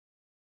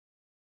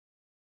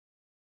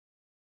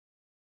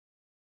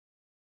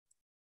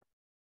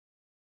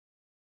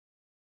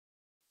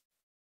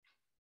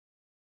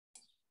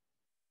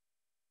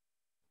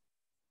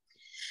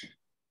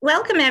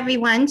Welcome,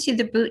 everyone, to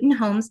the Boonton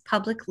Homes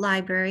Public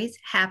Library's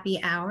Happy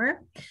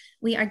Hour.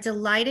 We are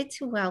delighted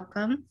to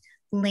welcome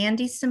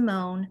Landi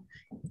Simone,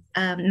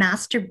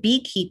 Master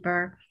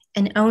Beekeeper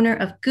and owner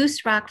of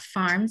Gooserock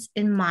Farms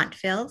in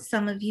Montville.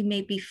 Some of you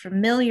may be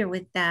familiar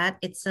with that.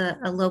 It's a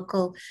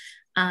local,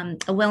 a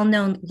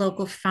well-known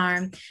local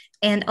farm.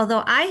 And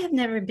although I have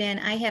never been,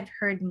 I have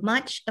heard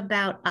much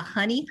about a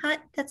honey hut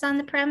that's on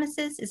the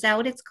premises. Is that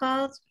what it's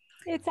called?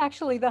 It's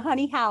actually the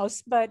honey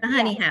house, but The yeah.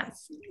 honey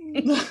house.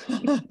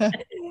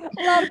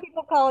 A lot of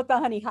people call it the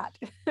honey hut.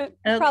 Okay.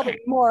 Probably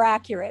more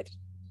accurate.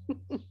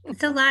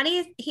 So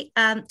Landi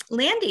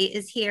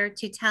is here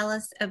to tell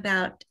us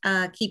about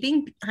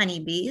keeping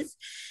honeybees.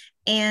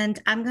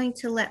 And I'm going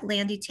to let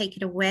Landi take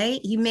it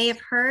away. You may have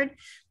heard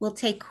we'll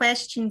take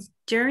questions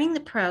during the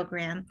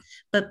program,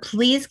 but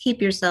please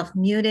keep yourself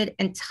muted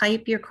and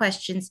type your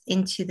questions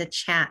into the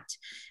chat.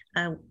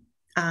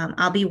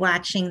 I'll be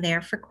watching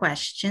there for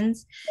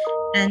questions.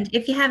 And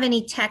if you have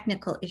any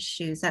technical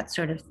issues, that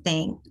sort of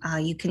thing,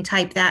 you can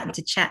type that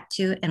into chat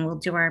too, and we'll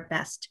do our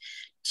best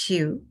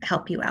to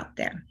help you out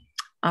there.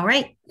 All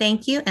right,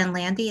 thank you. And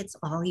Landi, it's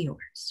all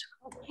yours.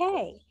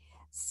 Okay,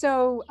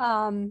 so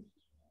I'm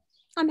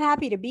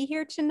happy to be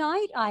here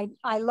tonight.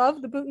 I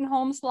love the Boonton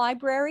Homes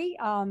Library.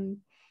 I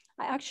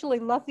actually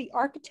love the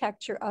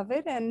architecture of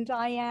it, and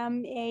I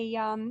am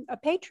a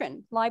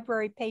patron,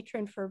 library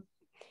patron for,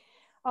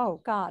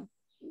 oh God,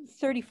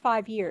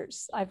 35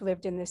 years I've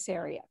lived in this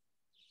area.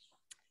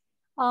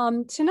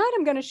 Tonight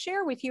I'm going to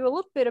share with you a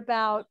little bit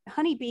about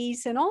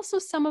honeybees and also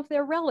some of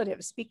their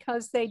relatives,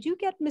 because they do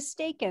get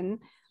mistaken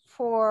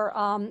for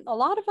a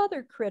lot of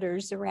other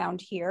critters around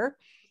here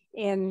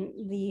in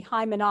the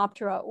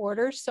Hymenoptera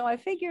order. So I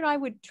figured I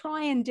would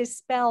try and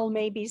dispel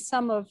maybe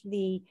some of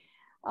the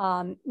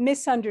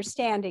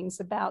misunderstandings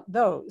about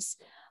those.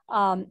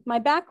 My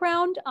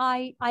background,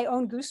 I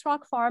own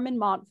Gooserock Farm in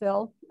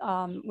Montville,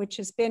 which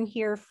has been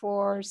here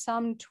for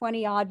some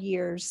 20 odd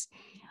years.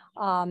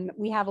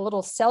 We have a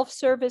little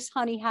self-service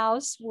honey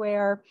house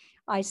where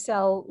I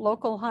sell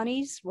local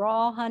honeys,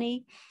 raw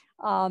honey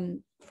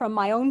from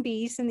my own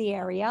bees in the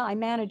area. I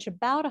manage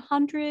about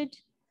 100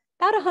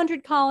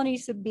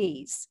 colonies of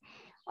bees.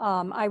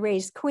 I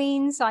raise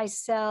queens. I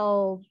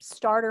sell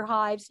starter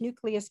hives,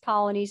 nucleus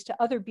colonies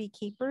to other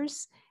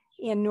beekeepers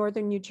in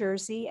northern New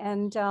Jersey.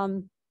 And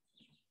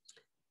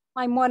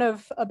I'm one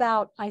of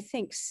about, I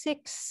think,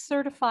 6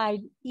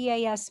 certified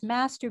EAS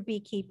master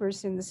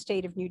beekeepers in the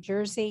state of New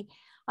Jersey.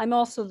 I'm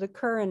also the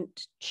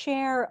current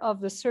chair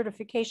of the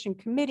certification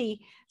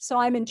committee, so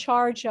I'm in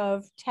charge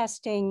of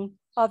testing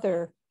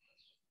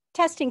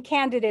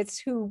candidates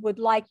who would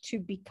like to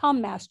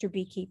become master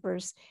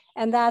beekeepers,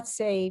 and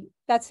that's an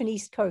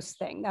East Coast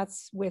thing.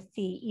 That's with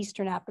the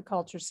Eastern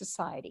Apiculture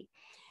Society.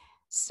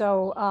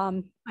 So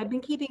I've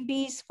been keeping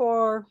bees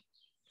for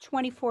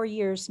 24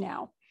 years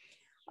now.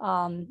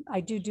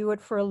 I do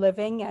it for a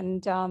living,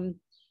 and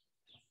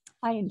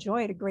I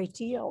enjoy it a great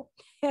deal.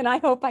 And I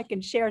hope I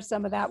can share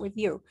some of that with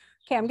you.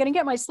 Okay, I'm going to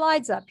get my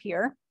slides up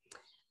here.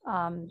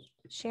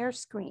 Share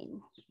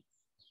screen.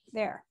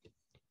 There.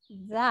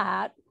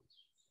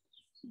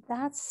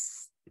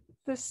 That's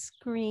the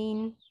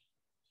screen.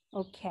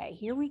 Okay,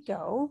 here we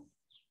go.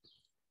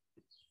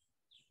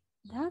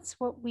 That's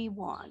what we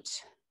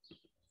want.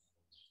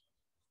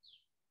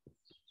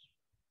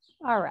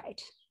 All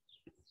right.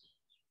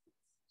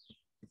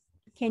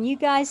 Can you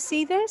guys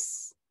see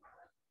this?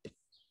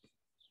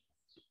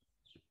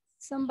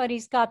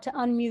 Somebody's got to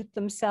unmute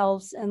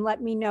themselves and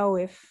let me know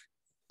if.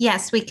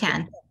 Yes, we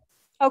can.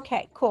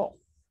 Okay, cool.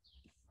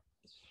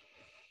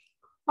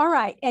 All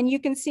right, and you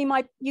can see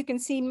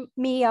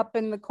me up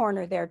in the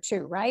corner there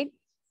too, right?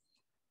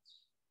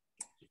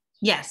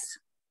 Yes.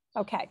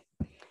 Okay.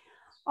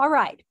 All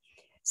right.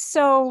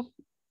 So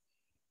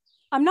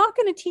I'm not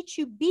going to teach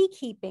you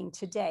beekeeping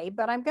today,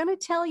 but I'm going to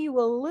tell you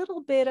a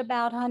little bit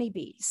about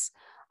honeybees.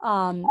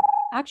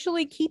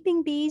 Actually,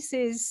 keeping bees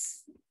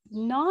is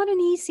not an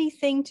easy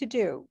thing to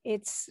do.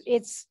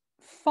 It's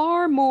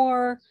far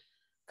more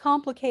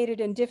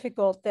complicated and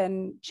difficult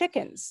than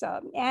chickens.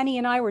 Annie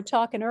and I were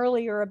talking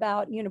earlier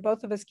about,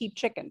 both of us keep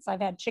chickens.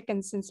 I've had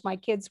chickens since my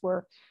kids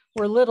were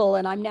little,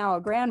 and I'm now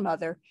a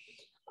grandmother.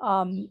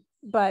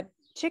 But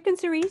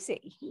chickens are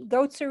easy.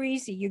 Goats are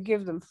easy. You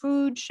give them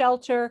food,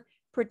 shelter,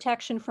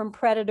 protection from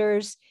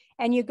predators,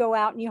 and you go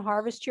out and you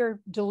harvest your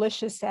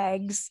delicious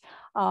eggs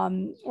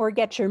or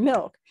get your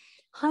milk.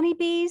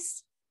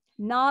 Honeybees,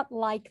 not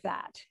like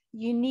that.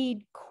 You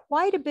need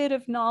quite a bit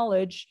of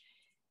knowledge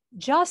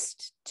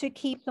just to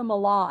keep them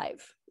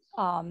alive,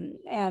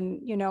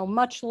 and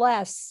much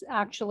less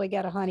actually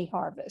get a honey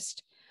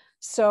harvest.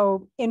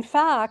 So in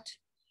fact,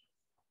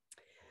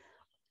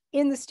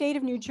 in the state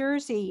of New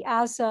Jersey,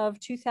 as of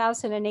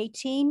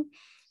 2018,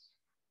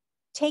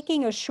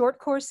 taking a short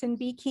course in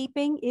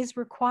beekeeping is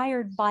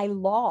required by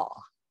law.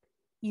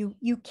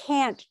 You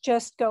can't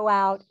just go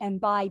out and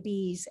buy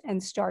bees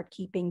and start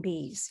keeping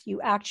bees.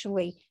 You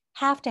actually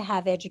have to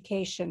have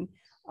education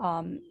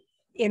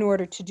in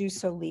order to do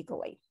so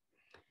legally.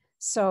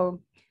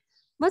 So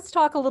let's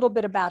talk a little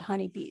bit about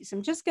honeybees.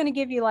 I'm just going to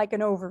give you like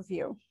an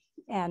overview.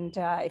 And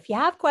if you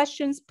have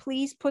questions,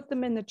 please put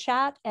them in the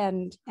chat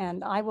and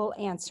I will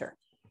answer.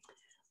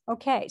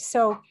 Okay,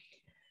 so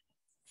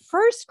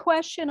first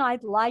question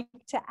I'd like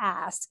to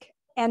ask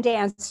and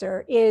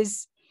answer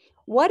is,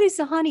 what is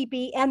a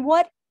honeybee and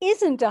what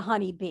isn't a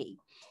honeybee?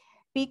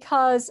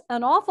 Because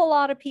an awful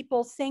lot of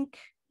people think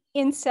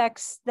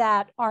insects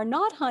that are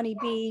not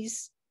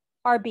honeybees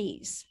are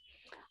bees.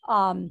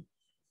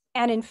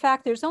 And in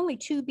fact, there's only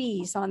 2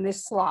 bees on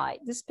this slide.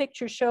 This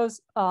picture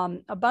shows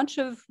a bunch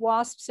of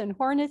wasps and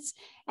hornets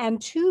and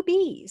 2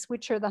 bees,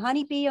 which are the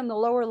honeybee on the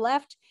lower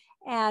left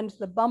and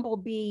the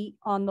bumblebee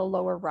on the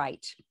lower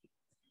right.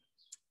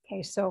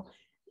 Okay, so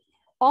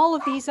all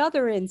of these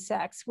other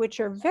insects, which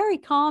are very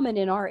common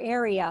in our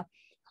area,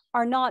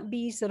 are not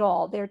bees at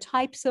all. They're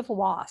types of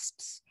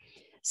wasps.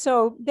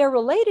 So they're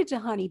related to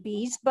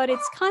honeybees, but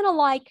it's kind of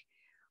like,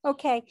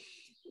 okay,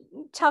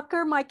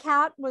 Tucker, my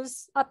cat,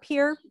 was up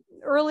here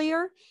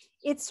earlier.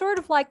 It's sort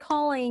of like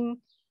calling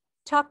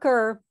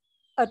Tucker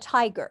a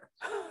tiger,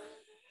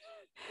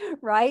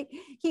 right?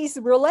 He's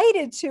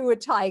related to a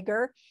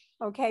tiger,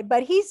 okay,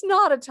 but he's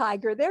not a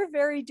tiger. They're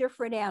very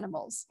different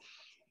animals.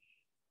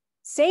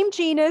 Same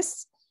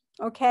genus,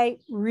 okay,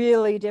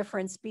 really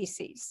different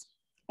species.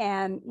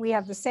 And we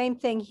have the same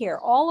thing here.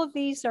 All of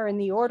these are in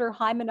the order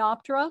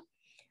Hymenoptera,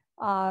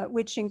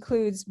 which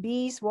includes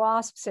bees,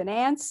 wasps, and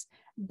ants,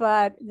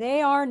 but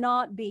they are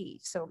not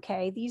bees,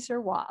 okay? These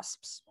are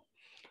wasps.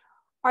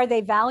 Are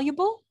they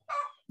valuable?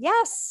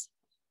 Yes,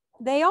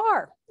 they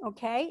are,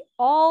 okay?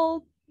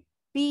 All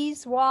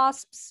bees,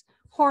 wasps,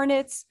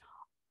 hornets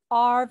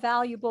are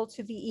valuable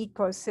to the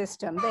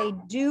ecosystem. They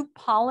do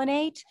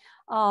pollinate.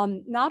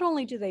 Not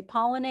only do they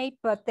pollinate,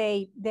 but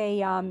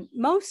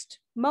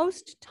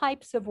most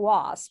types of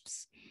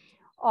wasps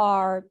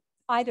are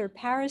either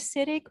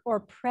parasitic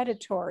or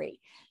predatory.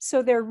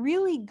 So they're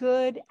really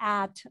good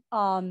at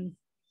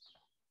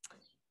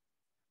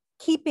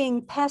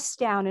keeping pests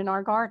down in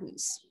our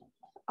gardens.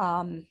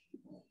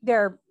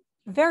 They're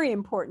very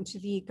important to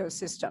the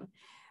ecosystem.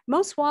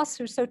 Most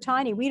wasps are so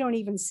tiny, we don't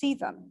even see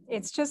them.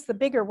 It's just the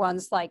bigger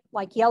ones like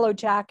yellow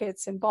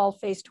jackets and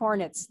bald-faced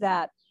hornets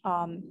that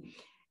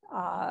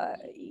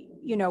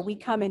you know, we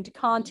come into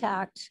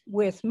contact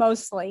with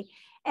mostly.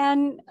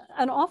 And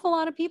an awful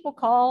lot of people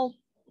call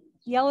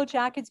yellow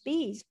jackets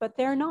bees, but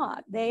they're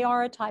not. They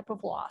are a type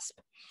of wasp.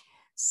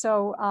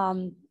 So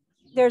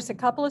there's a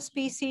couple of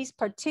species,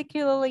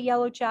 particularly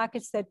yellow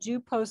jackets, that do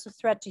pose a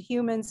threat to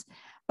humans.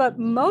 But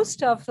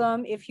most of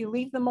them, if you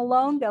leave them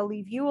alone, they'll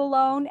leave you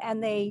alone,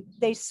 and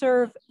they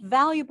serve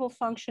valuable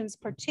functions,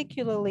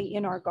 particularly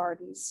in our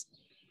gardens.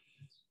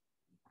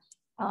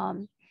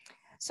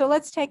 So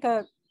let's take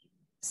a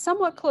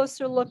somewhat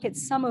closer look at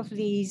some of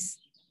these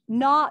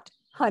not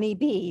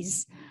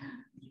honeybees.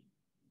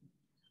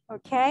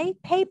 Okay,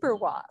 paper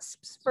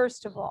wasps,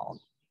 first of all.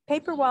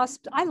 Paper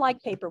wasps, I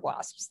like paper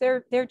wasps.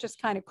 They're just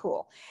kind of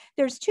cool.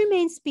 There's 2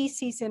 main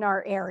species in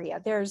our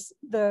area. There's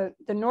the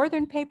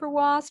northern paper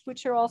wasp,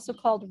 which are also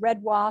called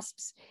red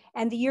wasps,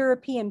 and the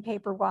European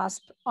paper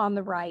wasp on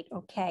the right,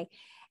 okay?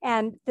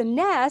 And the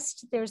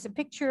nest, there's a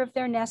picture of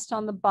their nest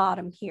on the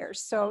bottom here.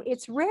 So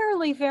it's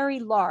rarely very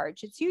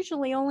large. It's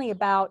usually only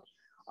about,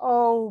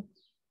 4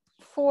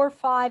 or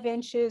 5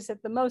 inches,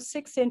 at the most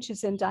 6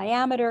 inches in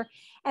diameter.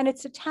 And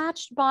it's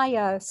attached by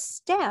a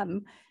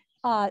stem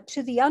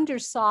to the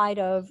underside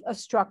of a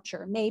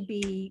structure,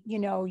 maybe, you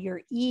know,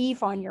 your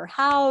eave on your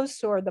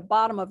house or the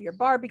bottom of your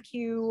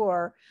barbecue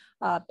or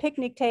a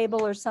picnic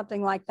table or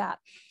something like that.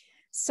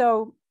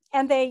 So,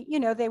 and they, you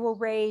know, they will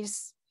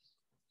raise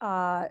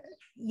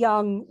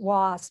young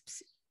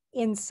wasps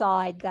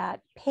inside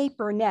that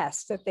paper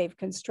nest that they've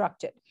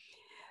constructed.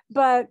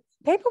 But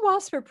paper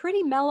wasps are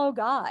pretty mellow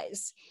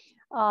guys.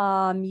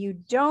 You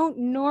don't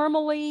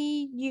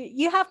normally,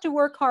 you have to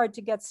work hard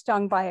to get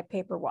stung by a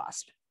paper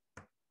wasp.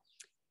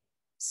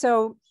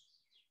 So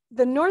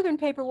the northern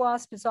paper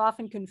wasp is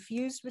often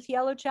confused with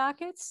yellow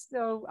jackets.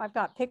 So I've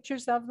got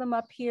pictures of them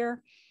up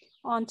here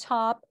on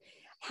top.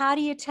 How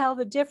do you tell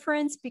the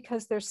difference?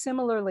 Because they're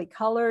similarly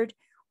colored.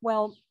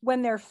 Well,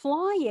 when they're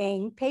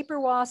flying,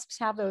 paper wasps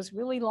have those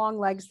really long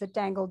legs that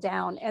dangle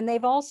down. And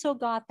they've also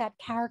got that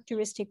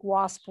characteristic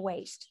wasp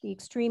waist, the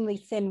extremely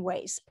thin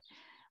waist.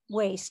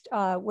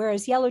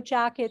 Whereas yellow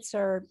jackets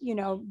are, you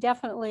know,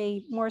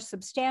 definitely more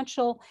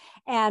substantial,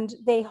 and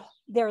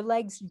their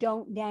legs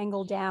don't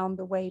dangle down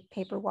the way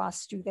paper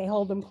wasps do. They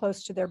hold them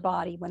close to their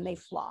body when they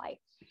fly.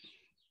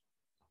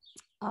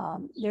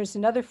 There's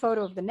another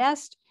photo of the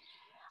nest.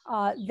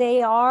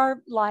 They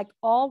are, like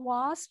all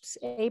wasps,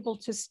 able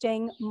to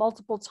sting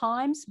multiple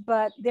times,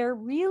 but they're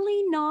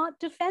really not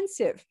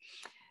defensive.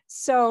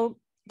 So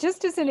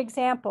just as an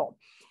example,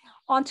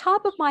 on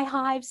top of my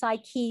hives, I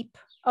keep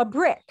a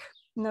brick.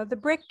 You know, the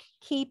brick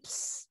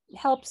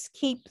helps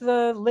keep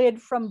the lid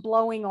from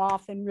blowing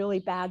off in really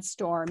bad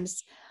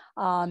storms.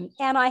 And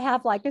I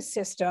have like a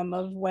system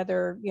of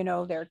whether, you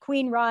know, they're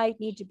queen right,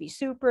 need to be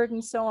supered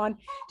and so on,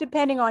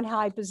 depending on how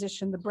I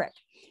position the brick.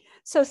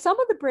 So some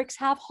of the bricks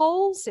have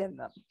holes in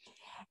them.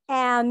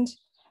 And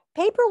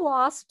paper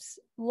wasps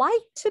like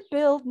to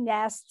build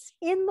nests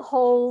in the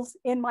holes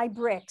in my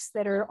bricks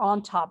that are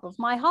on top of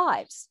my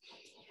hives.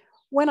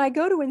 When I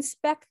go to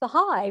inspect the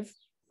hive,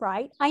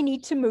 right, I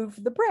need to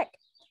move the brick.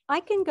 I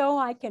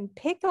can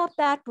pick up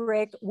that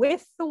brick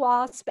with the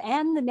wasp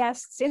and the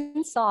nests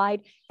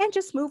inside and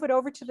just move it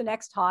over to the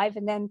next hive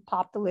and then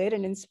pop the lid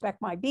and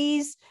inspect my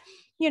bees,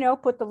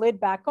 put the lid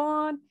back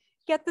on,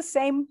 get the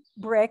same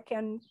brick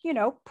and,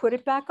 put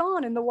it back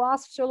on. And the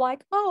wasps are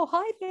like, oh,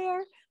 hi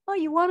there. Oh,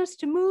 you want us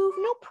to move?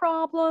 No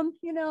problem,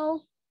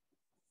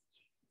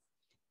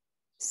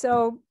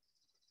 So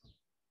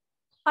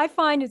I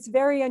find it's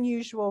very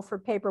unusual for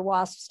paper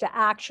wasps to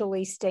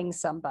actually sting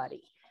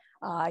somebody.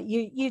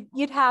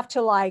 You'd have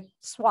to like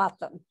swat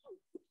them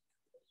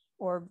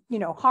or,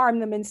 harm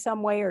them in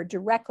some way or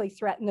directly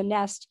threaten the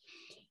nest.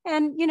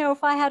 And,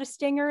 if I had a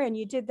stinger and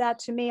you did that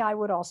to me, I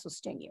would also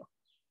sting you.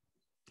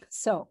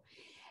 So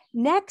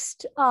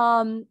next,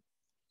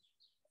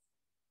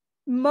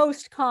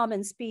 most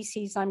common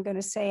species I'm going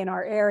to say in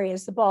our area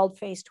is the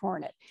bald-faced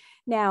hornet.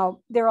 Now,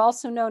 they're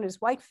also known as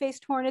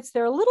white-faced hornets.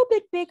 They're a little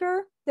bit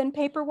bigger than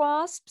paper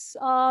wasps,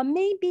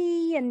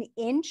 maybe an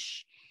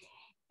inch,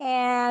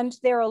 and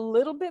they're a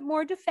little bit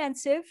more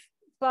defensive,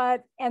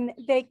 and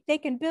they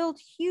can build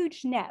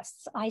huge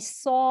nests. I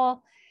saw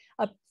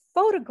a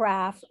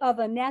photograph of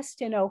a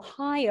nest in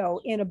Ohio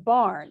in a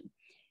barn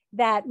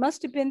that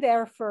must have been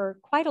there for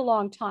quite a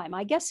long time.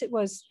 I guess it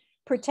was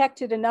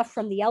protected enough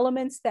from the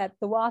elements that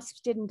the wasps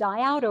didn't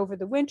die out over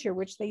the winter,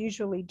 which they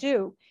usually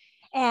do.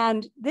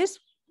 And this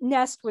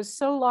nest was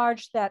so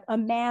large that a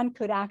man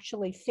could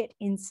actually fit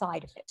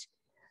inside of it.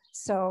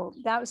 So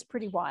that was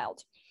pretty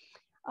wild.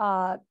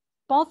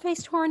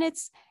 Bald-faced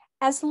hornets,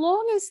 as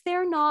long as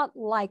they're not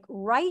like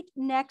right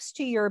next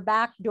to your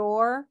back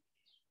door,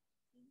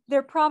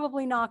 they're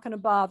probably not going to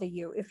bother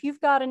you. If you've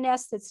got a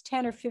nest that's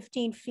 10 or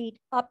 15 feet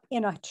up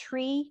in a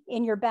tree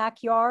in your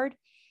backyard,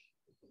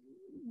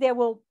 they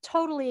will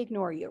totally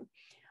ignore you.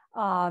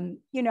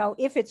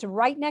 If it's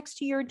right next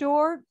to your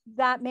door,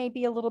 that may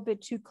be a little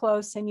bit too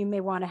close and you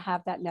may want to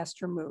have that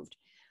nest removed.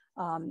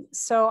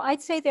 So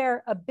I'd say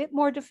they're a bit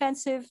more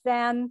defensive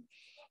than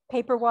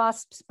paper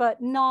wasps,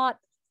 but not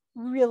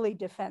really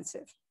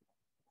defensive.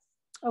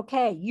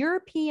 Okay,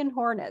 European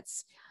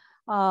hornets.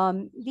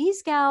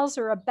 These gals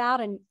are about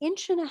 1.5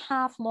 inches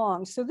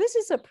long. So this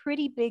is a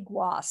pretty big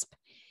wasp.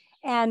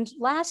 And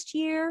last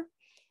year,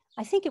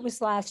 I think it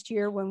was last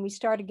year when we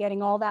started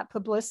getting all that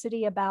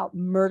publicity about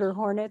murder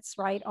hornets,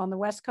 right, on the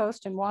West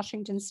Coast in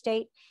Washington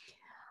State.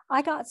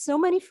 I got so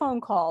many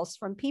phone calls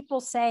from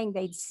people saying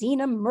they'd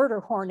seen a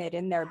murder hornet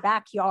in their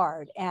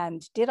backyard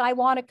and did I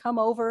want to come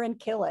over and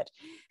kill it?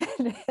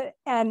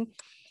 And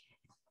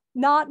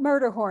not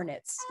murder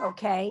hornets,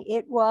 okay?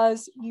 It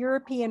was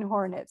European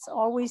hornets,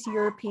 always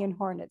European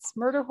hornets.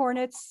 Murder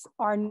hornets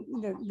are,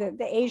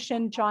 the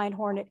Asian giant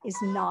hornet is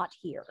not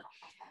here.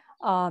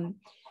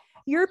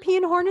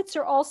 European hornets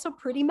are also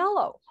pretty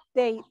mellow.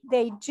 They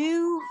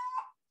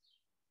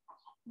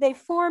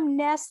form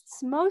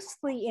nests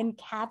mostly in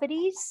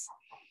cavities.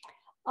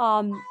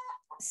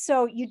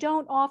 So you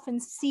don't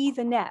often see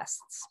the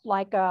nests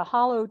like a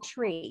hollow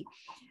tree.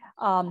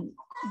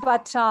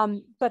 But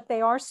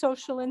they are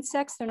social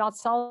insects. They're not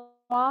solid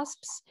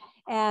wasps,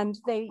 and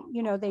they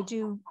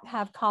do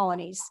have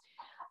colonies.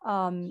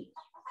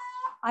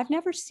 I've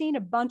never seen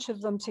a bunch of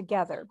them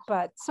together,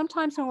 but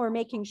sometimes when we're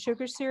making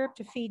sugar syrup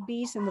to feed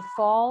bees in the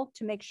fall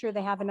to make sure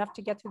they have enough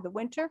to get through the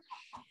winter,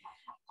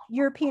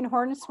 European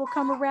hornets will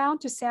come around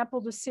to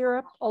sample the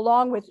syrup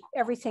along with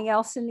everything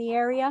else in the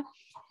area.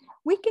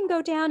 We can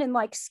go down and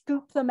like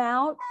scoop them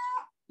out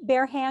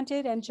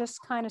barehanded and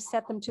just kind of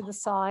set them to the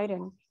side.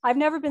 And I've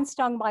never been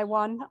stung by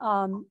one.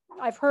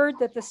 I've heard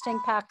that the sting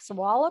packs a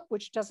wallop,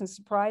 which doesn't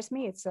surprise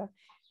me. It's a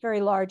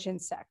very large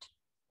insect.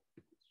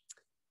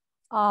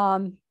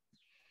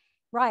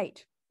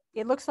 Right.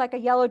 It looks like a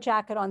yellow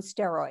jacket on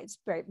steroids.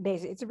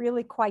 It's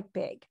really quite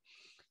big.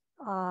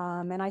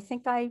 And I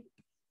think I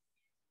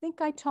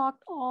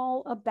talked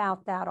all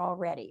about that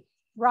already.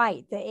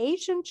 Right. The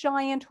Asian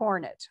giant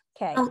hornet.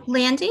 Okay. Oh,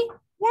 Landi?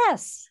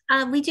 Yes.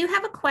 We do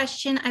have a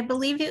question. I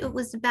believe it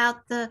was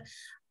about the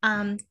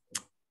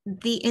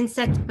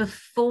insect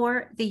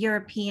before the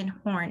European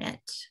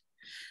hornet.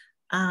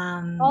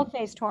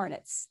 Bald-faced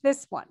hornets,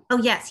 this one. Oh,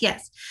 yes.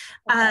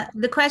 Okay.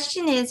 The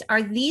question is,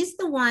 are these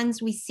the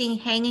ones we see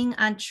hanging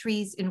on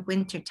trees in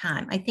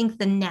wintertime? I think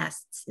the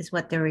nests is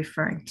what they're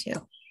referring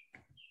to.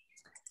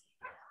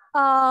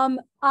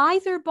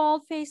 Either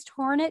bald-faced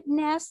hornet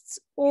nests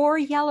or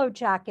yellow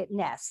jacket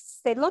nests.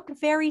 They look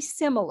very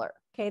similar.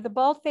 Okay, the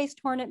bald-faced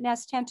hornet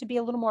nests tend to be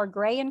a little more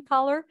gray in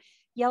color.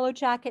 Yellow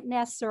jacket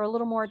nests are a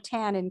little more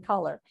tan in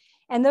color.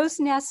 And those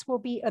nests will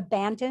be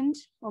abandoned,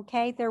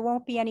 okay? There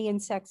won't be any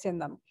insects in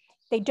them.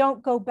 They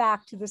don't go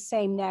back to the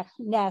same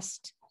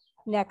nest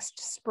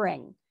next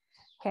spring.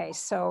 Okay,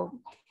 so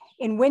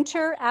in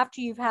winter,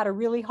 after you've had a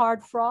really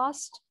hard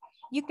frost,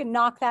 you can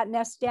knock that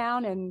nest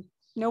down and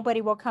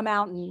nobody will come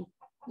out and,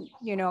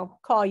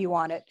 call you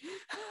on it.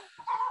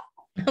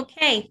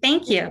 Okay,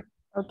 thank you.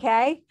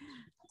 Okay.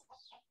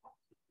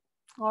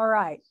 All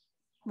right.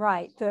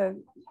 right.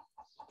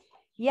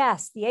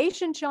 Yes, the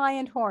Asian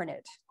giant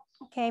hornet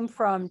came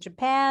from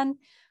Japan,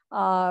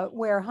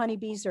 where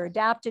honeybees are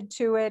adapted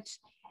to it.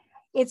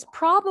 It's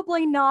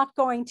probably not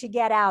going to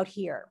get out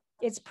here.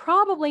 It's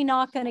probably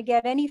not going to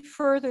get any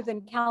further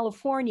than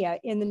California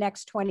in the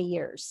next 20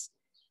 years.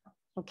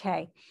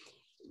 Okay.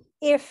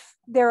 If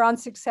they're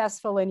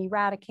unsuccessful in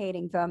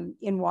eradicating them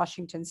in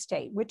Washington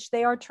state, which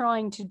they are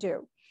trying to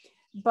do.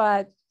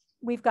 But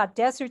we've got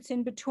deserts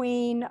in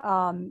between.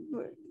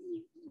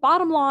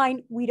 Bottom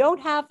line, we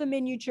don't have them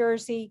in New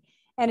Jersey,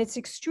 and it's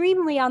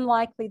extremely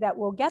unlikely that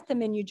we'll get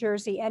them in New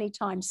Jersey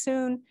anytime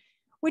soon,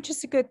 which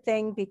is a good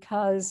thing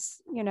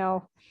because, you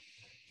know,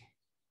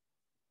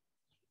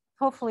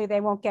 hopefully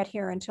they won't get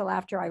here until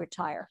after I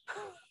retire.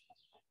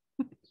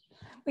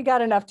 We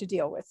got enough to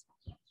deal with.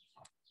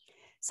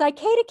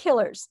 Cicada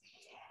killers.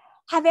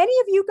 Have any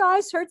of you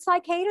guys heard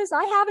cicadas?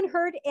 I haven't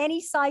heard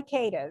any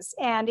cicadas,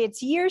 and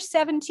it's year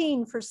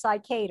 17 for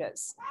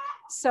cicadas.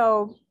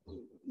 So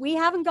we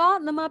haven't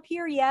gotten them up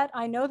here yet.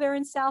 I know they're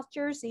in South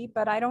Jersey,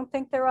 but I don't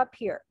think they're up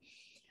here.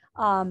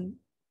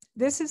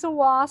 This is a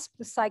wasp.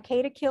 The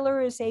cicada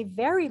killer is a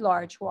very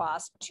large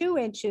wasp, 2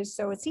 inches,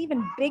 so it's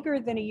even bigger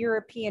than a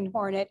European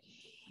hornet.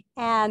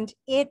 And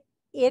it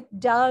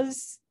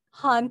does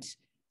hunt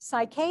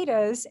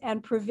cicadas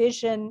and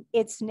provision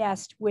its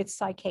nest with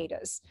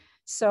cicadas.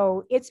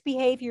 So its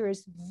behavior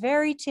is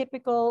very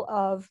typical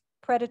of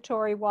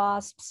predatory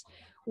wasps,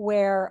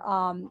 where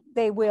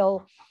they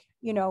will,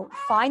 you know,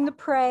 find the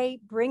prey,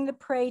 bring the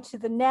prey to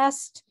the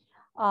nest,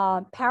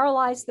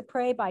 paralyze the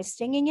prey by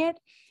stinging it,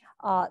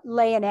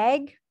 lay an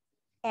egg,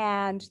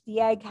 and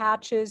the egg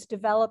hatches,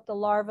 develop the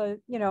larva,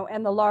 you know,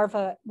 and the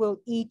larva will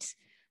eat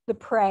the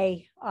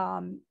prey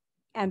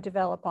and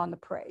develop on the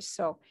prey.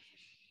 So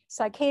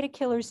cicada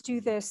killers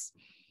do this.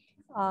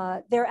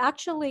 They're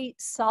actually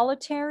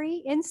solitary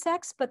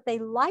insects, but they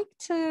like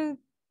to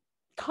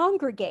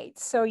congregate.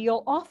 So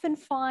you'll often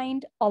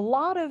find a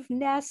lot of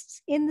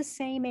nests in the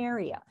same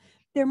area.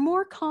 They're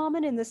more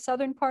common in the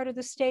southern part of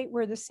the state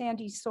where the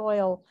sandy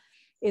soil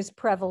is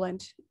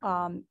prevalent,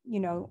 you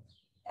know,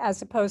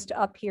 as opposed to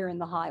up here in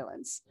the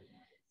highlands.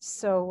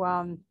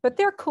 So, but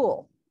they're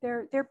cool.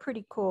 They're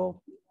pretty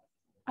cool.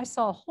 I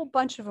saw a whole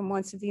bunch of them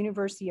once at the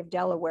University of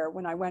Delaware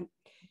when I went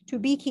to a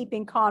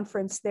beekeeping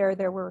conference there.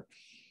 There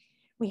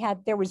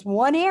was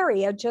one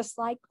area just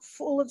like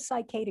full of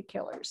cicada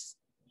killers.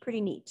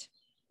 Pretty neat.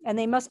 And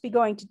they must be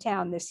going to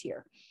town this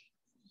year.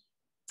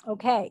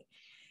 Okay,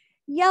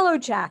 yellow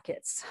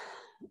jackets,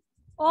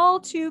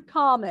 all too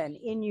common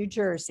in New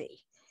Jersey.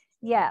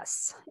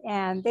 Yes,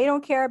 and they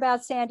don't care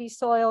about sandy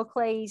soil,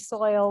 clayey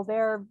soil.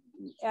 They're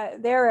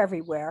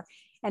everywhere.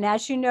 And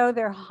as you know,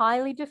 they're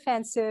highly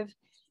defensive.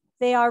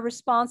 They are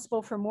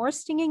responsible for more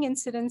stinging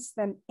incidents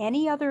than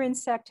any other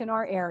insect in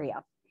our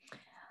area.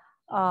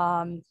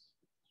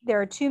 There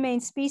are 2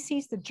 main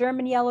species, the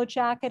German yellow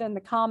jacket and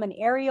the common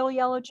aerial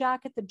yellow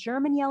jacket. The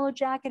German yellow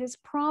jacket is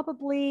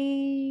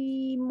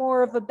probably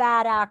more of a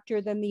bad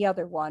actor than the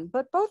other one,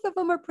 but both of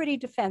them are pretty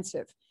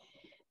defensive.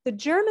 The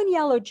German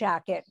yellow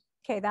jacket,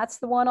 okay, that's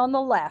the one on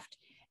the left,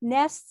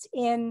 nests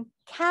in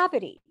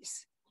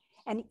cavities.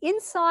 And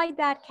inside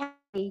that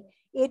cavity,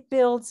 it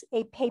builds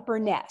a paper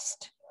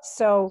nest.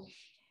 So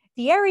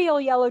the aerial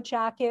yellow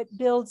jacket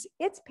builds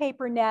its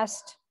paper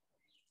nest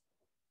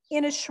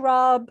in a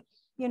shrub,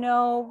 you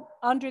know,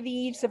 under the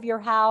eaves of your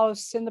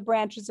house, in the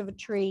branches of a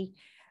tree,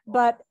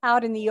 but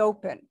out in the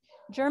open.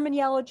 German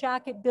yellow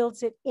jacket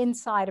builds it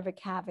inside of a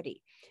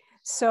cavity.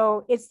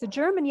 So it's the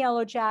German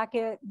yellow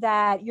jacket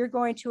that you're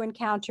going to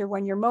encounter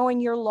when you're mowing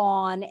your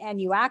lawn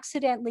and you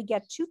accidentally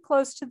get too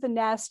close to the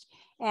nest,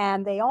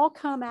 and they all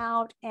come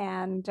out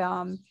and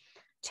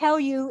tell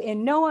you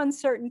in no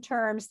uncertain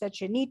terms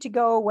that you need to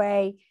go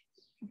away,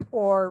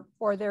 or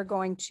they're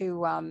going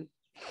to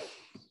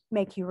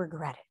make you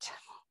regret it.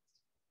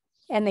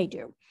 And they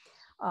do.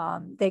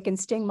 They can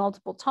sting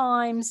multiple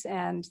times,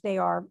 and they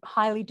are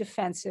highly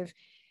defensive.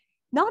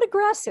 Not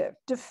aggressive,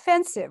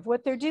 defensive.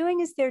 What they're doing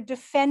is they're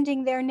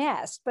defending their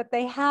nest, but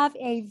they have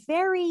a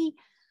very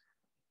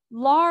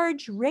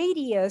large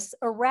radius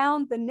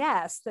around the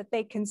nest that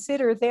they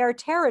consider their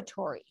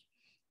territory.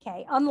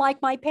 Okay,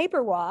 unlike my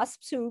paper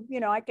wasps, who, you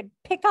know, I could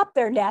pick up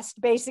their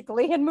nest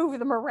basically and move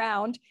them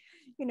around,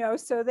 you know,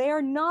 so they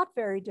are not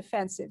very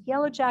defensive.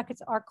 Yellow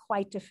jackets are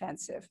quite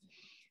defensive.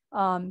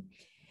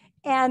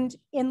 And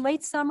in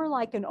late summer,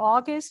 like in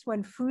August,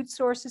 when food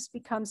sources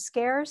become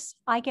scarce,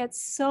 I get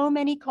so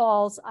many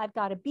calls. I've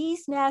got a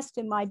bee's nest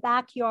in my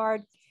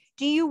backyard.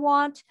 Do you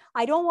want,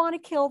 I don't want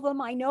to kill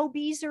them. I know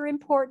bees are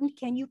important.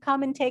 Can you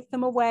come and take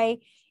them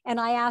away? And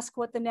I ask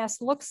what the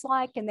nest looks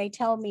like, and they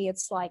tell me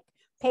it's like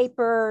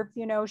paper,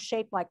 you know,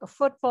 shaped like a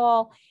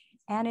football.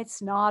 And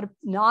it's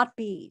not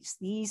bees.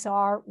 These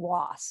are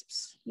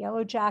wasps.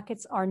 Yellow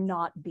jackets are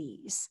not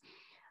bees.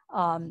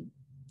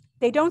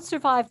 They don't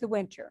survive the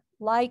winter.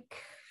 Like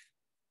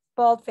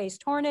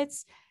bald-faced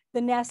hornets,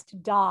 the nest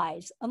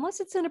dies unless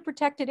it's in a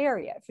protected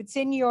area. If it's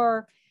in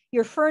your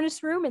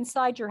furnace room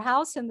inside your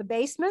house in the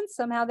basement,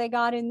 somehow they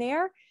got in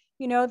there,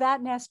 you know,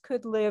 that nest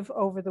could live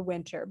over the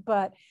winter.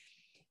 But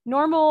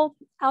Normal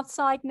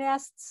outside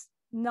nests,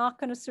 not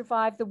going to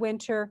survive the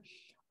winter.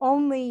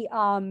 Only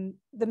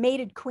the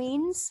mated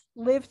queens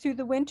live through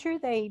the winter.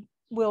 They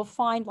will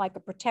find like a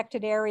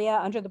protected area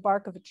under the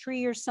bark of a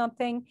tree or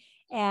something,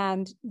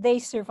 and they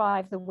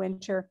survive the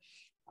winter,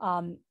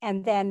 and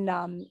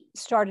then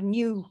start a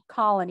new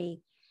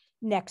colony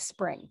next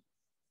spring.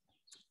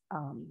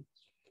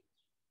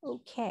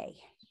 Okay.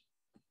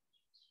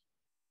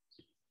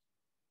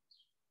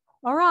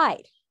 All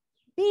right,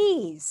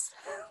 bees.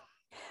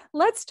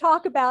 Let's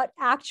talk about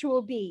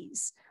actual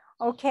bees.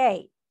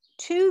 Okay,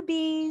 2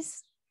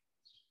 bees,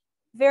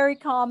 very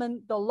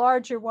common. The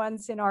larger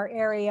ones in our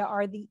area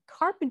are the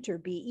carpenter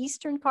bee,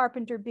 eastern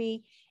carpenter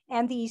bee,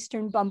 and the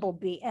eastern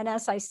bumblebee. And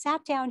as I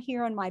sat down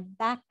here on my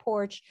back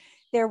porch,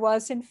 there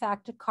was in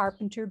fact a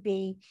carpenter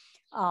bee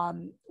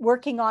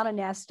working on a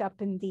nest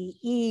up in the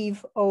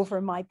eave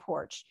over my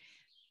porch.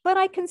 But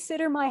I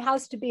consider my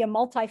house to be a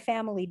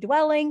multifamily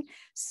dwelling,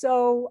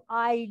 so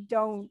I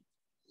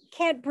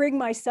can't bring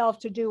myself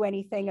to do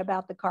anything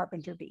about the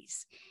carpenter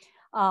bees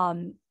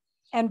and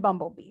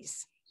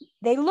bumblebees.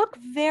 They look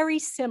very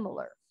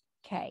similar,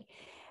 okay?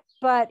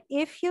 But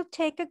if you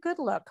take a good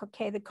look,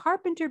 okay, the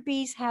carpenter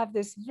bees have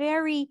this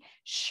very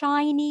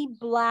shiny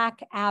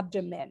black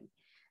abdomen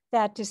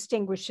that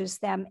distinguishes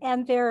them,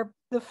 and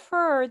the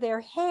fur,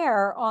 their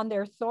hair on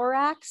their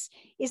thorax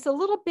is a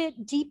little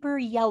bit deeper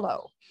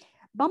yellow.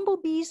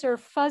 Bumblebees are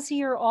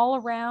fuzzier all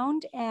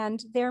around,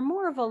 and they're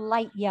more of a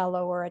light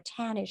yellow or a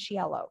tannish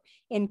yellow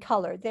in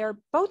color. They're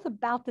both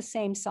about the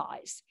same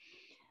size.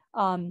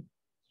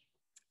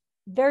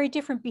 Very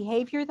different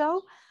behavior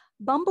though.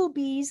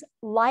 Bumblebees,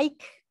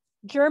 like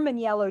German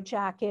yellow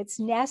jackets,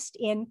 nest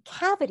in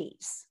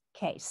cavities.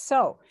 Okay,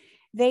 so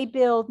they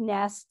build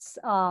nests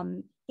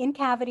in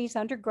cavities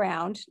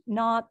underground.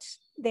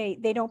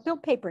 They don't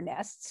build paper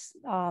nests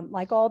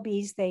like all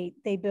bees. They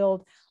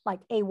build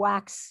like a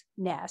wax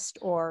nest,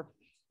 or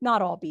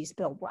not all bees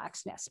build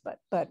wax nests, but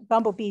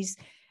bumblebees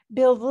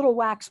build little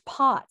wax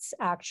pots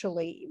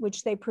actually,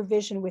 which they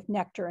provision with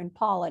nectar and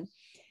pollen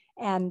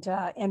and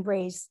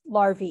raise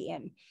larvae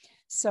in.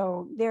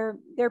 So they're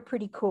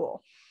pretty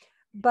cool.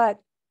 But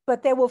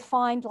they will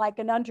find like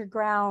an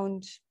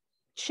underground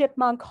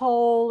chipmunk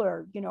hole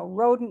or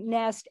rodent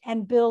nest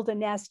and build a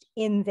nest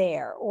in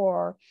there,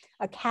 or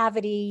a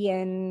cavity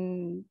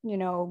in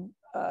a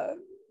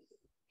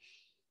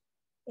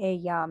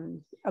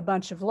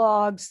bunch of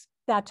logs,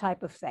 that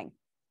type of thing.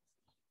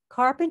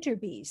 Carpenter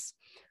bees.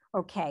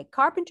 Okay,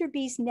 carpenter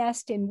bees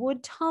nest in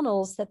wood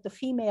tunnels that the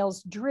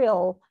females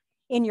drill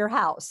in your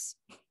house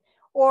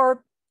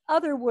or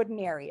other wooden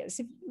areas.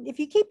 If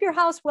you keep your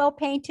house well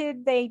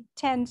painted, they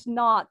tend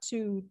not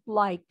to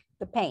like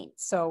the paint,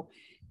 so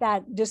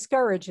that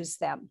discourages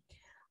them.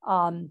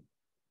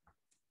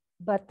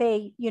 But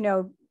they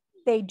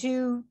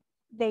do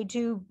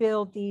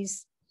build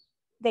these,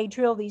 they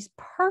drill these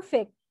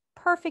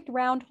perfect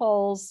round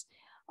holes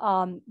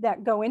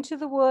that go into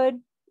the wood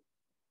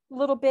a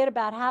little bit,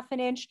 about 1/2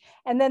 inch,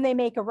 and then they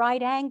make a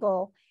right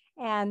angle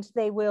and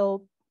they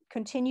will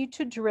continue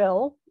to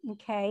drill,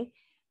 okay,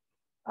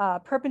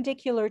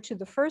 perpendicular to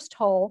the first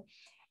hole,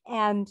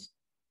 and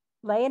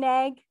lay an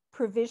egg,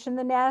 provision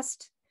the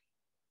nest,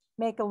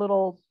 make a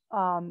little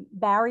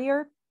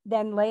barrier,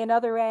 then lay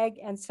another egg,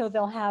 and so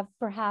they'll have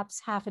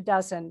perhaps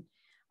 6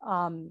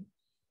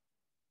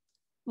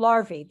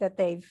 larvae that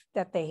they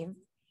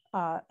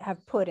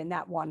have put in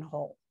that one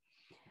hole.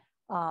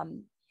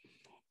 And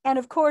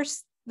of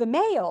course, the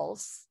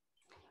males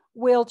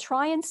will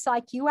try and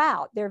psych you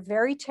out. They're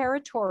very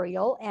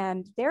territorial,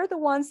 and they're the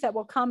ones that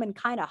will come and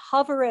kind of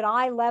hover at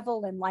eye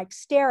level and like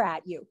stare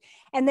at you.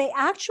 And they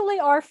actually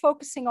are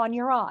focusing on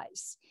your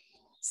eyes.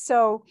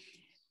 So,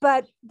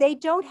 but they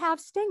don't have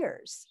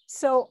stingers.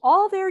 So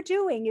all they're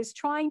doing is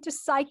trying to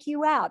psych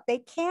you out. They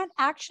can't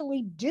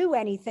actually do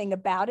anything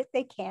about it.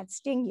 They can't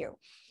sting you.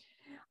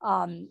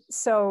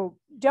 So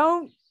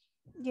don't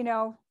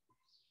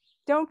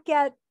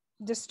get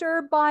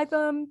disturbed by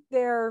them.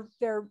 They're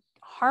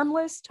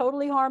harmless,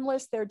 totally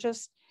harmless. They're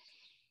just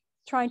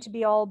trying to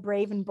be all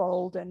brave and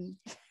bold and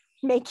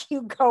make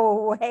you go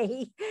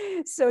away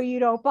so you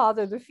don't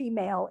bother the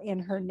female in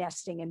her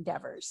nesting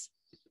endeavors.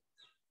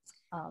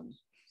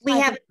 We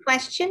have a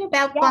question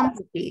about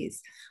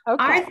bumblebees.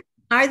 Okay.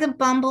 Are the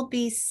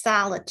bumblebees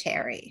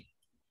solitary?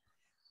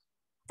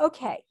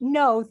 Okay,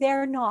 no,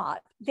 they're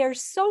not. They're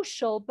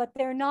social, but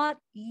they're not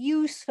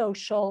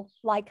eusocial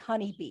like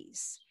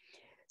honeybees.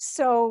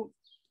 So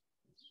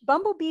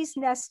bumblebees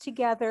nest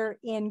together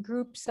in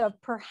groups of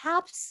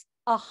perhaps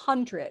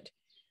 100,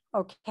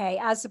 okay,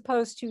 as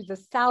opposed to the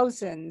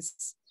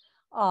thousands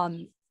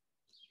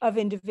of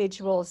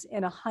individuals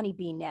in a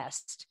honeybee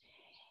nest.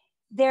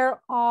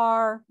 There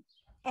are,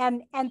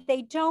 and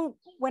they don't,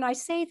 when I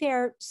say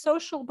they're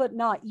social but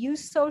not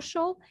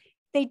eusocial,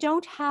 they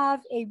don't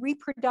have a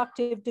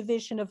reproductive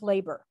division of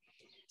labor.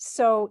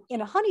 So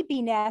in a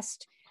honeybee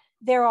nest,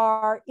 there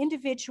are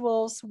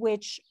individuals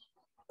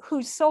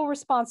whose sole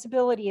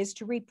responsibility is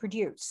to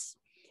reproduce.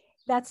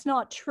 That's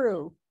not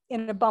true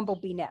in a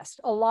bumblebee nest.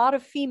 A lot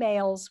of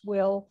females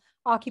will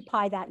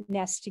occupy that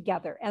nest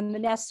together. And the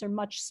nests are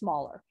much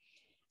smaller.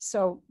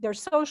 So they're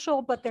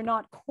social, but they're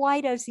not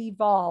quite as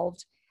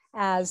evolved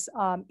as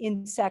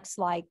insects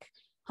like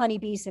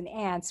honeybees and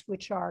ants,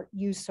 which are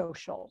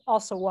eusocial,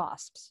 also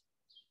wasps.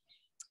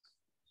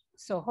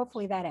 So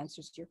hopefully that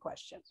answers your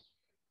question.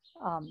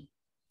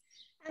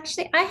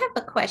 Actually, I have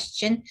a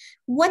question.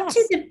 What Yes.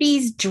 do the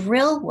bees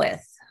drill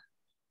with?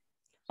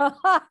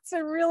 It's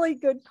a really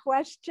good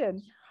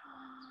question.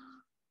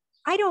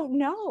 I don't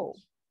know.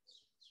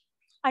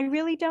 I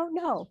really don't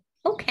know.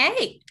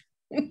 Okay.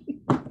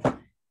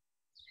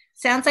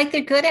 Sounds like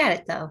they're good at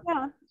it, though.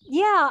 Yeah.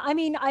 Yeah. I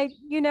mean,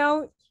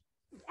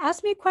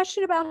 ask me a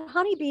question about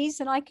honeybees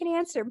and I can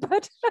answer,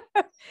 but,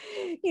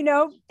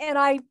 and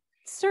I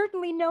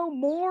certainly know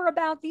more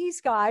about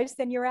these guys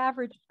than your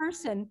average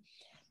person,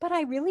 but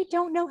I really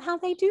don't know how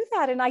they do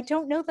that. And I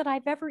don't know that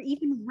I've ever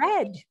even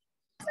read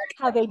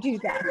how they do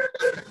that.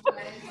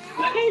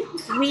 Okay,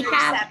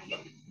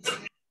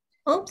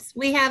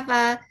 we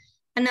have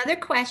another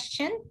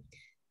question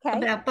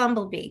about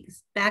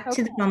bumblebees. Back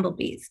to the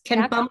bumblebees.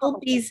 Can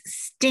bumblebees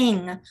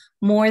sting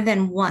more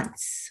than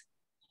once?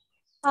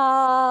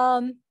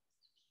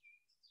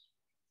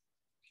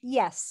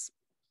 Yes,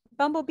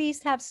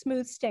 bumblebees have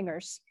smooth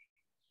stingers.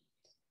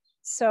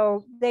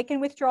 So they can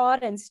withdraw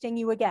it and sting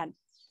you again,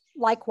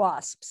 like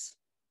wasps.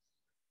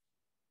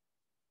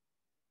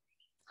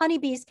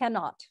 Honeybees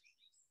cannot.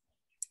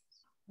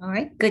 All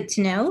right, good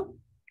to know.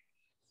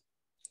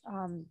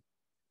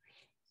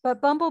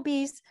 But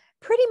bumblebees,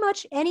 pretty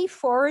much any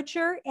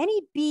forager,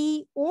 any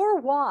bee or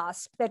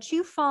wasp that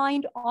you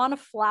find on a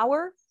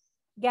flower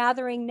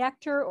gathering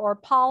nectar or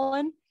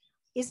pollen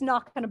is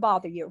not going to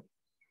bother you.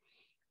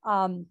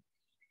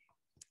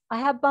 I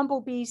have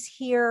bumblebees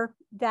here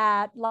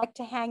that like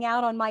to hang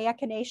out on my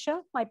echinacea,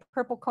 my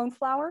purple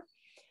coneflower.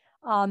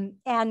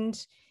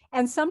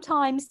 And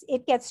sometimes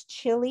it gets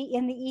chilly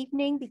in the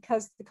evening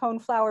because the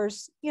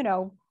coneflowers,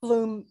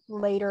 bloom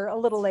later, a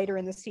little later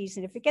in the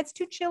season. If it gets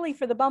too chilly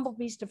for the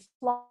bumblebees to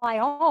fly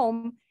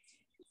home,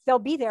 they'll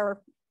be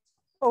there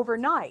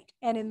overnight.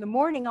 And in the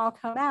morning, I'll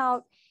come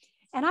out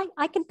and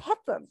I can pet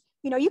them.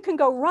 You can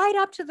go right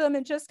up to them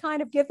and just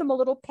kind of give them a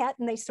little pet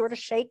and they sort of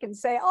shake and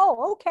say,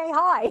 oh, okay,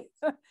 hi.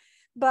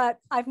 But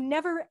I've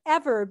never,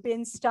 ever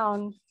been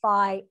stung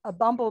by a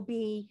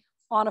bumblebee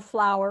on a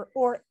flower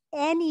or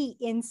any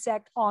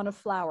insect on a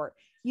flower.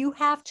 You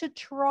have to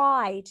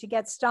try to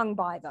get stung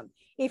by them.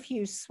 If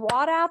you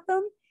swat at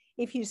them,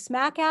 if you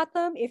smack at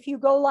them, if you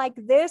go like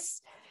this,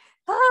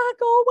 go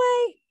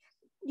away,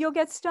 you'll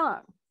get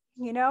stung.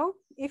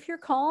 If you're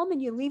calm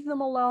and you leave them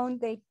alone,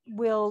 they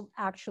will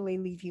actually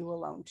leave you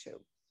alone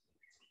too.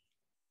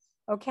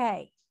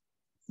 Okay,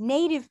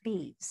 native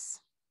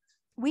bees.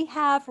 We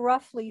have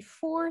roughly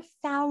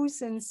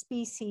 4,000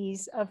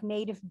 species of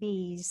native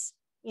bees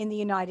in the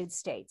United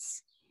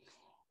States.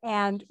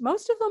 And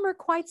most of them are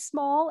quite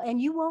small and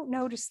you won't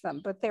notice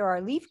them, but there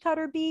are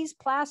leafcutter bees,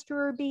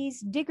 plasterer bees,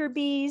 digger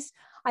bees.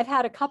 I've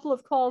had a couple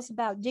of calls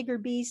about digger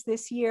bees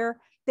this year.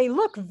 They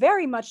look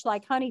very much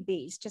like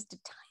honeybees, just a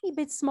tiny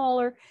bit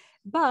smaller,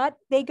 but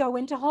they go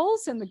into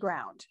holes in the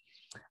ground.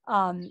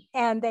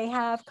 And they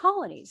have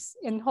colonies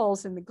in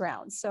holes in the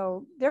ground.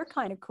 So they're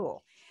kind of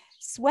cool.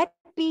 Sweat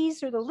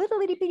bees are the little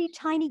itty bitty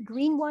tiny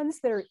green ones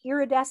that are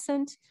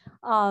iridescent.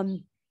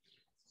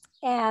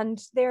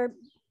 And there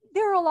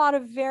are a lot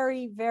of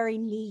very, very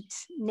neat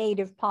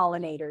native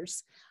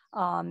pollinators.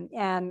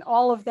 And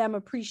all of them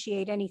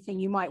appreciate anything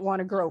you might want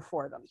to grow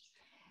for them.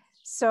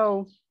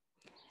 So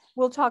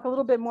we'll talk a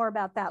little bit more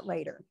about that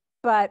later.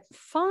 But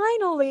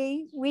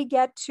finally, we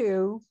get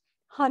to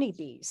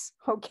honeybees,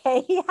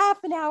 okay?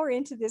 Half an hour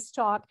into this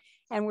talk,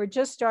 and we're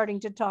just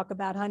starting to talk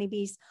about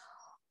honeybees.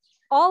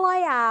 All I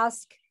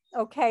ask,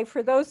 okay,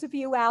 for those of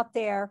you out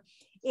there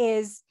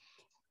is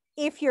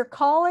if you're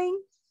calling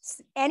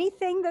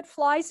anything that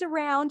flies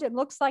around and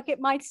looks like it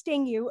might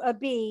sting you a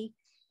bee,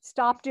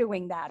 stop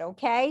doing that,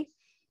 okay?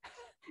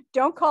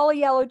 Don't call a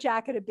yellow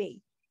jacket a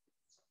bee.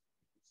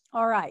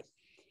 All right.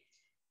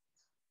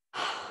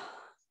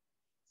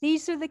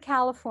 These are the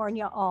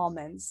California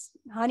almonds,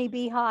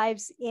 honeybee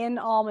hives in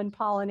almond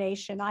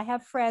pollination. I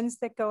have friends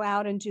that go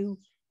out and do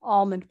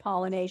almond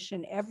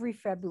pollination every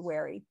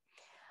February.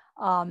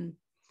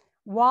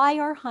 Why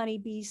are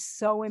honeybees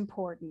so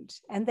important?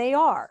 And they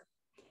are.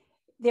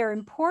 They're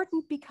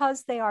important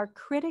because they are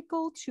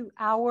critical to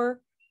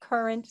our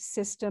current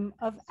system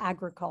of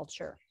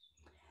agriculture.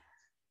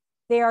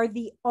 They are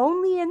the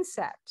only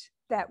insect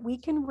that we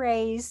can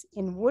raise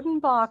in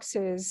wooden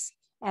boxes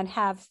and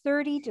have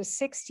 30 to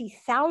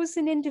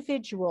 60,000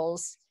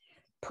 individuals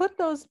put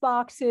those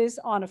boxes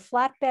on a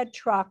flatbed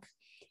truck,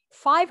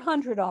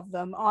 500 of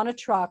them on a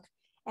truck,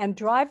 and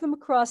drive them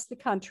across the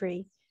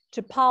country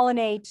to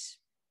pollinate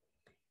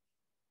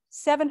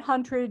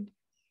 700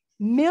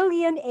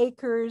 million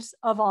acres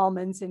of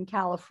almonds in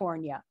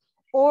California,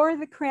 or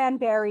the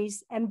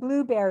cranberries and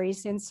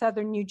blueberries in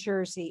southern New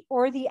Jersey,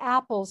 or the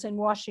apples in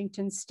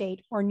Washington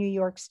State or New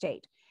York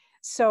State.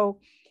 So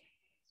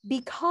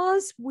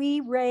because we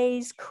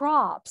raise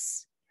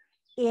crops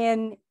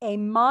in a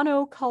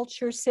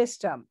monoculture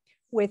system,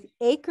 with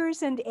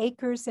acres and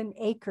acres and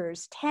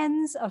acres,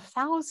 tens of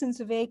thousands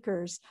of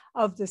acres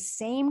of the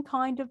same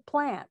kind of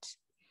plant.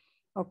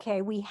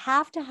 Okay, we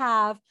have to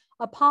have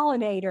a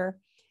pollinator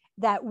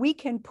that we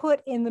can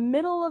put in the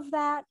middle of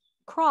that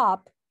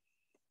crop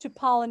to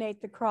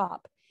pollinate the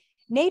crop.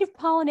 Native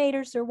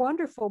pollinators are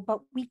wonderful, but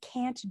we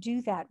can't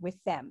do that with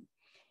them.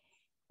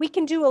 We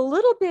can do a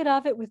little bit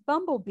of it with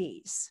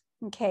bumblebees.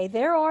 Okay,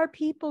 there are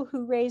people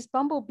who raise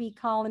bumblebee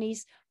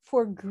colonies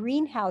for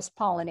greenhouse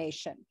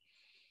pollination.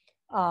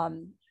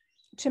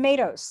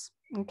 Tomatoes,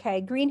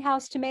 okay,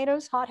 greenhouse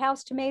tomatoes,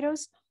 hothouse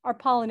tomatoes are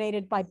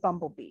pollinated by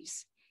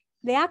bumblebees.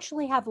 They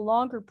actually have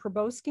longer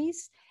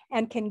proboscis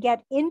and can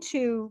get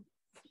into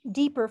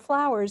deeper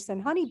flowers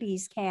than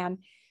honeybees can.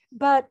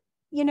 But,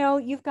 you know,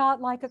 you've got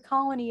like a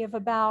colony of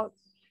about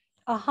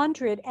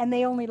 100 and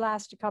they only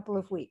last a couple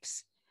of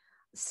weeks.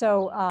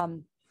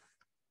 So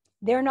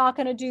they're not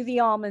going to do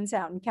the almonds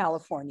out in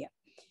California.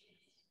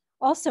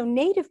 Also,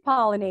 native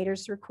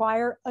pollinators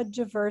require a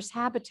diverse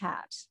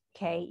habitat.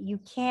 Okay, you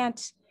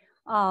can't,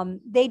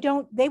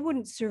 they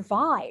wouldn't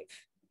survive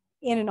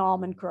in an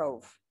almond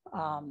grove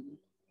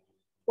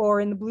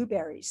or in the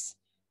blueberries.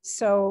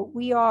 So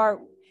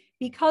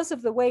because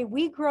of the way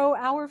we grow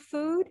our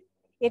food,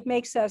 it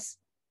makes us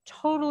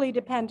totally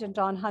dependent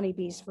on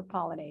honeybees for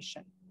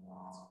pollination.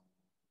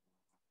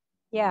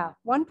 Yeah,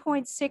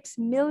 1.6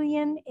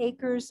 million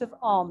acres of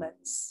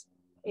almonds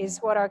is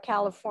what our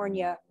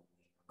California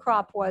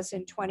crop was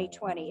in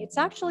 2020. It's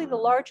actually the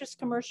largest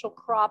commercial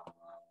crop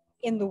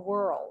in the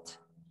world,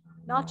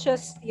 not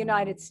just the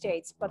United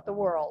States, but the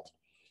world.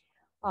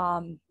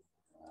 And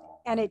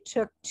it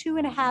took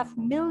 2.5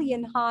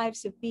 million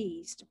hives of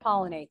bees to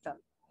pollinate them.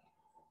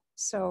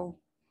 So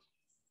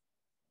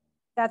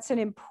that's an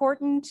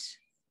important,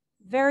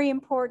 very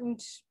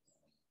important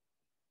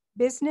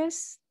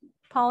business.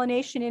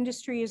 Pollination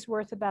industry is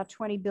worth about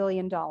 $20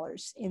 billion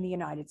in the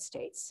United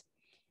States.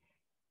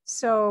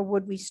 So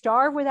would we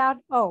starve without,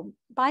 oh,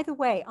 by the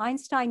way,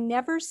 Einstein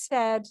never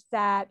said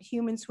that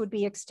humans would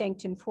be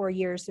extinct in 4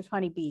 years if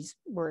honeybees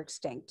were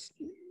extinct.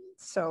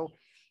 So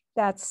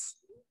that's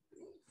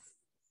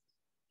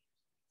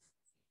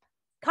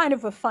kind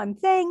of a fun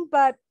thing,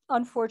 but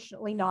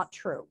unfortunately not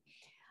true.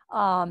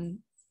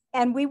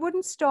 And we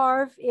wouldn't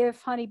starve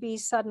if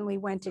honeybees suddenly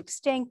went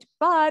extinct,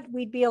 but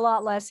we'd be a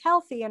lot less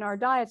healthy and our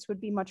diets would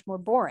be much more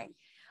boring.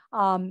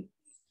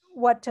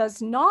 What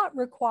does not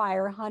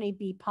require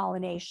honeybee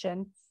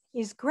pollination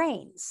is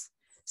grains.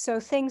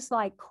 So things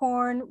like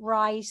corn,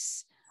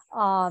 rice,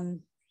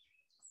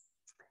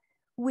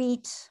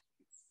 wheat,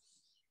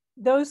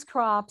 those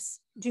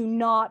crops do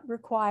not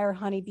require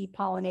honeybee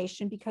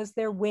pollination because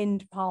they're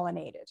wind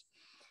pollinated.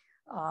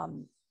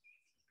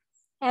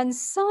 And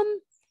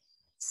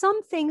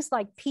some things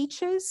like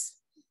peaches,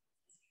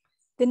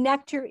 the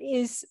nectar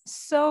is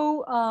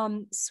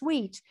so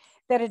sweet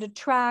that it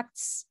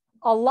attracts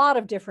a lot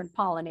of different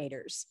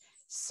pollinators.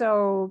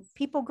 So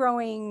people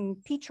growing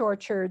peach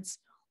orchards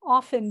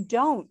often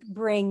don't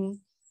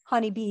bring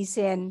honeybees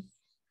in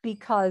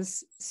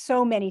because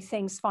so many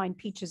things find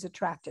peaches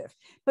attractive.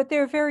 But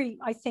they're very,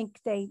 I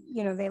think they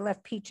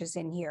left peaches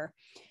in here.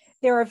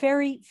 There are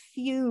very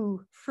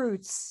few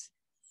fruits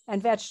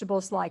and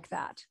vegetables like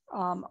that.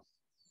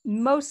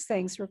 Most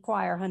things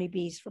require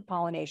honeybees for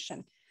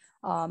pollination,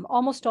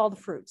 almost all the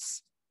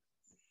fruits,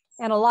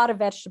 and a lot of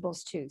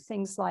vegetables too.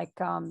 Things like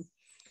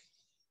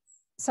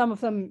some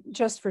of them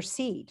just for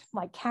seed,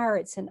 like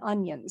carrots and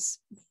onions.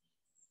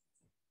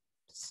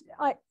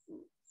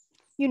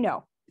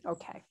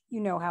 Okay, you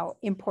know how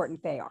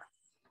important they are.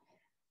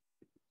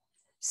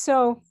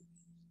 So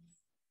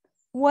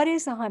what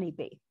is a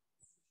honeybee?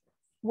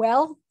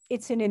 Well,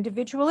 it's an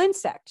individual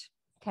insect,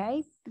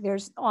 okay?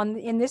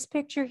 In this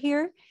picture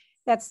here,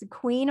 that's the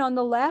queen on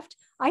the left.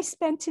 I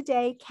spent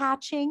today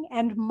catching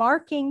and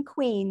marking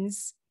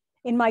queens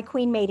in my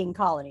queen mating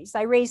colonies.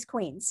 I raise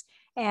queens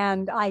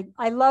and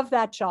I love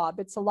that job.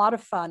 It's a lot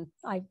of fun.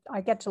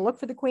 I get to look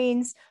for the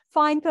queens,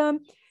 find them,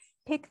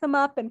 pick them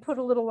up and put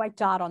a little white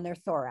dot on their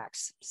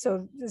thorax.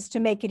 So this to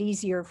make it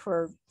easier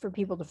for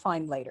people to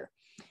find later.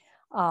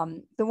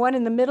 The one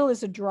in the middle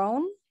is a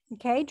drone.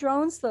 Okay,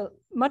 drones, the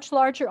much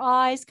larger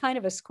eyes, kind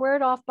of a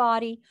squared off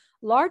body,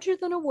 larger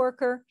than a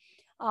worker,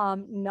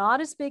 not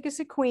as big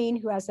as a queen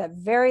who has that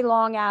very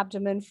long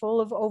abdomen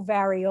full of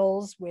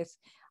ovarioles with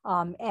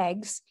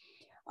eggs,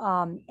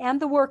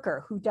 and the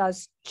worker who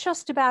does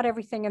just about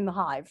everything in the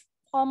hive,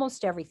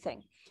 almost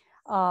everything.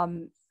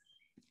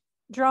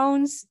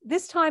 Drones,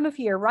 this time of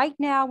year, right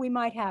now, we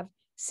might have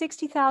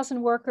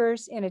 60,000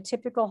 workers in a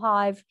typical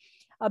hive,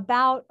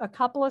 about a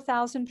couple of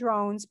thousand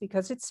drones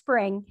because it's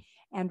spring,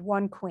 and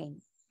one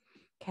queen.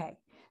 Okay,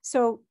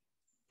 so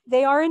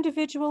they are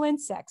individual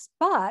insects,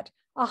 but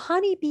a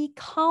honeybee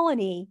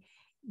colony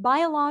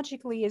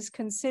biologically is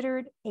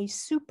considered a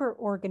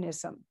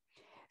superorganism.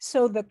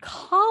 So the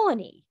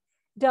colony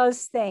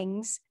does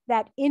things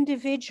that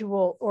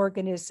individual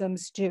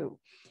organisms do.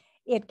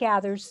 It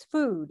gathers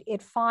food,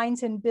 it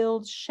finds and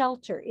builds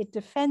shelter, it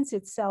defends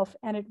itself,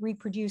 and it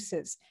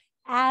reproduces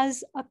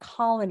as a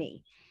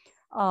colony.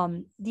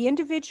 The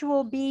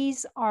individual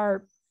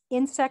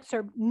insects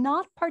are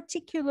not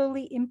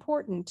particularly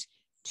important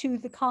to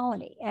the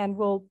colony and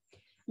will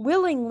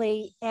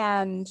willingly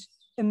and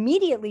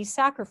immediately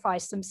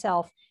sacrifice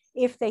themselves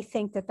if they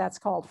think that that's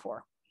called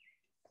for.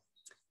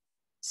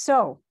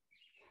 So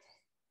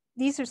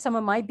these are some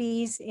of my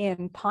bees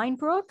in Pine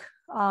Brook,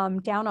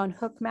 down on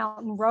Hook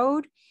Mountain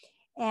Road,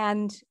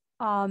 and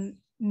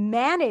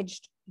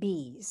managed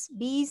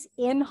bees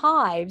in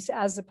hives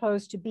as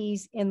opposed to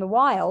bees in the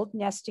wild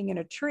nesting in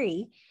a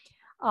tree,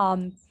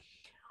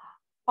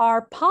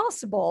 are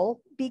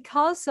possible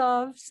because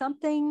of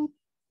something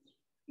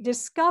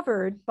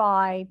discovered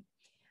by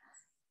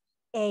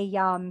a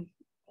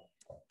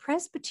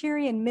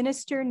Presbyterian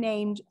minister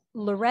named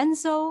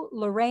Lorenzo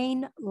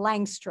Lorraine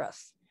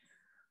Langstruth,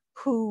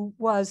 who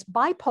was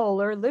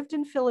bipolar, lived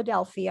in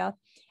Philadelphia,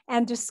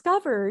 and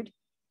discovered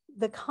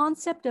the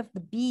concept of the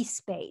bee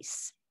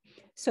space.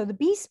 So the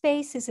bee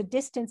space is a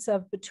distance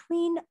of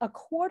between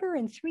 1/4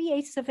 and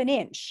 3/8 of an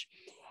inch.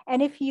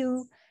 And if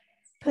you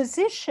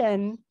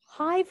position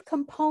hive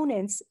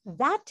components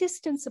that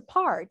distance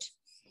apart,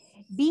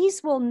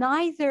 bees will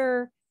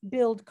neither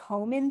build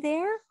comb in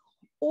there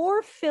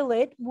or fill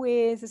it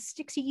with a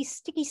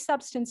sticky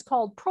substance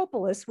called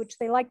propolis, which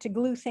they like to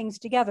glue things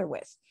together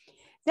with.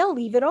 They'll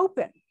leave it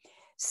open.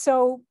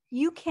 So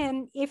you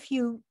can, if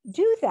you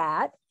do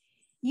that,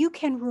 you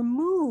can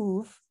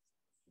remove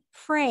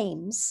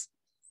frames.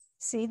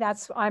 See,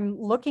 I'm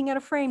looking at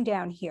a frame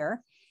down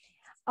here,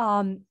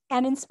 and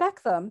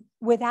inspect them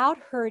without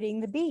hurting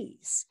the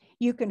bees.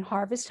 You can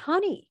harvest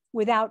honey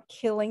without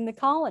killing the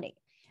colony.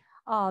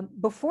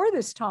 Before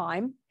this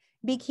time,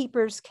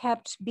 beekeepers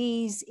kept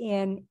bees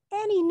in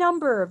any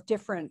number of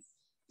different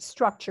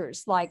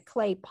structures like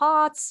clay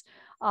pots,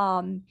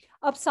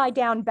 upside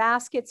down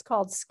baskets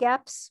called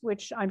skeps,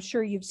 which I'm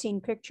sure you've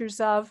seen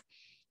pictures of.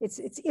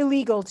 It's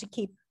illegal to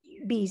keep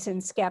bees in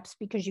skeps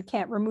because you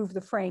can't remove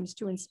the frames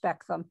to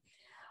inspect them.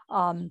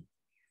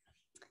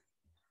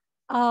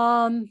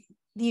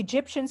 The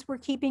Egyptians were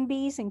keeping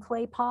bees in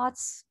clay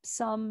pots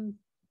some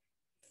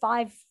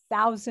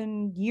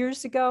 5,000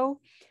 years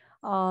ago.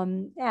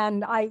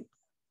 And I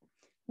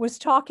was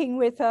talking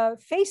with a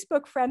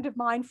Facebook friend of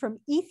mine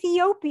from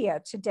Ethiopia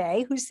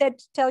today who said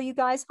to tell you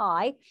guys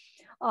hi,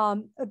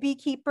 a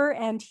beekeeper,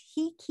 and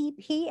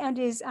he and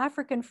his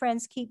African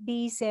friends keep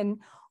bees in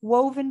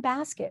woven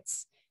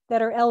baskets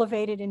that are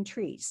elevated in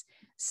trees.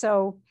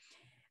 So,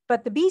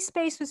 but the bee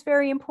space was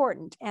very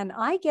important, and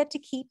I get to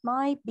keep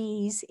my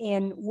bees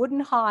in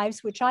wooden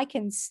hives, which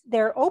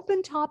they're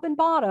open top and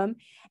bottom,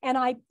 and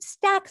I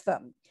stack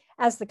them.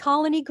 As the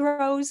colony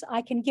grows,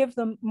 I can give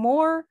them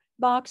more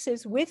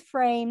boxes with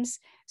frames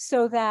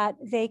so that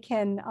they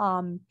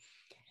can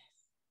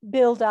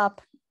build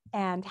up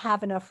and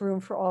have enough room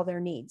for all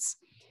their needs.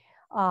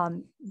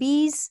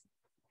 Bees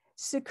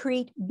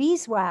secrete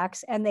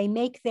beeswax, and they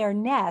make their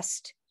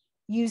nest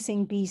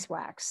using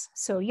beeswax.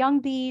 So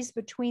young bees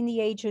between the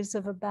ages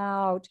of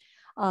about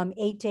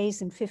 8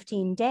 days and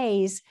 15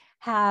 days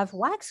have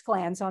wax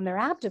glands on their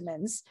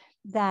abdomens,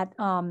 that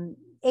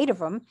 8 of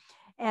them,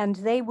 and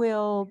they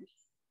will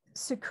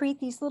secrete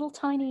these little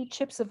tiny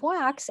chips of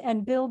wax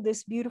and build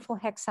this beautiful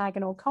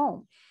hexagonal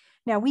comb.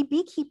 Now, we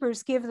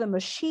beekeepers give them a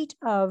sheet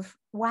of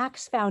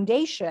wax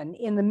foundation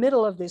in the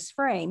middle of this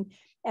frame,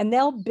 and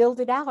they'll build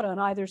it out on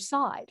either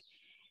side.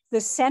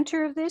 The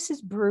center of this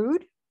is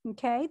brood,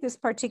 okay, this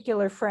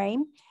particular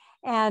frame,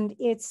 and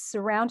it's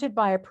surrounded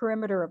by a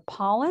perimeter of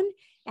pollen.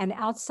 And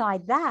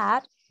outside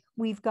that,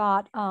 we've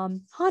got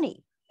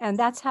honey. And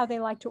that's how they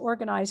like to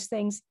organize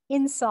things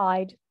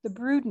inside the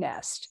brood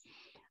nest.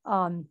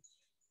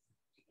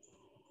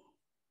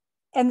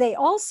 And they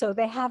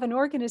have an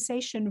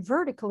organization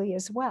vertically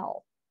as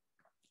well,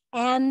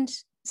 and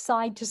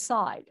side to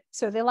side.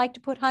 So they like to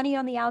put honey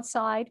on the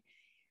outside,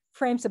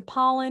 frames of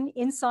pollen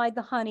inside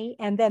the honey,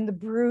 and then the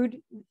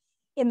brood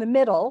in the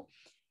middle.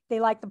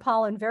 They like the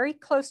pollen very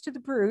close to the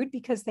brood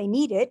because they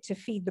need it to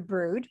feed the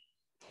brood.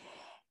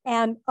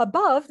 And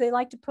above, they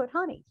like to put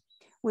honey,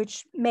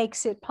 which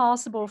makes it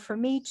possible for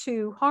me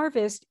to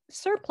harvest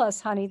surplus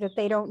honey that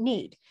they don't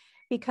need,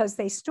 because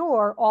they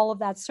store all of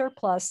that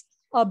surplus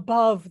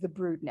above the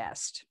brood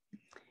nest.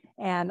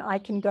 And I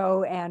can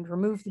go and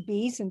remove the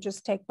bees and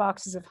just take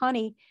boxes of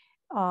honey,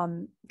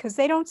 because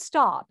they don't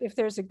stop. If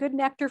there's a good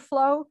nectar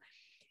flow,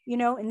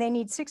 and they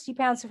need 60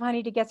 pounds of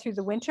honey to get through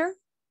the winter,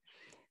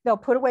 they'll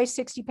put away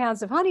 60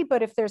 pounds of honey.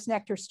 But if there's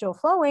nectar still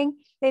flowing,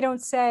 they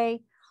don't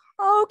say,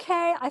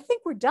 okay, I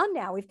think we're done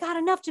now. We've got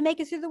enough to make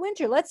it through the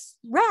winter. Let's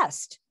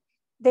rest.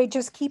 They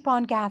just keep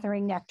on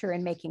gathering nectar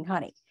and making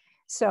honey.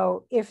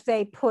 So if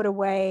they put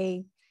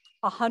away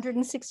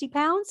 160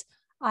 pounds,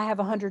 I have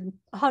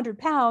 100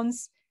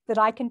 pounds that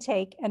I can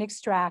take and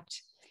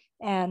extract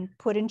and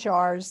put in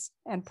jars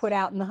and put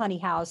out in the honey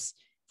house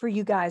for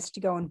you guys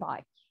to go and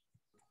buy.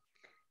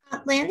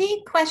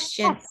 Landi,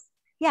 question.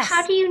 Yes.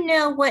 How do you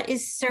know what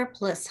is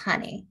surplus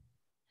honey?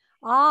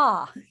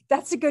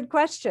 That's a good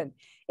question.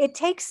 It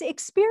takes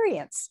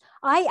experience.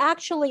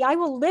 I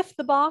will lift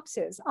the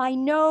boxes. I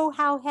know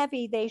how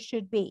heavy they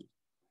should be.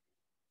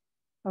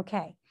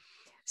 Okay.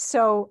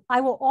 So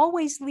I will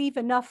always leave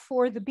enough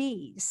for the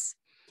bees.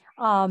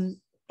 And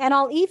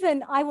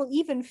I will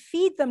even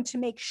feed them to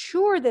make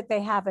sure that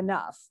they have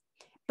enough.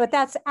 But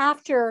that's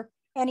after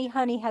any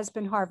honey has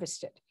been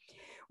harvested.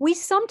 We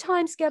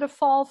sometimes get a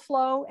fall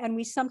flow and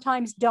we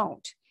sometimes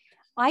don't.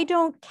 I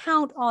don't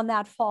count on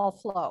that fall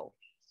flow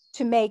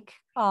to make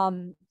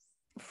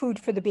food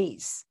for the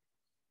bees.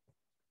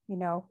 You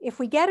know, if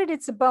we get it,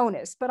 it's a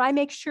bonus, but I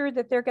make sure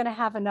that they're going to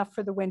have enough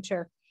for the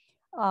winter,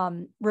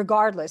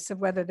 regardless of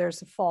whether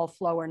there's a fall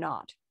flow or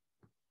not.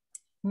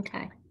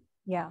 Okay.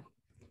 Yeah.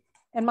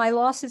 And my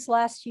losses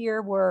last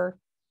year were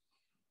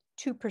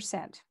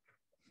 2%.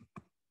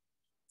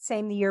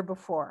 Same the year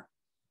before,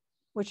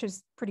 which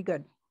is pretty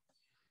good.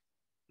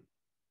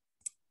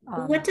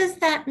 What does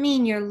that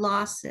mean, your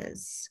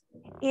losses?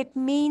 It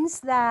means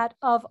that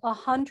of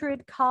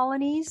 100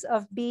 colonies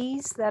of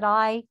bees that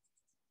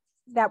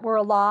were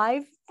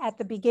alive at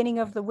the beginning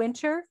of the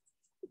winter,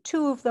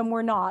 2 of them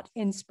were not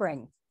in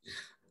spring.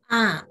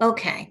 Ah,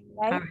 okay.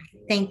 Right? All right.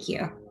 Thank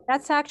you.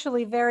 That's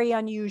actually very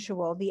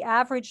unusual. The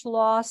average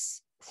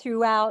loss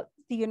throughout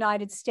the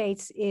United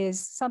States is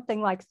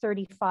something like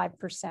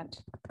 35%.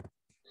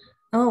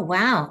 Oh,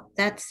 wow.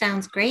 That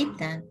sounds great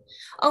then.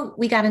 Oh,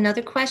 we got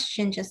another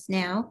question just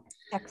now.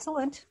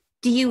 Excellent.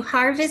 Do you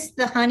harvest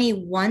the honey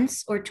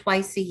once or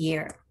twice a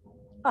year?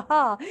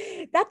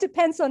 That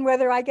depends on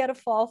whether I get a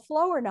fall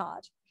flow or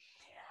not.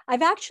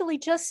 I've actually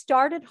just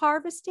started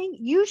harvesting.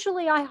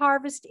 Usually I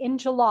harvest in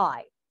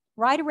July,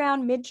 right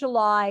around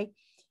mid-July.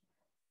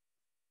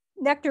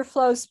 Nectar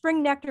flows,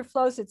 spring nectar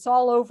flows, it's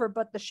all over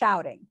but the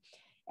shouting.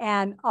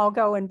 And I'll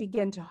go and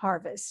begin to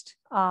harvest.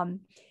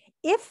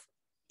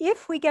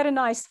 If we get a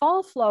nice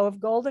fall flow of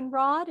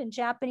goldenrod and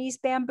Japanese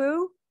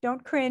bamboo,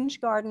 don't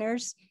cringe,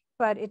 gardeners,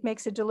 but it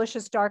makes a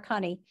delicious dark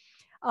honey.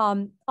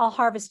 I'll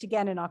harvest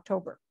again in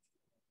October.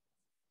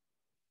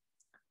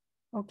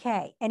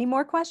 Okay, any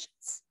more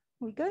questions?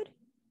 We good?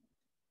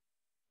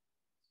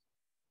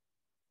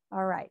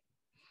 All right.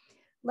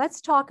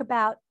 Let's talk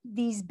about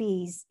these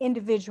bees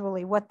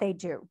individually, what they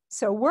do.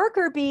 So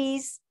worker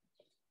bees,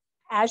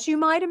 as you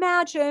might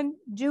imagine,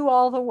 do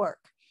all the work.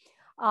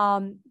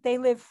 They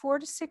live 4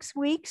 to 6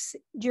 weeks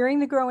during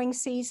the growing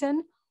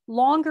season,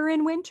 longer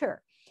in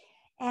winter.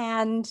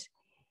 And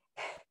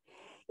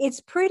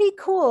it's pretty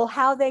cool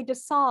how they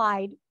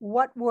decide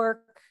what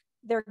work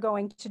they're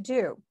going to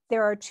do.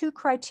 There are 2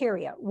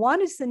 criteria.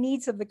 One is the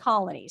needs of the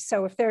colony.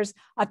 So if there's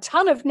a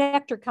ton of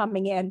nectar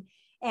coming in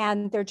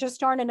and there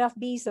just aren't enough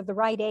bees of the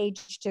right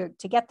age to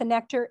get the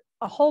nectar,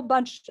 a whole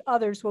bunch of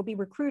others will be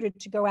recruited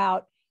to go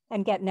out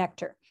and get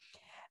nectar.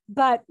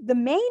 But the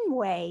main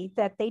way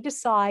that they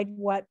decide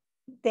what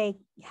they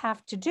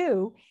have to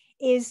do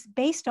is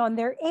based on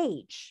their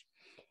age.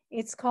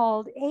 It's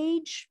called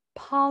age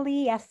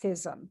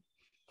polyethism,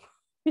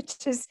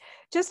 which is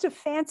just a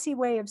fancy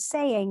way of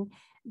saying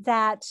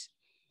that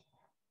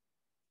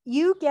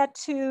you get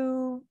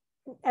to,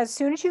 as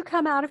soon as you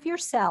come out of your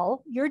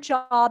cell, your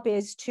job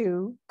is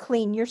to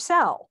clean your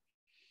cell.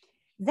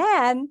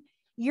 Then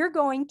you're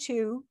going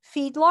to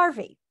feed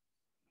larvae.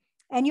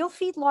 And you'll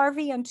feed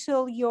larvae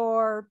until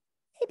you're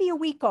maybe a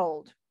week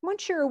old.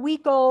 Once you're a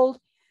week old,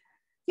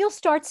 you'll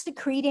start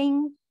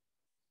secreting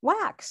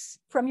wax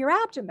from your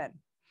abdomen.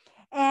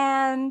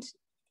 And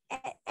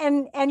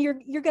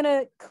you're going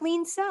to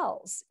clean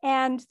cells.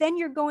 And then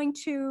you're going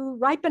to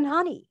ripen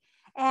honey.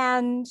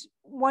 And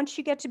once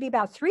you get to be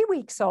about 3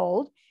 weeks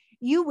old,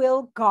 you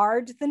will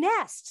guard the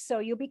nest. So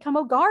you'll become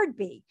a guard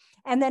bee.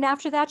 And then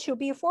after that, you'll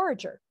be a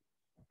forager.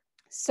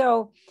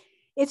 So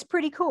it's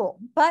pretty cool.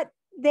 But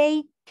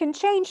they can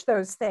change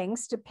those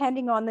things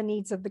depending on the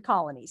needs of the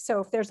colony.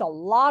 So if there's a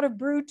lot of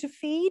brood to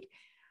feed,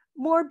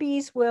 more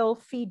bees will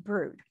feed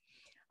brood,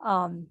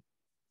 and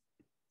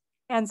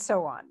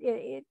so on.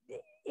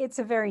 It's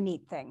a very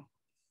neat thing.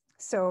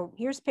 So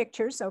here's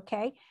pictures,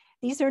 okay?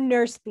 These are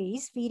nurse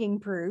bees feeding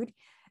brood.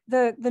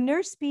 The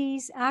nurse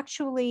bees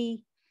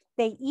actually,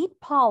 they eat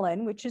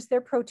pollen, which is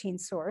their protein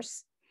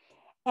source,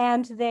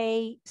 and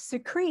they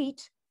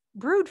secrete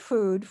brood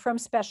food from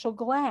special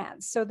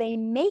glands. So they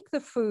make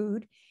the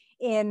food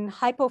in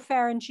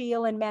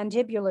hypopharyngeal and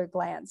mandibular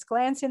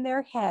glands in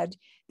their head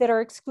that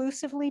are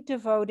exclusively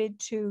devoted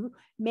to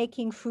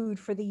making food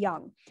for the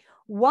young.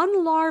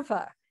 One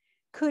larva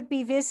could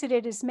be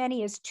visited as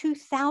many as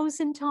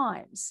 2,000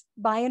 times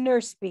by a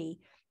nurse bee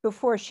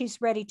before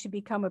she's ready to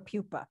become a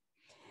pupa.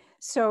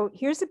 So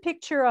here's a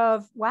picture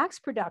of wax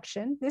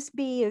production. This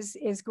bee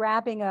is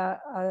grabbing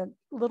a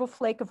little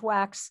flake of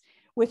wax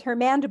with her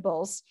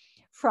mandibles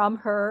from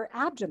her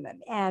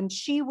abdomen, and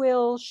she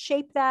will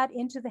shape that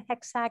into the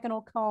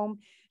hexagonal comb.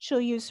 She'll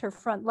use her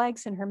front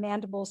legs and her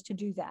mandibles to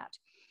do that.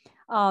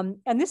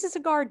 And this is a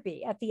guard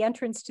bee at the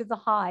entrance to the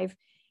hive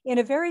in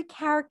a very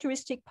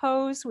characteristic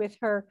pose with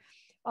her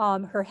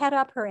head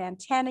up, her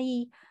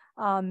antennae,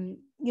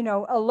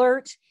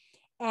 alert,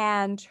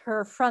 and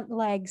her front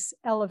legs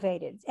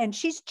elevated. And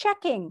she's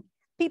checking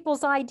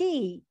people's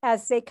ID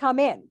as they come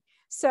in.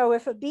 So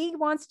if a bee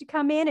wants to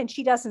come in and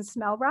she doesn't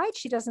smell right,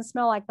 she doesn't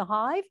smell like the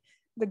hive,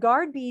 the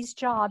guard bee's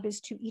job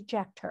is to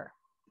eject her.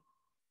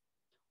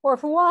 or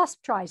if a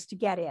wasp tries to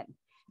get in.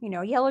 You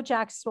know, yellow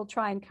jackets will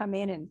try and come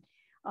in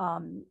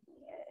and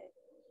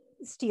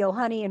steal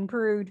honey and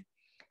brood.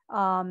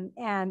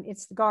 And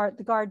it's the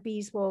guard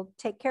bees will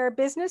take care of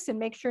business and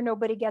make sure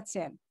nobody gets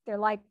in. They're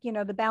like, you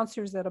know, the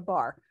bouncers at a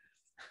bar.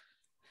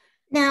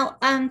 Now,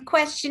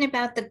 question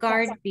about the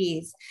guard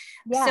bees.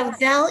 Yes. So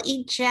they'll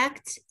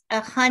eject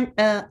a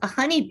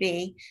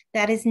honeybee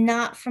that is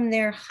not from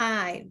their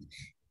hive.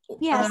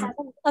 Yes,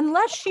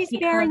 unless she's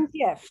bearing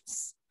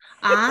gifts.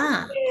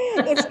 Ah.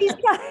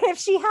 If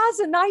she has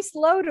a nice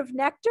load of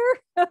nectar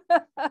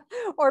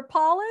or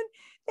pollen,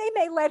 they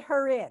may let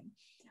her in.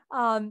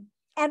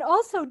 And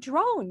also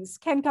drones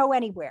can go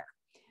anywhere.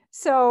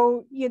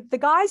 So the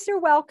guys are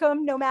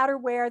welcome no matter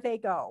where they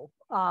go.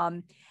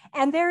 And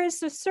there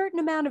is a certain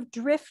amount of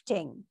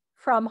drifting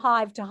from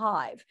hive to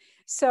hive.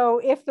 So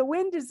if the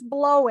wind is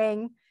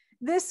blowing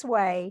this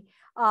way,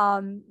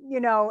 you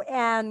know,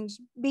 and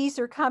bees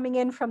are coming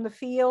in from the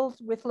field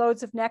with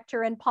loads of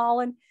nectar and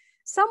pollen,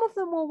 some of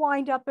them will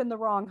wind up in the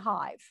wrong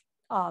hive.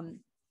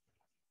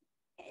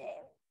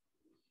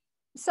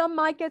 Some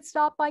might get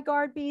stopped by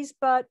guard bees,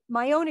 but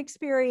my own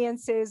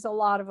experience is a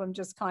lot of them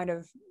just kind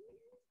of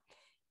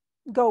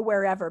go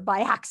wherever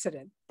by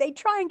accident. They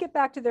try and get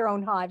back to their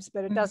own hives,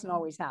 but it doesn't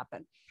always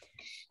happen.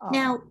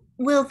 Now,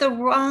 will the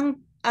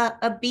wrong,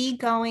 a bee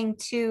going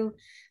to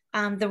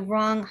the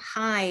wrong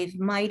hive,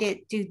 might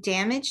it do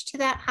damage to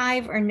that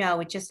hive, or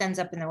no, it just ends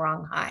up in the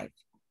wrong hive?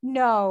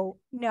 No,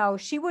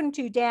 she wouldn't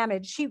do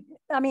damage.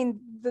 I mean,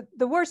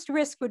 the worst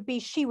risk would be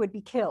she would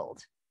be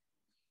killed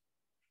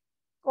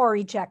or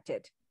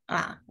ejected.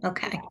 Ah,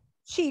 okay.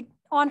 She,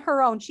 on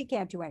her own, she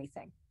can't do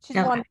anything. She's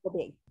a wonderful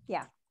bee.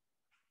 Yeah.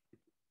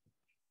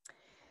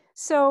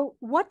 So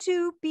what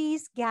do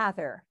bees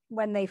gather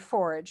when they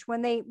forage?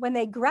 When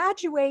they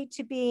graduate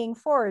to being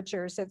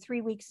foragers at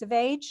 3 weeks of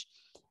age,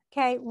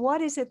 okay,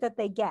 what is it that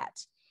they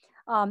get?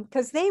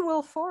 Because they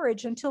will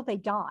forage until they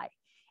die.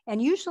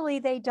 And usually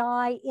they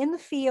die in the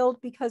field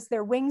because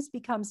their wings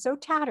become so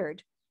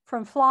tattered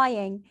from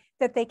flying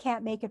that they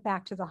can't make it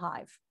back to the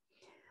hive.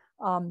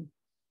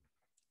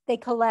 They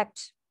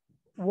collect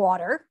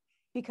water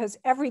because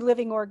every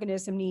living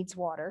organism needs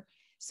water.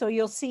 So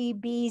you'll see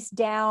bees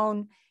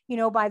down, you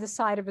know, by the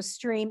side of a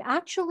stream,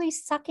 actually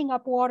sucking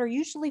up water,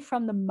 usually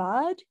from the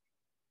mud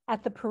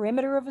at the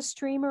perimeter of a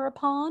stream or a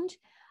pond.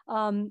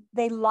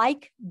 They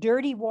like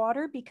dirty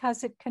water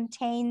because it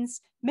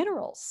contains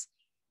minerals,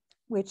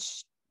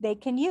 which they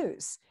can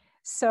use.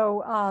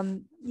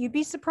 So you'd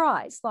be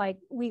surprised. Like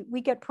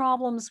we get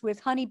problems with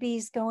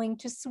honeybees going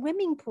to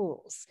swimming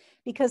pools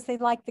because they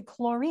like the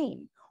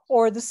chlorine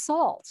or the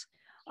salt.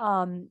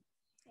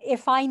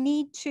 If I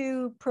need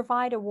to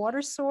provide a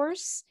water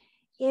source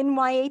in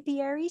my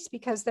apiaries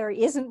because there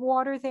isn't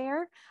water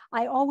there,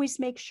 I always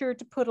make sure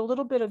to put a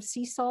little bit of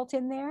sea salt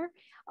in there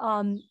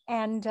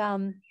and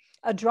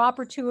a drop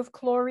or two of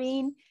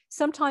chlorine.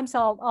 Sometimes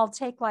I'll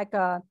take like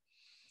a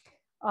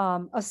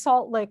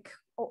salt lick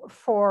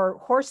for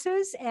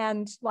horses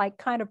and like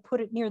kind of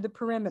put it near the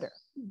perimeter.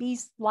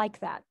 Bees like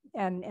that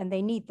and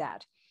they need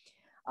that.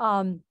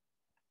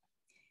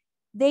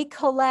 They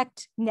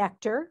collect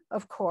nectar,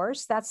 of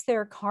course, that's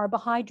their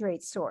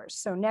carbohydrate source.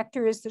 So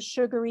nectar is the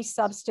sugary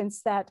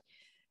substance that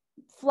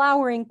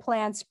flowering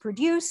plants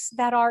produce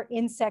that are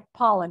insect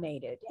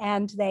pollinated,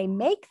 and they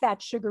make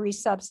that sugary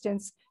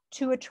substance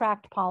to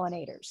attract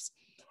pollinators.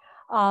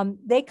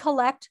 They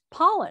collect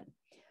pollen.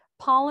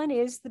 Pollen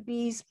is the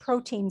bee's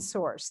protein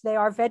source. They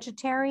are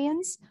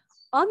vegetarians,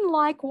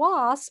 unlike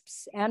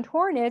wasps and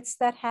hornets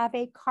that have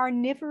a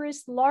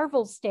carnivorous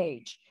larval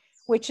stage,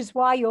 which is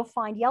why you'll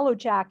find yellow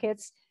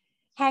jackets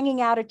hanging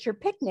out at your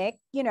picnic,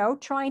 you know,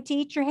 trying to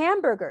eat your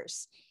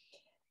hamburgers.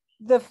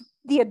 The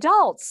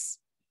adults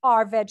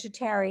are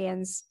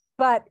vegetarians,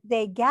 but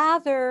they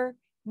gather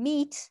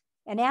meat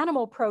and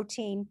animal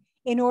protein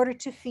in order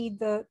to feed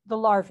the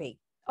larvae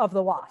of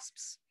the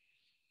wasps.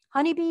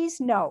 Honeybees,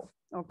 no,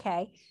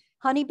 okay?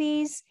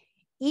 Honeybees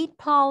eat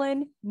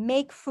pollen,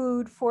 make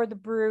food for the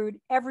brood.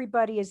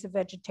 Everybody is a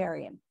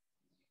vegetarian.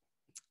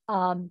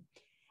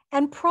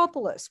 And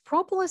propolis.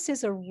 Propolis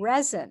is a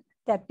resin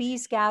that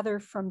bees gather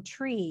from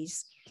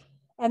trees.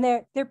 And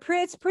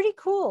it's pretty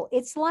cool.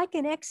 It's like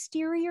an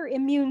exterior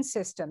immune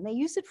system. They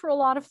use it for a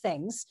lot of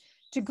things,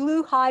 to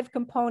glue hive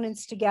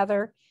components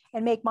together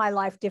and make my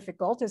life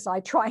difficult as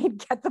I try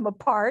and get them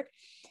apart.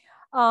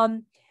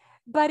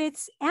 But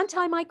it's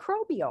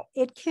antimicrobial.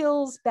 It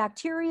kills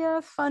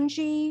bacteria,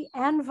 fungi,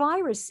 and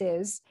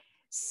viruses.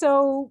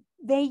 So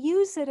they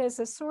use it as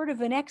a sort of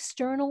an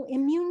external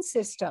immune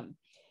system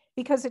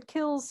because it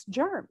kills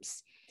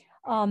germs.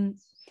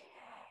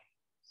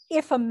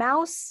 If a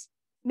mouse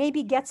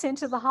maybe gets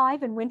into the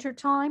hive in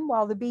wintertime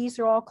while the bees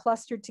are all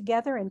clustered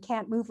together and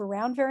can't move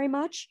around very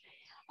much,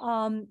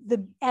 and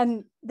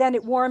then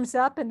it warms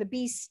up and the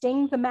bees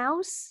sting the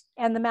mouse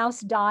and the mouse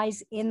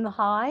dies in the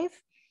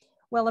hive.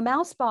 Well, a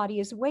mouse body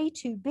is way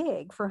too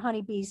big for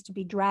honeybees to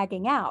be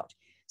dragging out.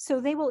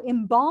 So they will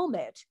embalm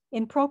it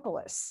in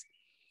propolis.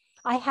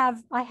 I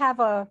have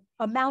a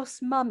mouse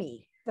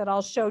mummy that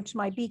I'll show to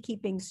my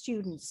beekeeping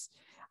students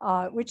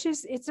which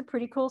is, it's a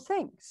pretty cool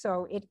thing.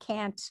 So it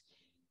can't,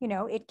 you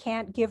know, it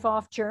can't give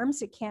off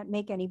germs. It can't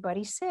make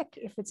anybody sick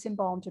if it's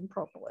embalmed in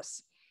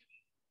propolis.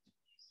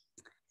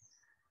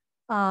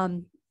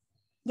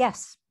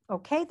 Yes.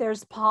 Okay,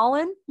 there's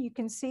pollen. You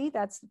can see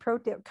that's the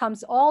protein. It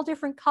comes all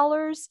different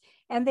colors,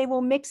 and they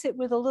will mix it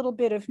with a little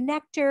bit of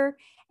nectar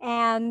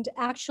and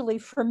actually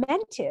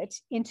ferment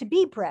it into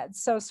bee bread.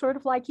 So sort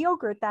of like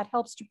yogurt, that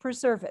helps to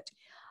preserve it.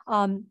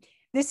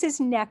 This is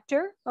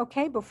nectar,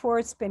 okay, before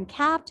it's been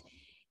capped.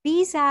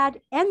 Bees add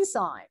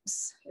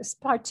enzymes,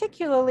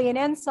 particularly an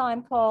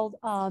enzyme called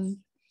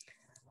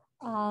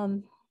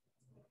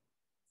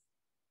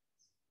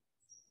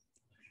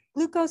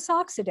glucose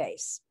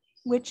oxidase,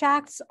 which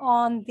acts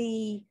on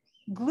the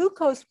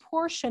glucose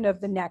portion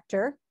of the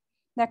nectar.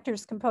 Nectar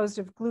is composed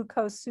of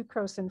glucose,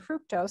 sucrose, and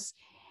fructose,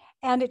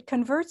 and it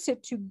converts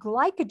it to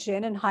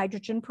glycogen and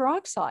hydrogen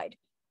peroxide.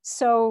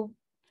 So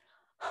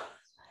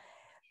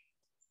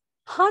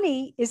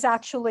honey is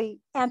actually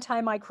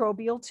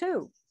antimicrobial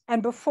too.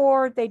 And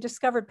before they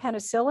discovered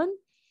penicillin,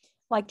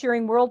 like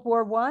during World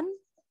War I,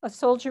 a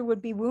soldier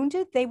would be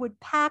wounded, they would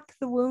pack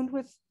the wound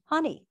with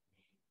honey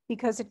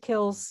because it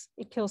kills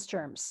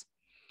germs.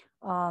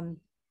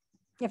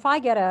 If I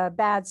get a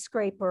bad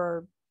scrape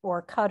or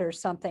cut or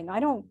something, I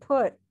don't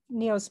put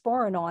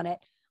Neosporin on it.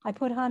 I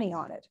put honey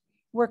on it.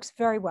 Works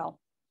very well.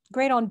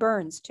 Great on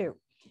burns too.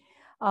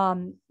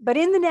 But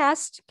in the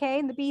nest, okay,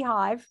 in the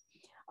beehive,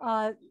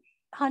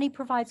 honey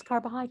provides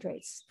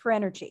carbohydrates for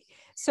energy.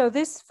 So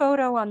this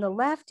photo on the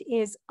left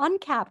is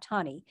uncapped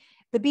honey.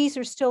 The bees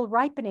are still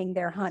ripening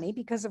their honey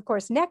because, of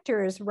course,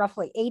 nectar is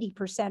roughly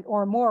 80%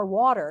 or more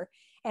water,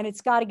 and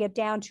it's got to get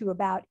down to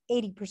about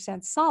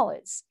 80%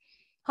 solids.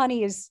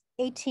 Honey is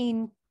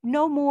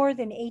no more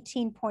than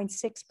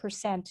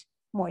 18.6%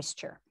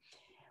 moisture.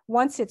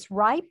 Once it's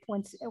ripe,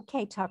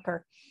 okay,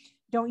 Tucker,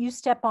 don't you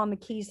step on the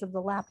keys of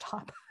the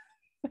laptop.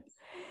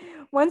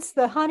 Once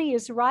the honey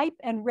is ripe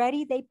and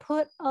ready, they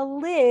put a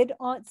lid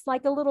on, it's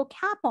like a little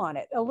cap on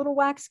it, a little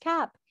wax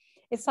cap.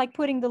 It's like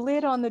putting the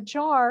lid on the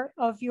jar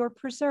of your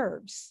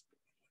preserves.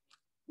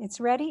 It's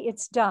ready,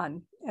 it's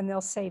done, and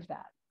they'll save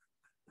that.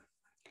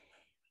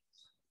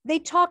 They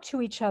talk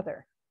to each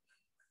other.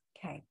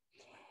 Okay.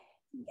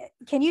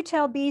 Can you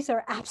tell bees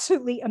are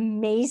absolutely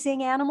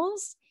amazing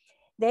animals?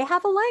 They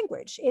have a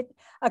language,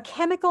 a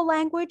chemical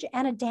language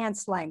and a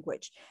dance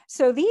language.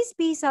 So these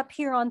bees up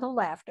here on the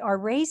left are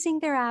raising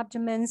their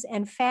abdomens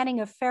and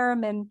fanning a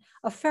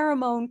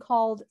pheromone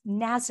called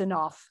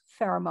Nasinoff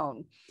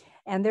pheromone.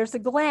 And there's a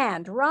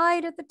gland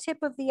right at the tip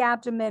of the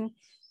abdomen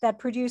that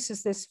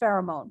produces this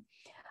pheromone.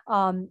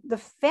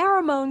 The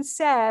pheromone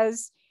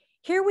says,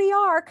 here we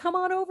are, come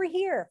on over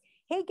here.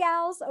 Hey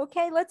gals,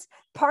 okay, let's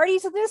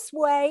parties this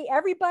way,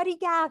 everybody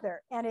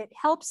gather. And it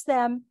helps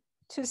them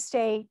to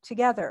stay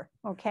together,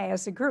 okay,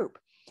 as a group.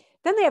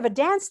 Then they have a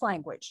dance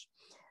language.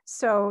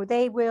 So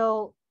they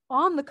will,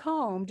 on the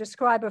comb,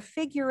 describe a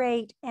figure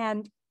eight,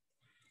 and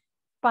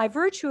by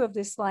virtue of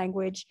this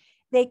language,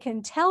 they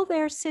can tell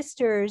their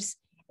sisters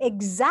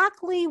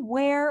exactly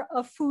where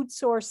a food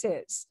source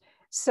is.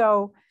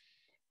 So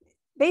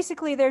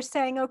basically they're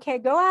saying, okay,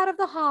 go out of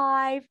the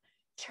hive,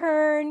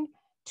 turn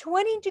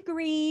 20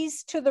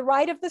 degrees to the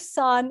right of the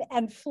sun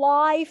and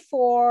fly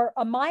for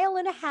 1.5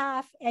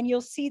 miles, and you'll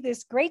see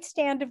this great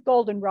stand of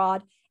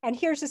goldenrod. And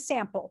here's a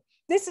sample.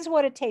 This is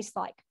what it tastes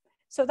like.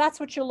 So that's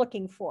what you're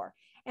looking for.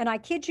 And I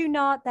kid you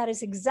not, that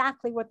is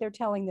exactly what they're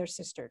telling their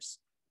sisters.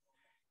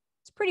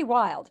 It's pretty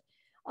wild.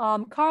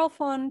 Carl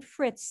von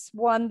Fritz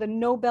won the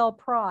Nobel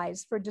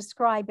Prize for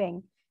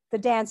describing the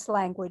dance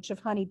language of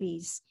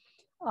honeybees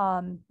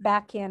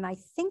back in, I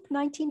think,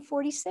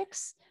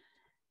 1946.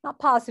 Not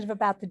positive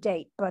about the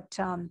date, but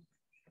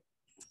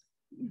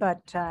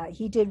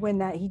he did win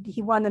that.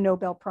 He won the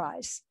Nobel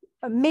Prize.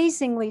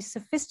 Amazingly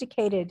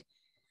sophisticated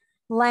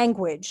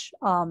language,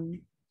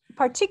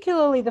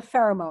 particularly the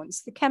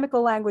pheromones. The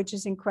chemical language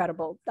is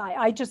incredible.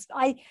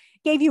 I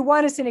gave you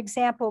one as an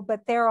example,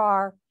 but there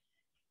are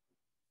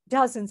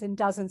dozens and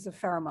dozens of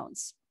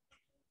pheromones.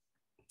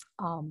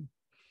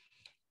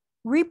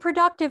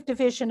 Reproductive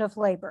division of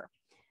labor.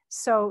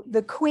 So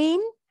the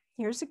queen,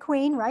 here's a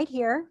queen right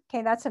here.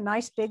 Okay, that's a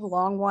nice big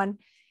long one.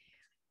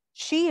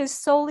 She is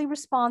solely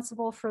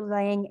responsible for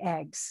laying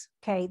eggs.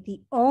 Okay,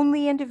 the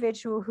only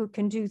individual who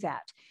can do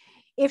that.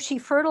 If she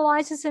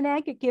fertilizes an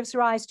egg, it gives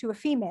rise to a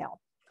female,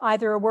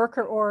 either a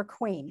worker or a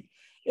queen.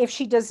 If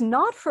she does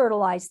not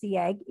fertilize the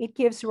egg, it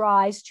gives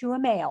rise to a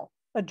male,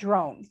 a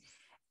drone.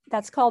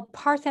 That's called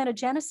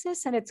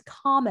parthenogenesis, and it's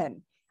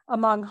common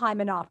among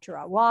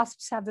Hymenoptera.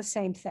 Wasps have the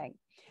same thing.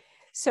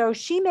 So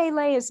she may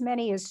lay as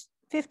many as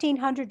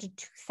 1,500 to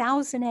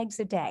 2,000 eggs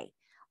a day.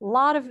 A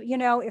lot of, you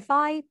know,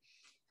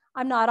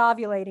 I'm not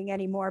ovulating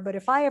anymore, but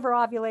if I ever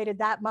ovulated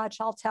that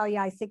much, I'll tell you,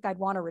 I think I'd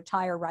want to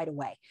retire right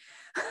away.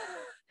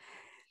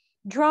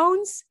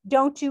 Drones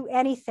don't do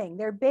anything.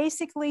 They're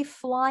basically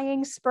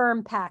flying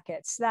sperm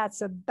packets.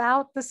 That's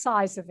about the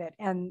size of it.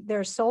 And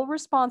their sole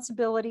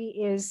responsibility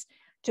is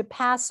to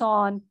pass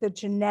on the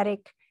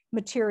genetic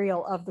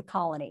material of the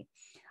colony.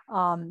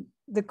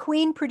 The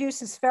queen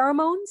produces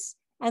pheromones,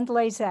 and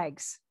lays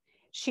eggs.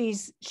 She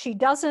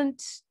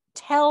doesn't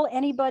tell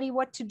anybody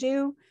what to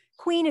do.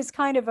 Queen is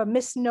kind of a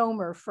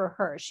misnomer for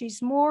her.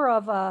 She's more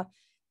of a,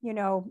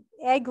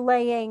 egg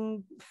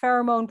laying,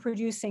 pheromone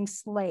producing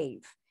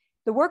slave.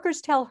 The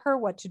workers tell her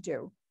what to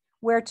do,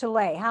 where to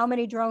lay, how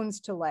many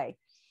drones to lay.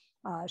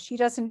 She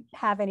doesn't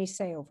have any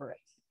say over it.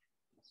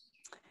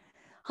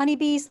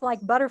 Honeybees,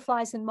 like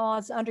butterflies and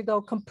moths,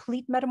 undergo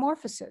complete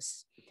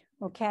metamorphosis.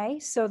 Okay,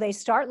 so they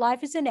start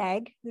life as an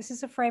egg. This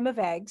is a frame of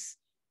eggs,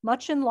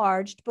 much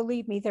enlarged.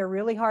 Believe me, they're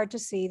really hard to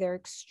see. They're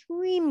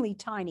extremely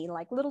tiny,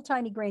 like little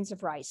tiny grains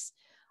of rice.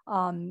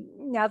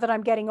 Now that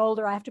I'm getting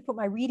older, I have to put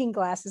my reading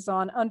glasses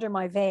on under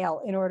my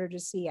veil in order to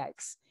see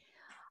eggs.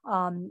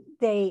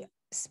 They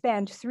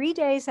spend 3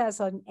 days as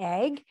an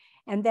egg,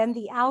 and then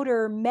the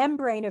outer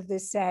membrane of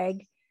this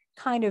egg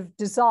kind of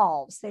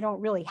dissolves. They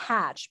don't really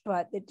hatch,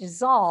 but it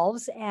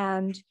dissolves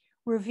and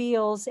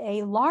reveals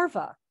a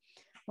larva.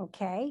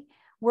 Okay,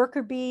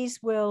 worker bees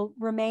will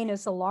remain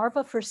as a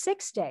larva for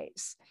 6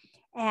 days.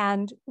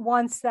 And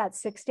once that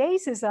 6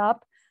 days is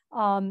up,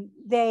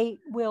 they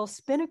will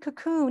spin a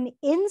cocoon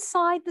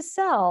inside the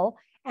cell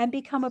and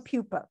become a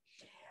pupa.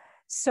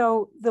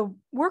 So the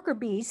worker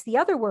bees, the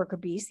other worker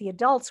bees, the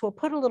adults, will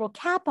put a little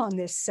cap on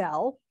this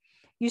cell.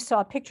 You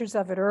saw pictures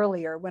of it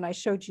earlier when I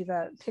showed you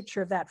the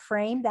picture of that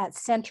frame. That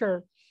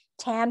center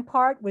tan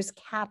part was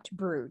capped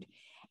brood.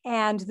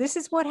 And this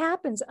is what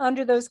happens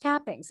under those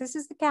cappings. This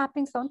is the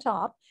cappings on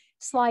top,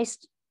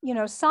 sliced,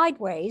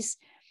 sideways.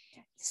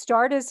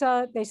 Start as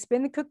they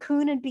spin the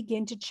cocoon and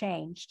begin to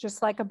change,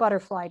 just like a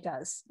butterfly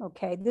does.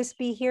 Okay, this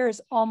bee here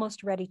is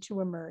almost ready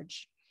to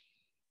emerge.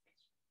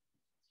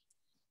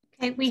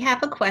 Okay, we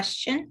have a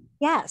question.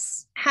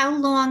 Yes. How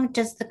long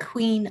does the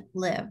queen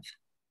live?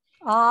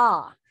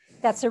 Ah,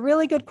 that's a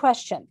really good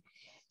question.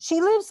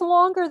 She lives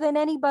longer than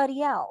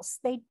anybody else.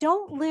 They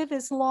don't live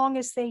as long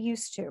as they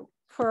used to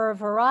for a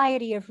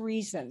variety of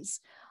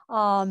reasons.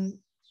 2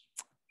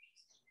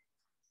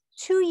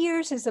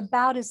 years is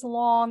about as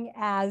long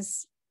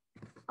as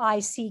I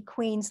see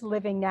queens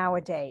living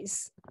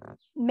nowadays.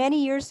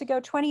 Many years ago,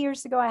 20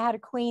 years ago, I had a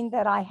queen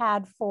that I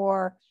had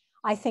for,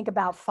 I think,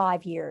 about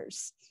 5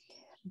 years.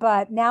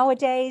 But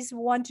nowadays,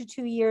 1 to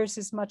 2 years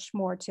is much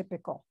more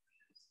typical.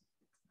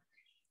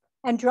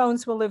 And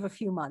drones will live a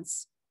few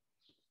months.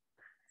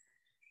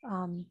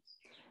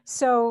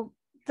 So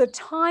the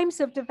times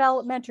of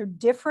development are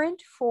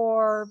different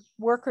for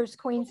workers,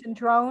 queens, and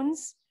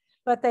drones,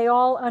 but they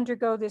all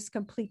undergo this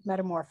complete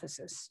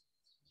metamorphosis.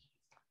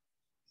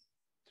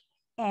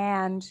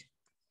 And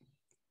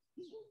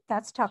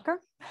that's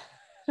Tucker.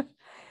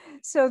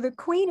 So the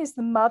queen is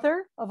the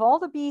mother of all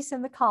the bees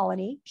in the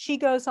colony. She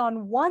goes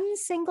on one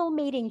single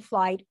mating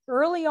flight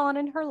early on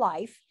in her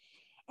life.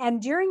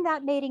 And during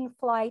that mating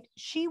flight,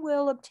 she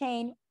will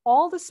obtain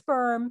all the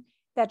sperm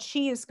that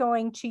she is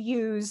going to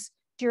use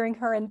during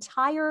her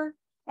entire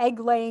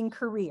egg-laying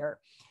career.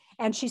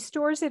 And she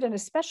stores it in a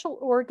special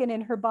organ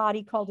in her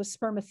body called a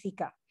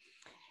spermatheca.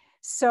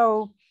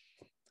 So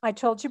I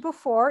told you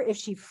before, if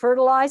she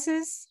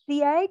fertilizes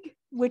the egg,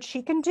 which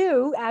she can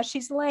do as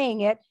she's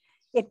laying it,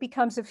 it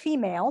becomes a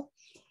female.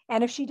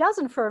 And if she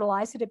doesn't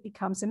fertilize it, it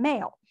becomes a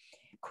male.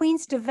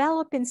 Queens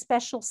develop in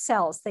special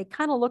cells. They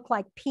kind of look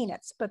like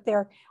peanuts, but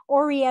they're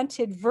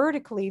oriented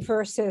vertically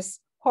versus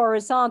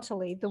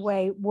horizontally, the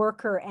way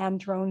worker and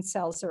drone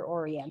cells are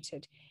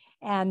oriented.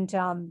 And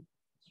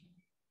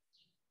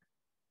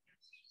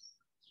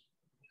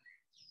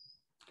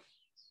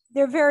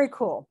they're very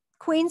cool.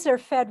 Queens are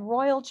fed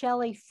royal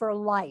jelly for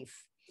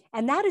life.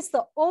 And that is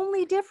the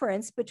only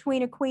difference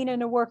between a queen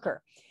and a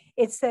worker.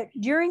 It's that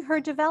during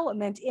her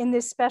development in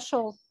this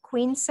special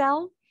queen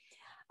cell,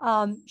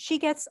 she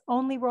gets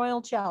only royal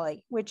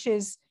jelly, which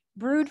is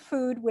brood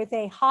food with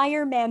a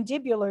higher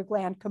mandibular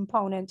gland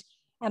component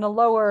and a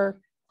lower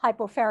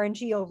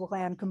hypopharyngeal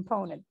gland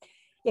component.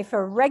 If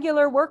a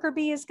regular worker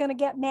bee is going to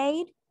get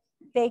made,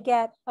 they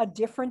get a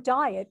different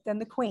diet than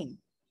the queen.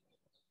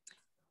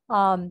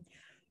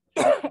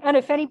 And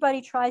if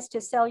anybody tries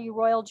to sell you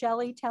royal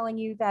jelly, telling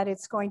you that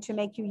it's going to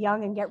make you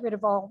young and get rid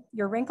of all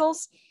your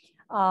wrinkles,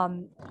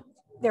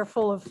 they're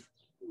full of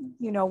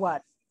you know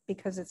what,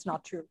 because it's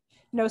not true.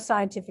 No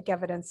scientific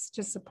evidence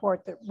to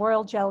support that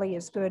royal jelly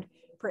is good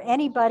for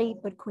anybody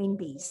but queen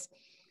bees.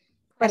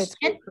 But it's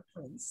good for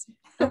queens.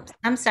 Oops,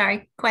 I'm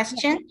sorry.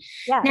 Question?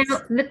 Yes.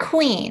 Now, the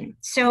queen.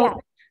 So yes.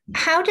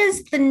 How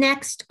does the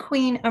next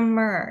queen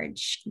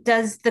emerge?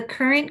 Does the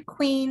current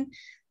queen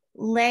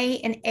lay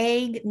an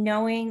egg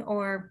knowing,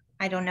 or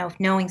I don't know if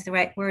knowing is the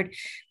right word,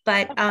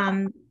 but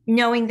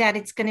knowing that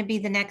it's going to be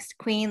the next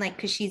queen, like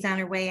because she's on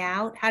her way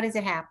out? How does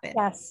it happen?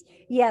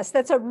 Yes,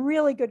 that's a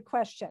really good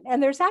question.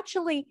 And there's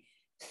actually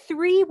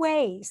 3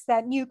 ways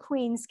that new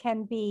queens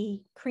can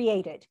be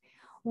created.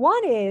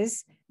 One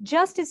is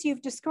just as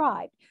you've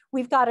described.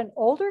 We've got an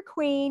older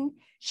queen.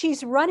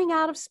 She's running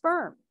out of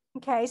sperm.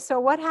 Okay, so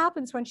what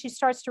happens when she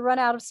starts to run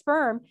out of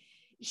sperm?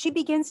 She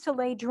begins to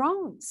lay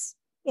drones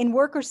in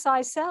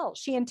worker-sized cells.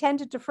 She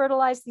intended to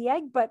fertilize the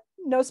egg, but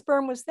no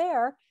sperm was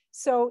there,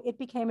 so it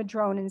became a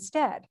drone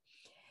instead.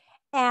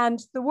 And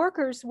the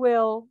workers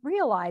will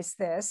realize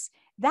this.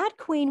 That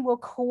queen will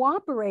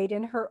cooperate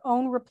in her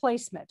own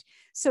replacement.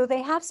 So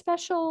they have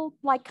special,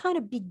 like kind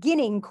of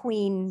beginning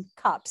queen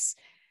cups,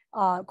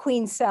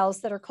 queen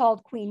cells that are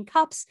called queen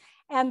cups.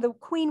 And the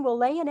queen will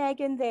lay an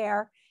egg in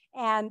there,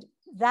 and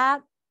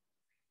that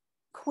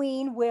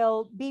queen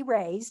will be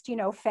raised,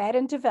 fed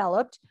and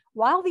developed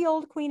while the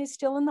old queen is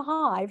still in the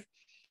hive.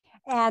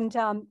 And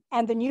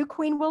the new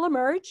queen will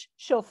emerge.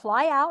 She'll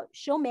fly out,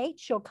 she'll mate,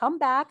 she'll come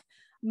back.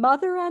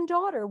 Mother and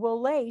daughter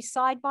will lay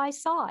side by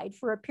side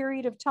for a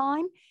period of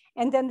time,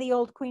 and then the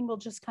old queen will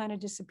just kind of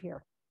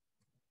disappear.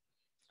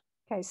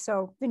 Okay,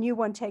 so the new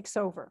one takes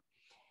over.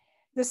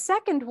 The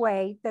second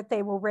way that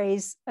they will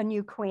raise a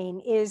new queen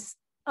is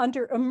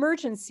under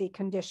emergency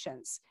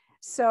conditions.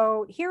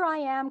 So here I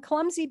am,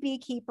 clumsy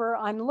beekeeper.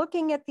 I'm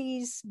looking at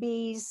these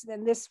bees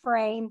in this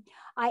frame.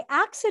 I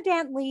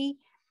accidentally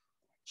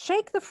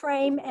shake the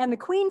frame and the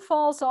queen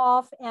falls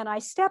off and I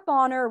step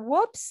on her.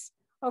 Whoops.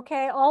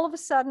 Okay, all of a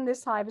sudden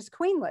this hive is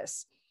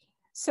queenless.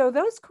 So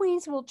those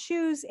queens will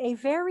choose a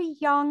very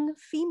young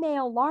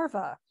female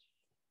larva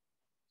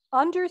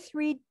under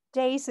 3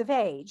 days of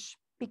age,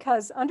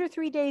 because under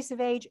 3 days of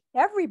age,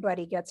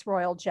 everybody gets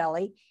royal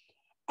jelly,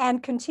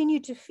 and continue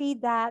to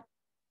feed that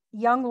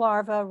young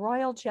larva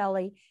royal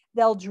jelly.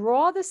 They'll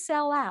draw the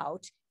cell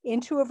out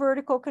into a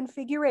vertical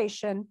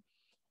configuration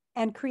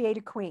and create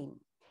a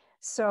queen.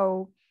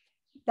 So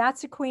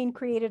that's a queen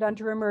created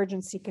under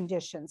emergency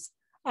conditions.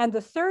 And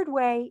the third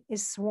way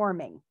is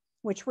swarming,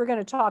 which we're going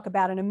to talk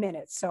about in a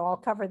minute. So I'll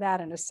cover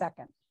that in a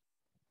second.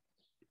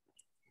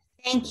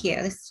 Thank you.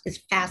 This is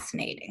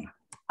fascinating.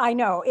 I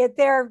know it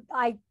there.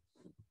 I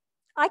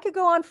could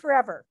go on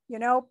forever,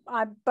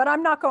 but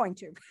I'm not going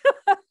to.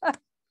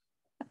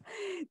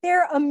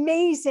 They're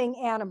amazing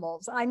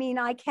animals. I mean,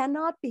 I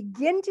cannot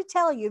begin to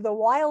tell you the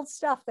wild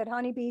stuff that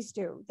honeybees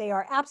do. They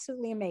are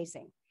absolutely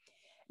amazing.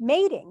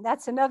 Mating,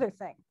 that's another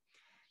thing.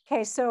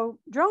 Okay, so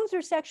drones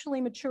are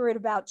sexually mature at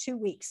about 2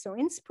 weeks. So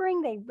in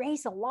spring, they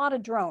raise a lot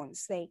of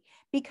drones.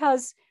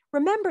 Because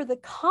remember, the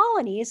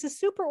colony is a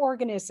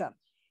superorganism,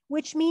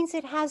 which means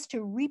it has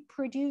to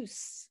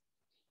reproduce.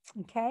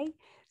 Okay,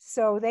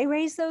 so they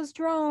raise those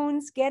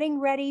drones, getting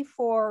ready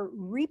for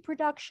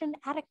reproduction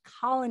at a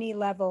colony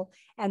level,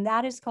 and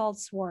that is called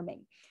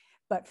swarming.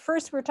 But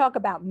first, we're talking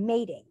about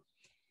mating.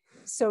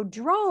 So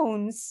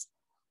drones,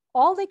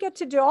 all they get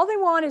to do, all they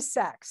want is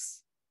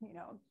sex.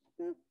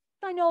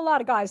 I know a lot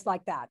of guys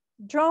like that.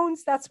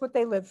 Drones, that's what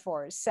they live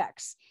for, is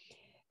sex.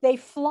 They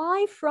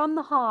fly from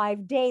the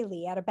hive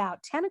daily at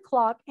about 10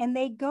 o'clock, and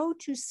they go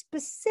to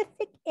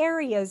specific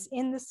areas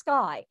in the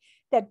sky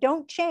that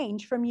don't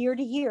change from year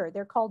to year.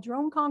 They're called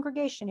drone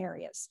congregation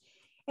areas.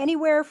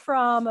 Anywhere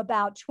from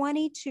about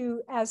 20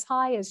 to as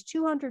high as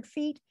 200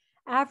 feet,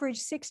 average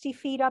 60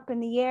 feet up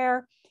in the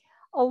air,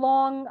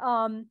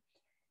 along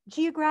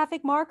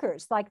geographic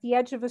markers like the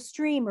edge of a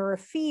stream or a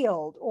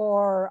field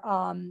or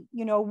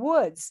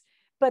woods,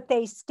 but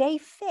they stay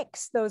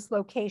fixed, those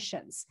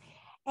locations.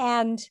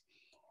 And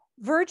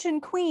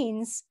virgin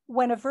queens,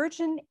 when a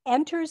virgin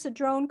enters a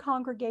drone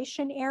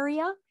congregation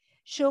area,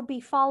 she'll be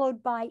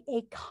followed by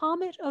a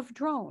comet of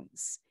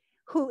drones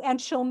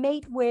and she'll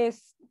mate with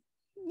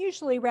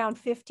usually around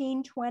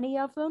 15, 20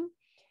 of them.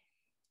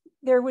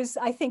 There was,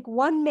 I think,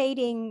 one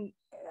mating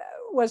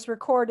was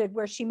recorded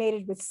where she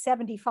mated with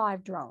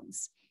 75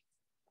 drones.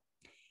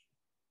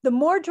 The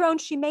more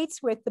drones she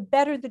mates with, the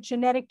better the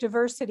genetic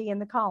diversity in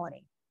the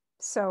colony.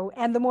 So,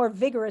 and the more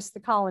vigorous the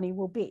colony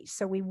will be.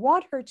 So we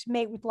want her to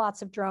mate with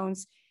lots of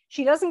drones.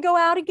 She doesn't go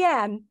out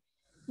again.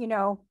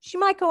 She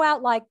might go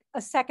out like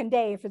a second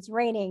day if it's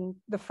raining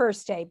the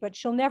first day, but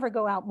she'll never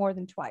go out more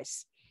than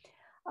twice.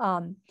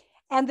 And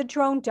the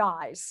drone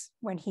dies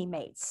when he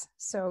mates.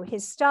 So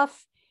his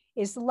stuff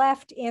is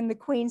left in the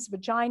queen's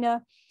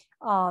vagina.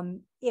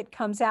 It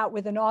comes out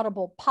with an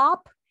audible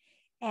pop,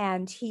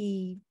 and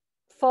he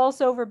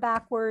falls over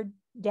backward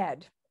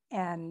dead.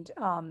 And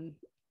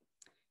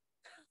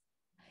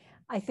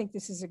I think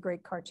this is a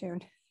great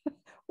cartoon.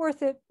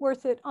 Worth it,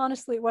 worth it.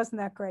 Honestly, it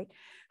wasn't that great.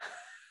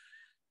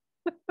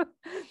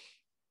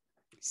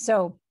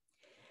 So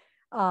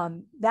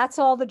that's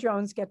all the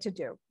drones get to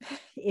do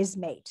is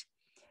mate.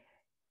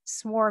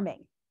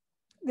 Swarming.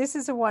 This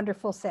is a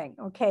wonderful thing.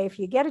 Okay, if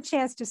you get a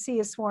chance to see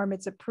a swarm,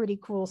 it's a pretty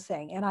cool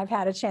thing. And I've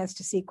had a chance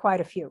to see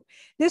quite a few.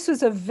 This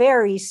was a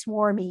very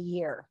swarmy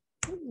year.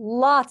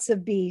 Lots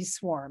of bees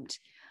swarmed.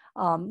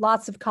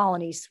 Lots of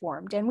colonies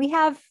swarmed. And we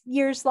have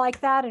years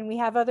like that, and we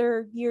have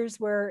other years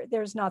where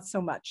there's not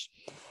so much.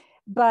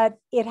 But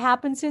it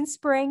happens in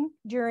spring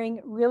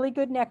during really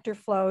good nectar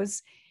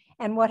flows.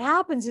 And what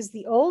happens is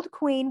the old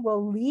queen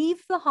will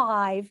leave the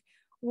hive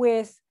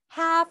with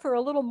half or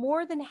a little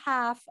more than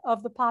half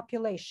of the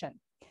population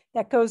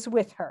that goes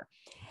with her.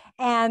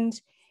 And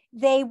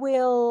they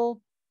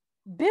will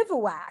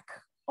bivouac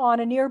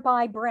on a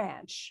nearby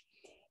branch,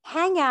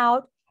 hang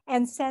out,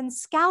 and send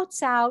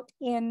scouts out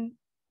in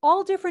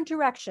all different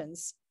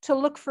directions to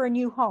look for a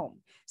new home.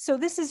 So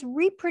this is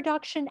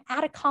reproduction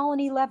at a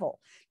colony level.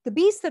 The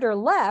bees that are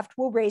left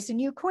will raise a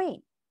new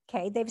queen.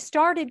 Okay, they've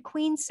started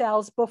queen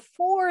cells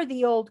before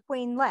the old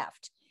queen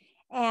left.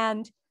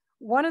 And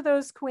one of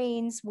those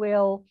queens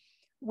will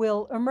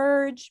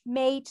emerge,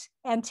 mate,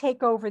 and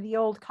take over the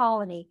old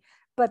colony.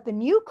 But the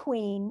new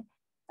queen,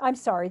 I'm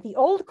sorry, the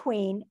old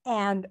queen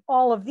and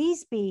all of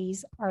these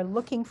bees are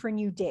looking for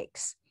new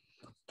digs.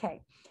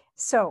 Okay,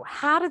 so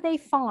how do they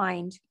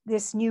find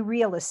this new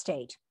real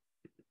estate?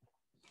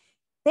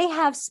 They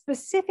have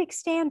specific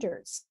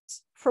standards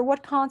for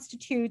what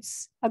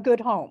constitutes a good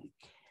home.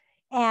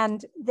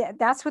 And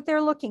that's what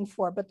they're looking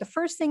for. But the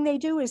first thing they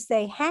do is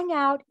they hang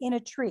out in a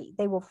tree.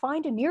 They will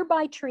find a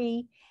nearby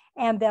tree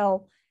and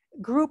they'll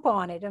group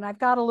on it. And I've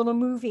got a little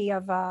movie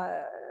of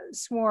a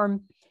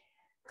swarm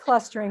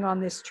clustering on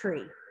this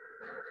tree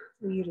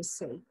for you to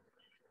see.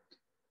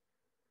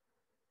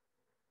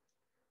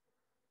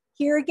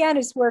 Here again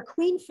is where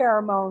queen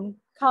pheromone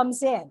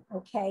comes in.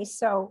 Okay,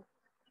 so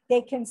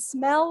they can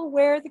smell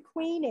where the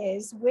queen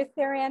is with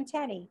their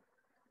antennae,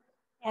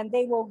 and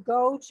they will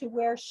go to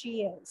where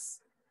she is.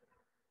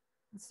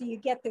 So you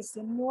get this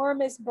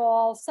enormous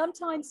ball,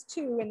 sometimes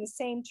two in the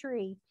same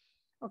tree,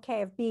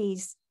 okay, of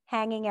bees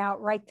hanging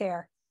out right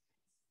there.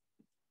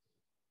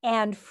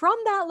 And from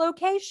that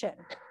location,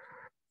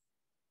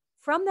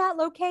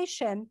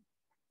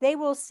 they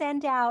will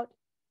send out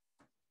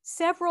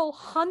several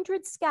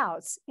hundred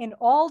scouts in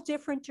all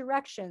different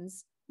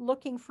directions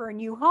looking for a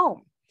new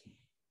home.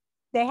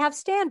 They have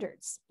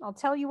standards. I'll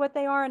tell you what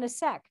they are in a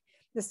sec.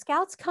 The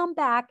scouts come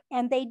back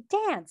and they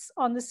dance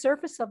on the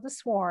surface of the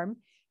swarm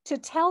to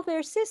tell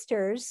their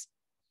sisters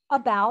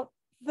about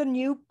the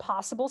new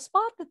possible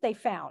spot that they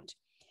found.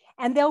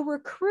 And they'll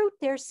recruit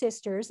their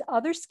sisters,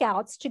 other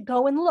scouts, to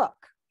go and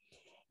look.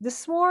 The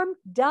swarm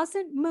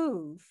doesn't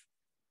move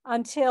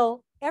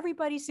until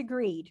everybody's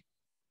agreed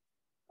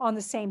on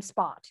the same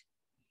spot.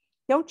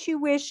 Don't you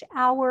wish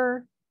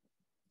our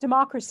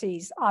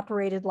democracies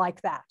operated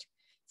like that?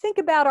 Think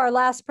about our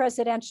last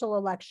presidential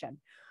election.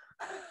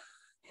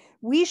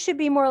 We should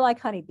be more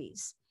like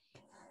honeybees.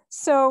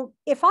 So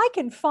if I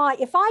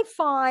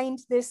find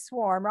this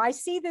swarm, or I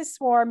see this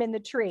swarm in the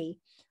tree,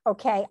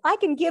 okay, I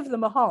can give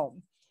them a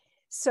home.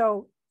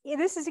 So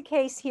this is a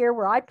case here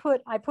where I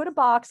put a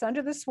box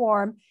under the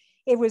swarm.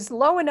 It was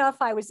low enough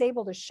I was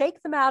able to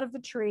shake them out of the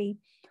tree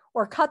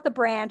or cut the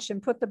branch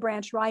and put the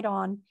branch right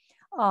on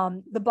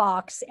the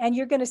box. And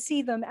you're going to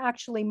see them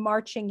actually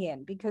marching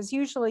in, because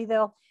usually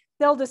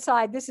they'll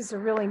decide this is a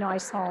really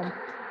nice home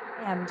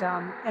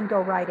and go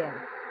right in.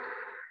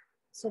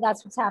 So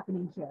that's what's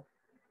happening here.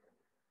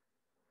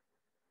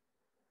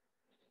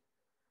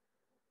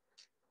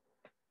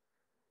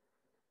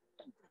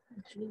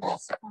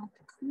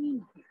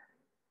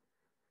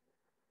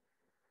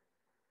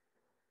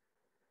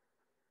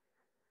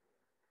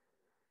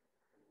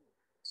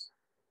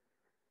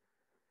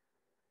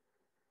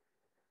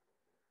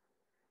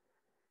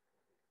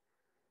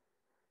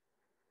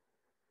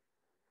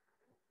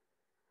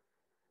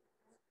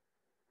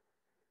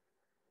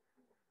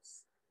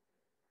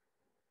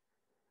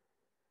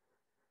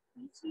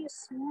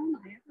 Easiest swarm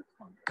I ever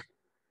caught.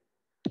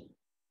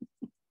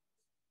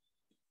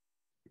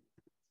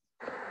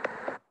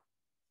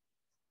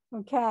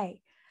 Okay,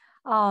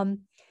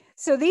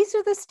 so these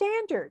are the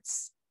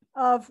standards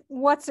of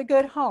what's a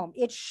good home.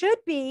 It should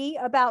be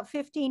about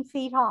 15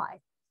 feet high.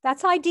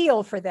 That's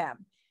ideal for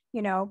them.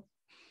 You know,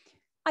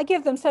 I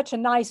give them such a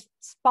nice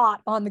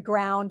spot on the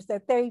ground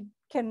that they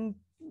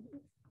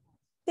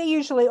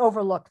usually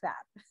overlook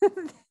that.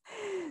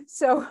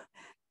 So,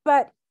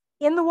 but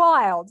in the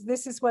wild,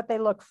 this is what they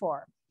look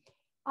for.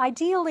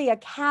 Ideally, a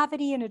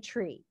cavity in a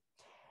tree.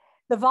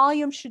 The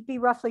volume should be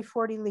roughly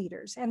 40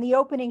 liters, and the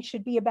opening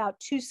should be about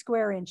 2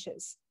 square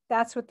inches.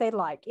 That's what they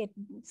like.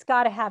 It's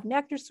got to have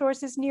nectar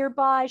sources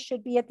nearby,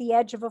 should be at the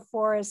edge of a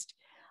forest.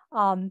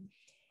 And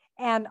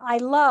I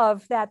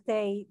love that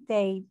they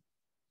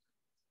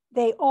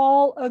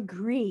all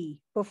agree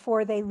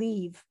before they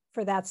leave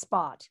for that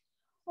spot.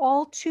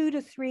 All 200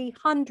 to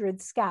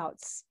 300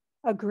 scouts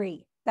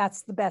agree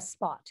that's the best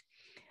spot.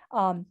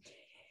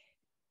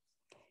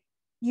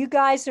 You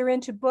guys are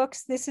into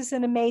books. This is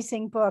an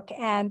amazing book,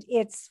 and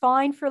it's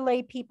fine for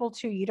lay people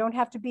too. You don't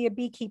have to be a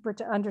beekeeper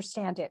to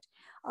understand it.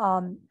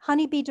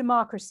 Honeybee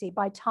Democracy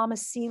by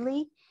Thomas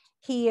Seeley.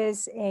 He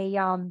is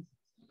a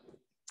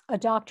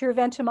doctor of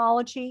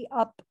entomology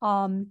up,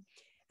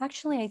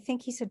 actually, I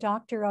think he's a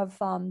doctor of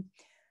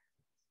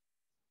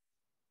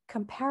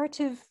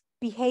comparative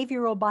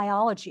behavioral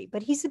biology,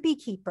 but he's a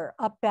beekeeper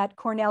up at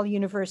Cornell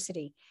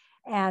University.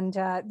 And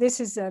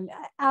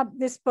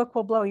this book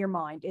will blow your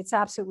mind. It's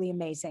absolutely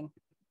amazing.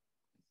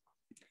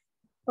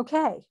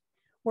 Okay,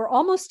 we're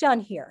almost done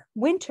here.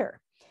 Winter.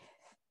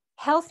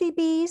 Healthy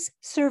bees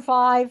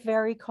survive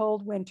very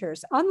cold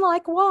winters,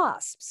 unlike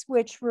wasps,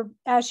 which,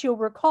 as you'll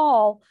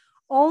recall,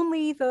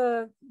 only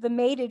the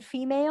mated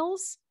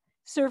females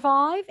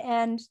survive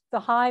and the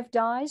hive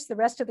dies, the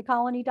rest of the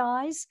colony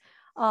dies.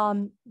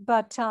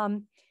 But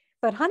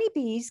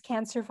honeybees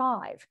can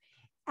survive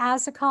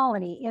as a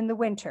colony in the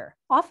winter.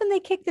 Often they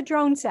kick the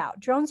drones out.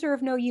 Drones are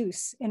of no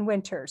use in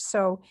winter.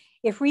 So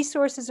if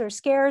resources are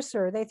scarce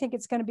or they think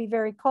it's going to be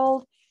very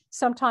cold,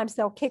 Sometimes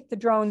they'll kick the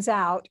drones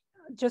out,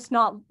 just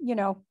not,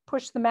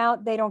 push them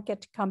out. They don't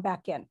get to come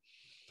back in.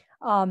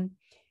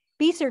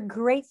 Bees are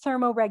great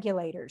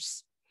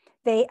thermoregulators.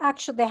 They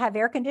have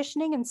air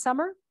conditioning in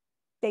summer.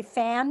 They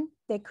fan,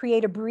 they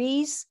create a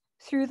breeze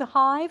through the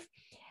hive,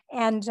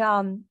 and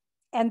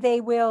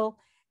they will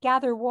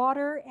gather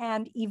water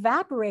and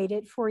evaporate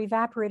it for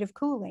evaporative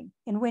cooling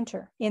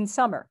in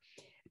summer.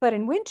 But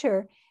in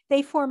winter,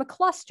 they form a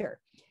cluster.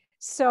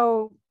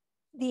 So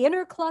the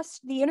inner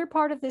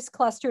part of this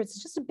cluster,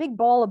 it's just a big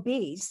ball of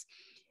bees.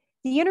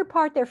 The inner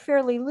part, they're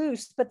fairly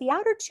loose, but the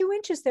outer 2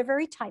 inches, they're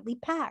very tightly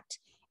packed,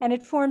 and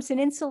it forms an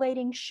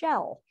insulating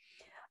shell.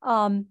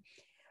 And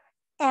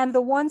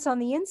the ones on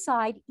the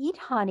inside eat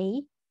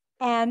honey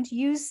and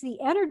use the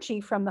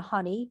energy from the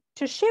honey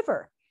to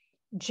shiver,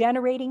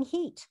 generating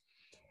heat.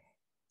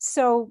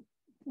 So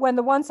when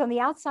the ones on the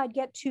outside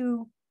get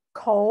too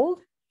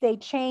cold, they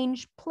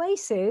change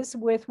places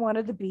with one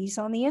of the bees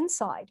on the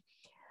inside.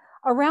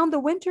 Around the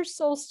winter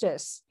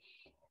solstice,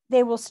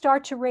 they will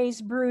start to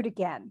raise brood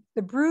again.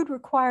 The brood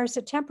requires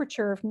a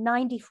temperature of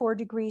 94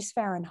 degrees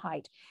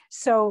Fahrenheit.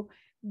 So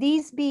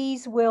these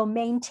bees will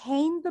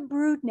maintain the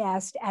brood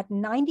nest at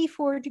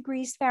 94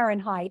 degrees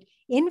Fahrenheit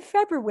in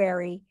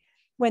February,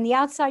 when the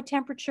outside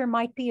temperature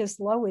might be as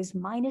low as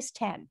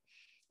 -10.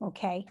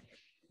 Okay.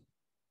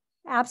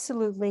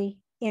 Absolutely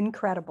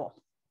incredible.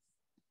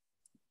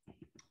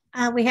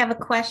 We have a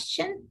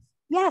question.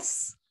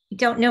 Yes. I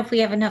don't know if we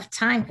have enough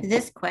time for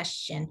this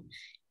question.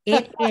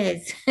 It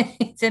is,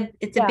 it's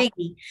a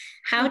biggie.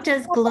 How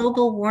does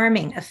global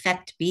warming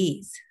affect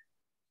bees?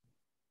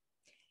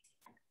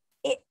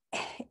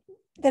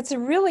 That's a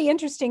really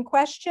interesting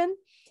question.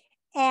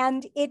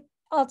 And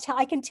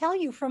I can tell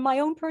you from my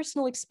own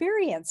personal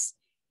experience,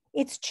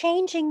 it's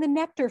changing the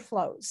nectar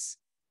flows.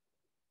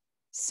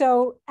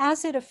 So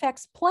as it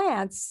affects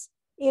plants,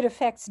 it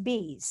affects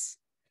bees.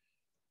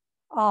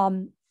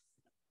 On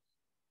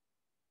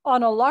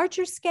a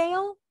larger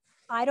scale,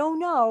 I don't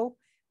know,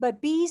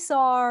 but bees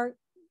are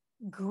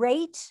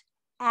great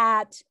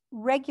at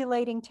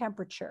regulating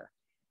temperature.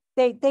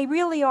 They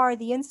really are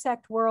the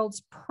insect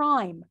world's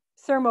prime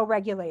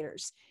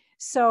thermoregulators.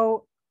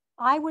 So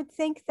I would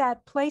think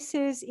that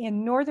places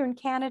in northern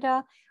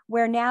Canada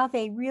where now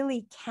they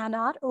really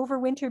cannot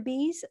overwinter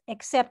bees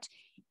except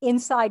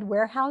inside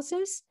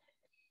warehouses,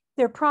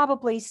 they're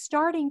probably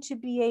starting to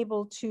be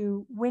able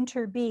to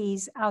winter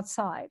bees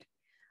outside.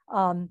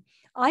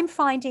 I'm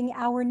finding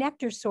our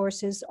nectar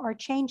sources are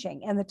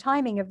changing, and the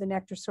timing of the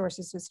nectar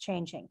sources is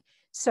changing.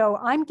 So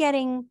I'm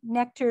getting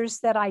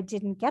nectars that I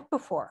didn't get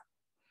before.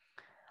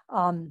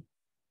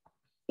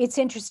 It's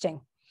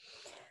interesting.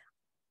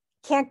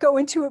 Can't go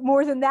into it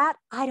more than that.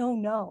 I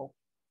don't know.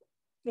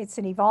 It's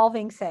an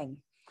evolving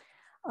thing.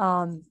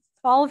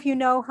 All of you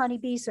know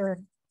honeybees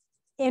are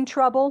in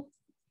trouble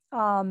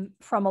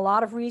from a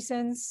lot of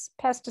reasons: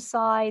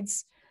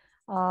 pesticides,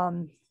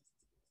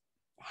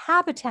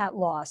 habitat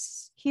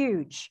loss,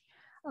 huge,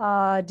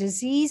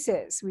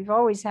 diseases. We've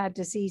always had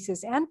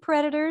diseases, and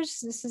predators.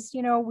 This is,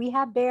 we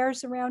have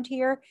bears around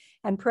here,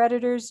 and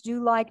predators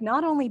do like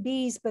not only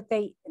bees, but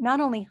not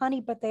only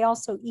honey, but they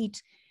also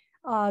eat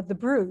the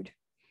brood.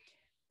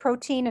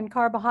 Protein and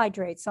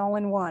carbohydrates all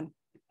in one.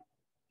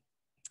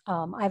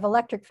 I have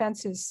electric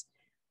fences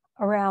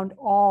around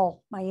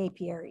all my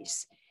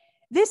apiaries.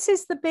 This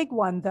is the big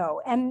one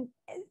though. And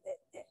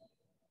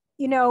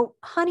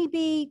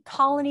honeybee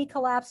colony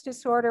collapse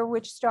disorder,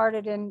 which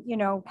started in,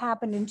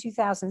 happened in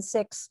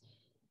 2006,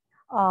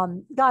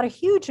 got a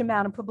huge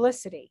amount of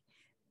publicity.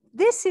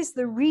 This is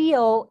the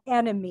real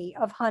enemy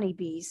of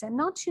honeybees, and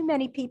not too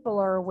many people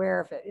are aware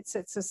of it. It's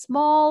a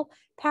small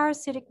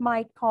parasitic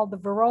mite called the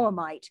varroa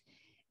mite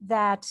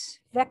that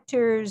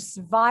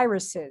vectors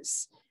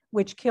viruses,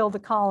 which kill the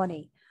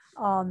colony.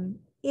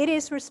 It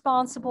is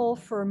responsible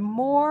for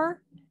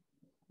more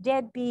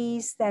dead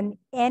bees than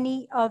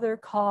any other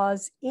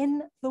cause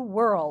in the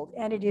world,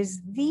 and it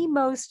is the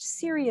most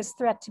serious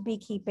threat to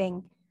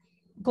beekeeping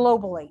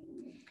globally.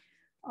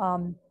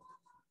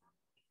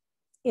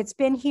 It's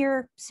been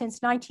here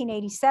since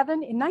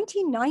 1987. In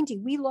 1990,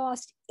 we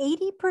lost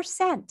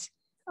 80%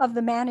 of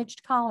the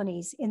managed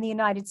colonies in the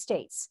United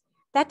States.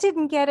 That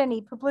didn't get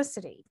any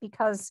publicity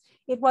because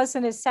it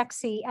wasn't as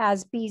sexy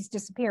as bees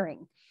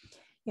disappearing,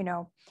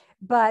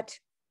 but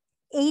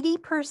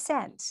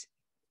 80%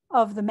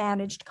 of the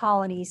managed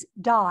colonies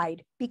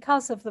died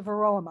because of the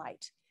varroa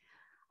mite.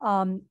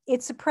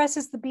 It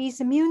suppresses the bee's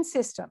immune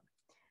system.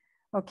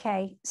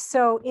 Okay,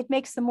 so it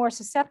makes them more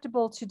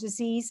susceptible to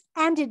disease,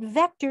 and it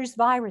vectors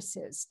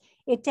viruses.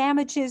 It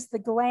damages the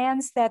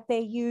glands that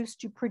they use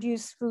to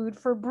produce food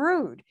for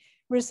brood,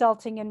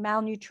 resulting in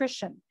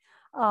malnutrition.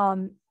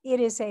 It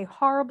is a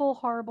horrible,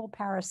 horrible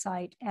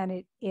parasite,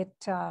 and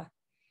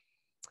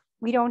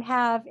we don't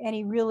have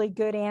any really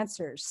good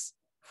answers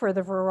for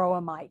the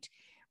varroa mite.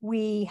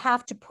 We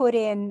have to put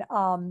in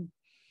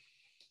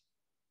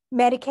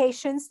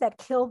medications that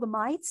kill the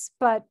mites,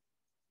 but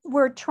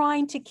we're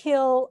trying to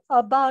kill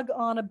a bug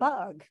on a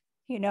bug,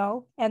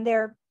 and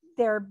they're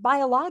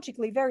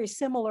biologically very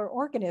similar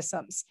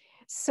organisms.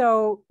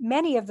 So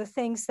many of the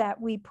things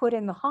that we put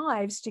in the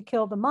hives to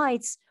kill the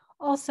mites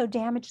also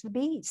damage the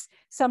bees,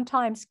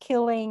 sometimes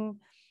killing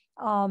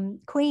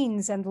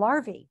queens and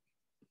larvae.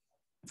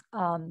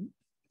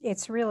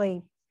 It's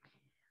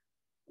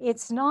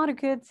not a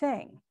good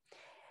thing.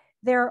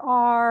 There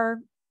are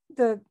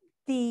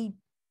the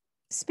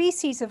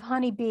species of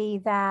honeybee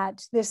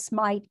that this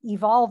mite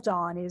evolved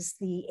on is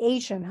the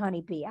Asian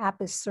honeybee,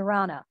 Apis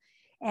cerana.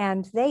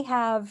 And they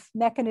have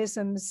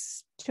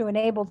mechanisms to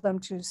enable them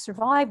to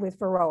survive with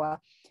varroa,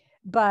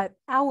 but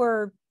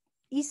our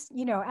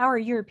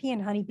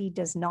European honeybee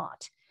does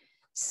not.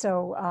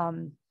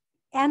 So,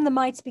 and the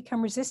mites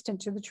become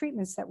resistant to the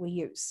treatments that we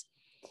use.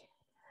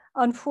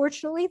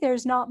 Unfortunately,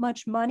 there's not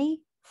much money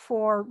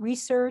for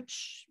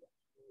research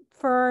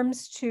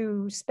firms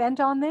to spend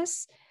on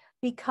this,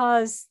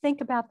 because think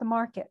about the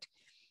market.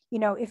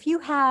 If you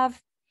have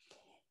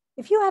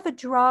a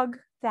drug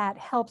that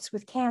helps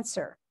with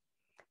cancer,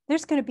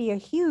 there's going to be a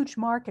huge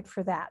market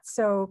for that.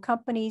 So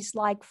companies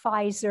like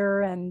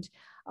Pfizer and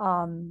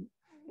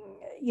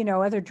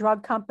other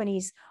drug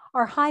companies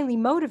are highly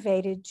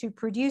motivated to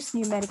produce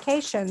new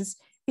medications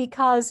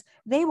because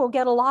they will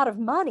get a lot of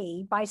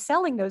money by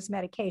selling those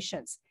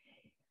medications.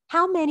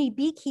 How many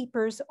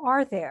beekeepers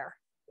are there?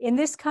 In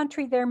this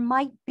country, there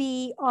might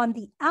be, on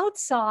the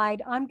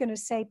outside, I'm going to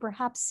say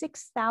perhaps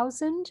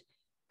 6,000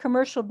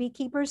 commercial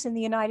beekeepers in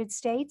the United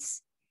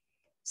States.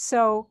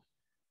 So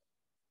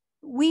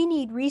we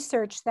need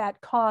research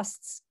that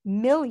costs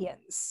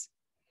millions.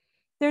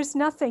 There's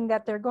nothing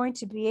that they're going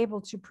to be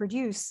able to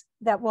produce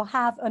that will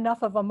have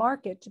enough of a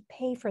market to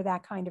pay for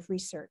that kind of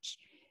research.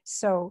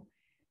 So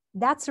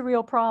that's a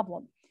real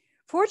problem.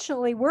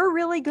 Fortunately, we're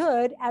really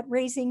good at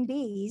raising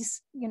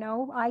bees.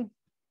 I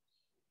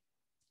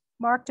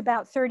marked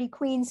about 30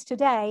 queens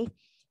today,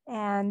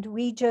 and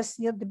we just,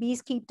 the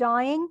bees keep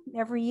dying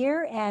every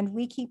year and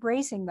we keep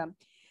raising them.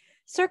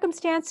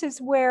 Circumstances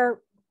where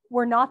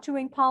we're not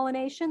doing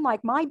pollination,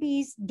 like my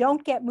bees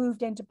don't get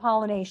moved into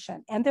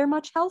pollination and they're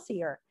much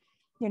healthier.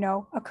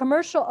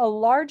 A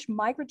large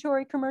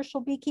migratory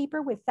commercial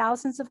beekeeper with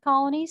thousands of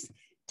colonies,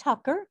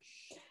 Tucker,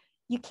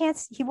 he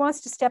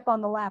wants to step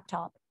on the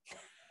laptop.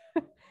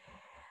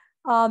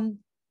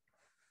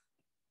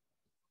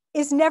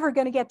 Is never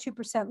going to get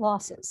 2%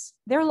 losses.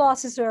 Their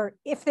losses are,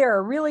 if they're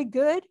a really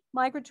good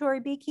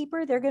migratory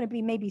beekeeper, they're going to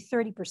be maybe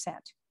 30%.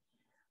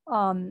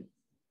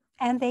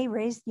 And they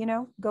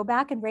go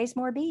back and raise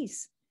more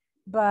bees.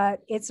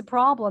 But it's a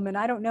problem, and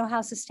I don't know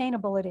how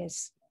sustainable it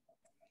is.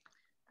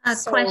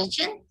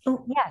 Question?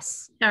 Oh,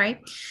 yes. Sorry.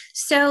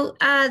 So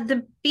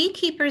the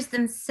beekeepers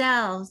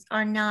themselves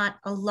are not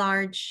a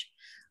large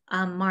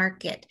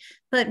market,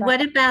 but right.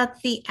 What about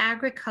the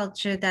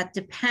agriculture that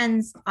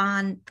depends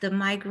on the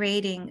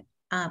migrating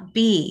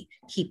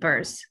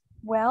beekeepers?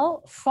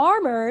 Well,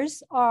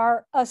 farmers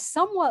are a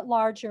somewhat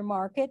larger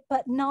market,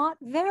 but not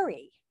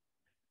very.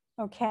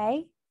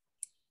 Okay.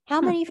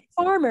 How many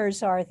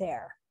farmers are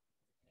there?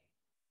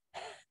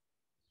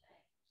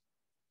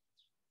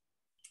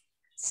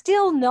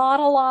 Still not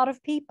a lot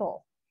of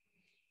people.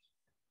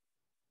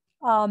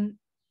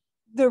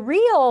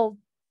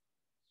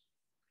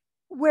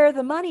 Where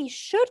the money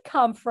should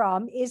come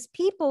from is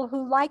people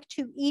who like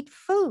to eat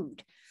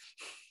food,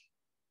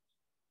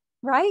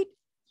 right?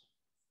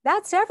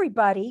 That's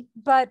everybody,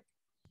 but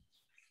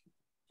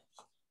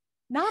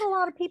not a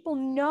lot of people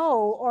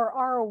know or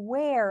are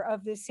aware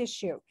of this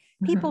issue.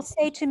 People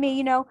say to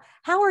me,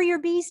 how are your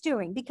bees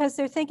doing? Because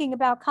they're thinking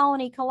about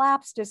colony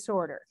collapse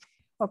disorder,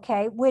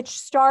 okay, which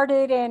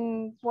started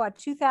in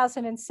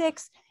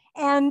 2006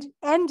 and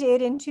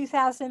ended in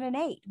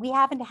 2008. We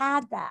haven't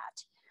had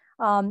that.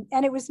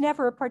 And it was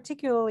never a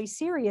particularly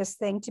serious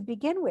thing to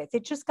begin with.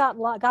 It just got a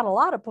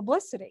lot of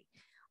publicity.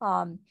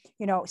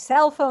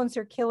 Cell phones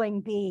are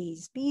killing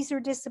bees. Bees are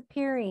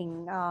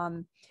disappearing.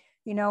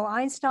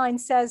 Einstein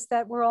says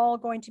that we're all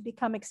going to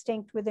become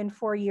extinct within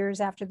 4 years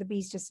after the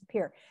bees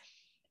disappear.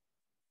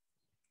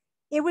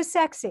 It was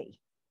sexy.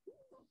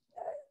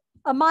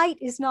 A mite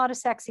is not a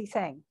sexy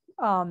thing,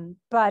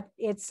 but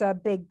it's a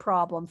big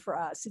problem for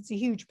us. It's a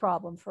huge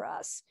problem for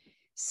us.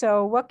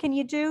 So what can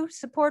you do?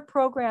 Support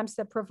programs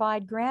that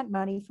provide grant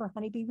money for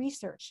honeybee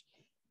research,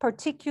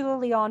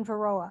 particularly on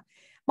varroa.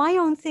 My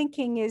own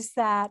thinking is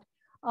that,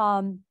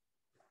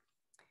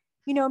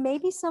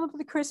 maybe some of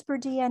the CRISPR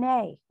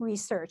DNA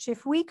research,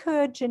 if we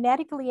could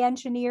genetically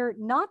engineer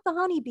not the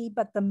honeybee,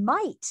 but the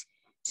mite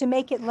to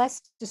make it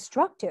less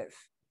destructive,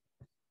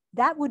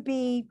 that would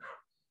be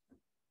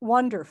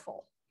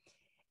wonderful.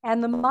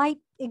 And the mite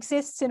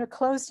exists in a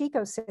closed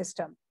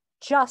ecosystem,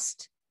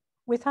 just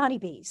with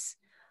honeybees.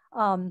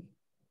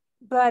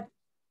 But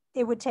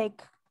it would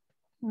take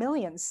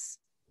millions,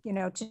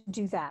 to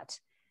do that.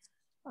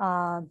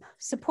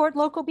 Support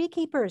local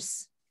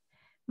beekeepers.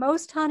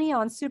 Most honey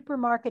on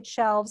supermarket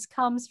shelves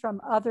comes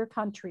from other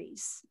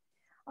countries,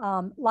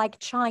 like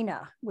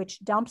China,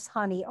 which dumps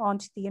honey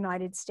onto the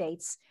United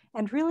States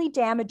and really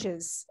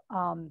damages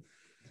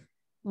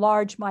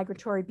large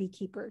migratory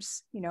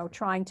beekeepers,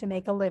 trying to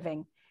make a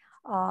living.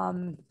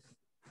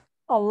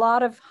 a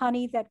lot of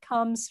honey that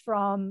comes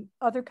from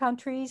other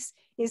countries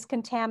is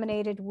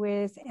contaminated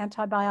with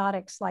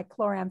antibiotics like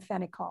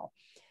chloramphenicol,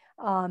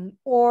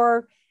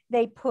 or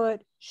they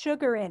put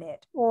sugar in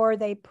it, or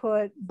they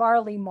put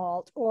barley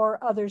malt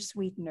or other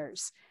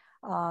sweeteners,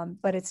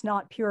 but it's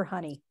not pure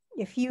honey.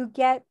 If you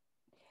get,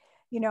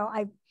 you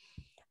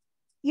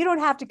don't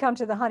have to come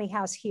to the honey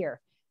house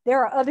here.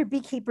 There are other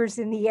beekeepers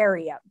in the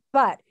area,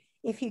 but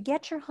if you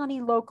get your honey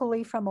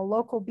locally from a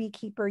local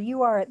beekeeper,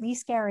 you are at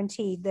least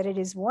guaranteed that it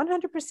is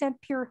 100%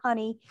 pure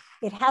honey.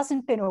 It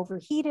hasn't been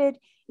overheated.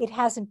 It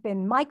hasn't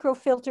been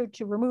microfiltered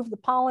to remove the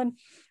pollen.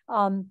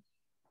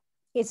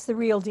 It's the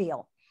real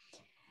deal.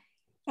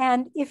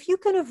 And if you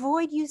can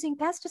avoid using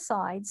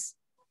pesticides,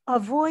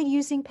 avoid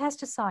using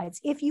pesticides.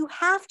 If you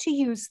have to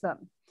use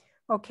them,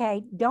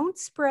 okay, don't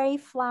spray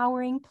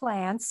flowering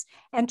plants,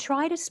 and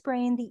try to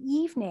spray in the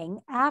evening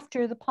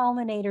after the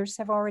pollinators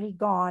have already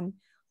gone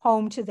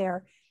home to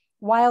their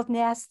wild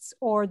nests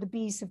or the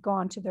bees have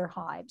gone to their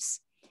hives.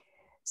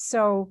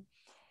 So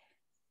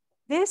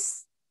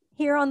this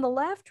here on the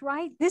left,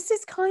 right, this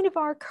is kind of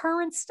our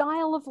current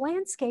style of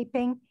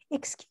landscaping.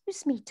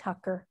 Excuse me,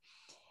 Tucker.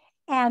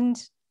 And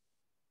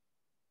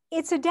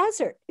it's a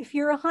desert. If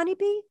you're a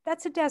honeybee,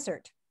 that's a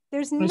desert.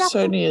 There's nothing. It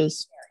certainly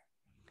is.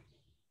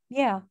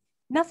 Yeah,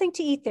 nothing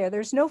to eat there.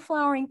 There's no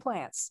flowering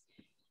plants.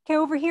 Okay,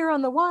 over here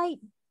on the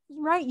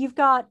right, you've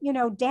got,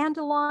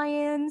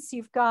 dandelions,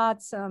 you've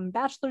got some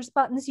bachelor's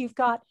buttons, you've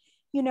got,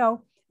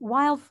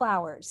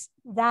 wildflowers.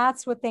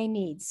 That's what they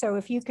need. So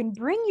if you can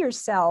bring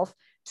yourself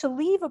to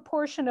leave a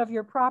portion of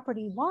your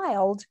property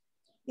wild,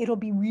 it'll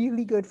be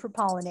really good for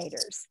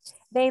pollinators.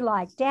 They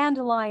like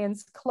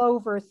dandelions,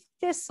 clover,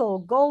 thistle,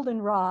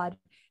 goldenrod,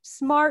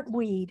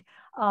 smartweed,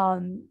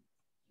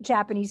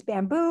 Japanese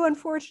bamboo,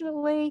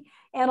 unfortunately,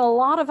 and a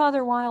lot of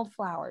other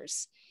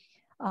wildflowers.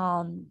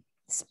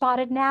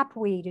 Spotted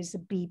knapweed is a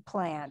bee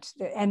plant,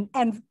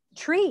 and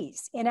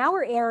trees. In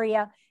our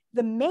area,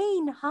 the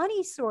main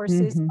honey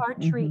sources are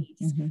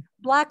trees,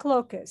 black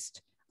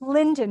locust,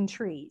 linden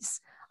trees,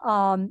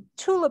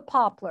 tulip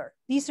poplar.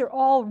 These are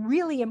all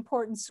really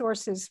important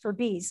sources for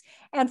bees.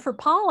 And for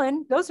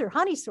pollen, those are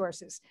honey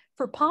sources.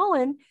 For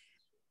pollen,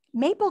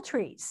 maple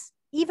trees,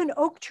 even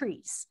oak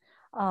trees.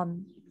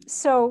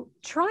 So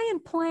try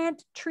and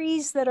plant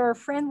trees that are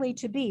friendly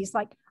to bees.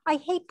 Like, I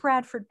hate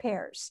Bradford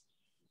pears.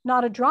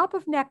 Not a drop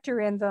of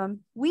nectar in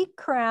them, weak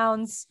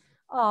crowns,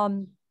 but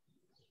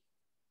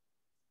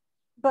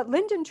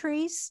linden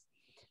trees,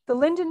 the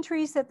linden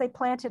trees that they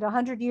planted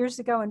 100 years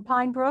ago in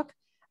Pine Brook,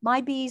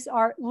 my bees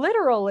are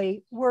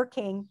literally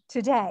working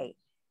today,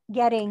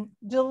 getting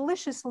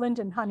delicious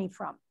linden honey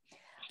from.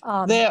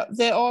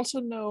 They're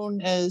also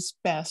known as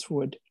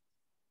basswood.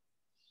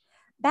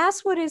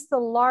 Basswood is the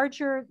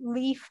larger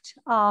leafed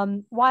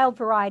wild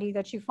variety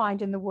that you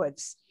find in the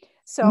woods.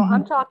 So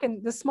I'm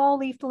talking the small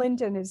leafed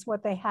linden is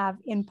what they have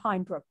in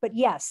Pine Brook. But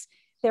yes,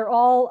 they're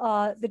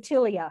all, the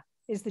Tilia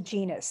is the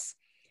genus.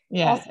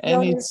 Yeah, also and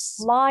known it's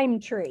as lime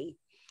tree.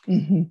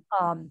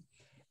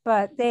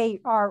 But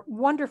they are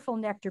wonderful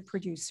nectar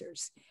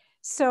producers.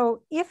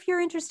 So if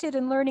you're interested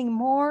in learning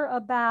more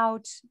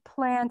about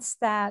plants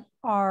that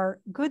are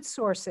good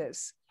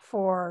sources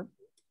for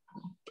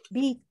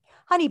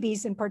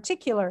honeybees in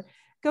particular,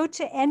 go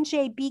to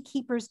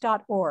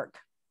njbeekeepers.org.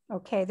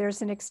 Okay,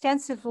 there's an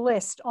extensive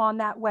list on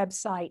that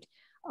website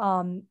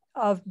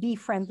of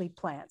bee-friendly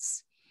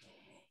plants.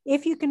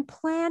 If you can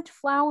plant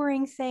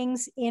flowering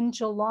things in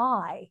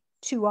July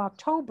to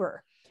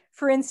October,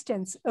 for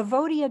instance,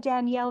 Evodia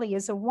danieli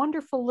is a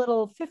wonderful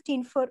little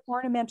 15-foot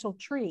ornamental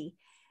tree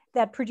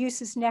that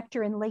produces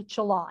nectar in late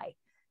July.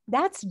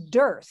 That's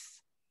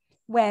dearth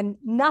when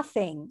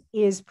nothing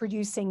is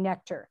producing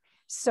nectar.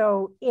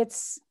 So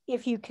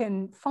if you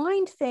can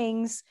find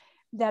things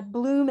that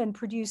bloom and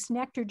produce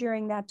nectar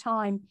during that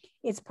time,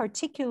 it's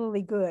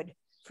particularly good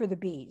for the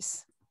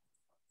bees.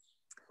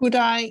 Could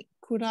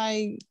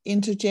I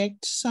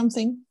interject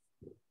something?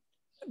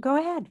 Go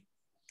ahead.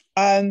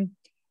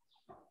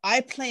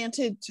 I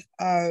planted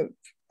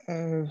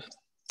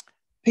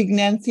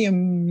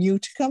Pygnanthium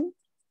muticum,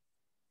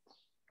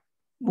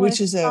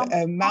 which is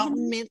a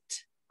mountain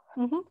mint,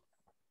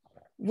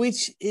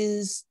 which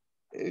is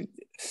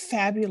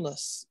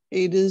fabulous.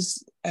 It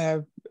is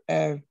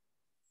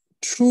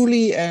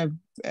truly a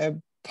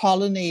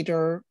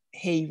pollinator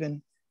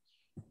haven.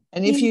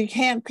 And if you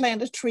can't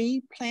plant a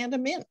tree, plant a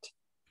mint.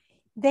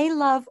 They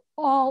love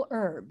all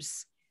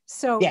herbs.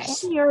 So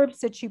yes, any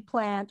herbs that you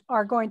plant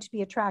are going to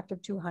be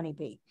attractive to a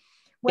honeybee.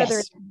 Whether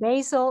yes, it's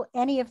basil,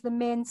 any of the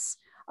mints,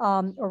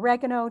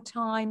 oregano,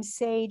 thyme,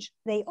 sage,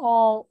 they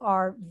all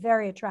are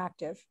very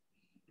attractive.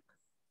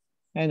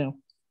 I know.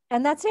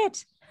 And that's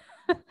it.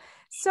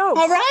 So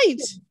all right.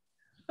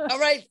 All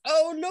right.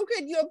 Oh, look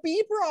at your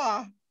bee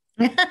bra.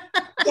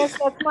 Yes,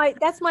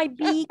 that's my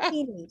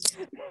bikini.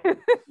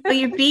 Oh,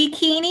 your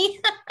bikini?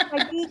 My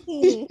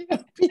bikini.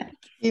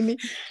 Bikini.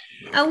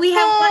 Oh,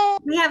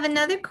 we have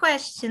another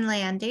question,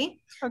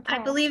 Landy. Okay. I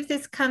believe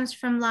this comes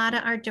from Lotta,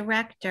 our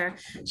director.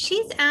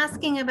 She's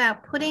asking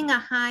about putting a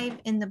hive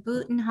in the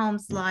Boonton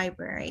Homes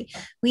library.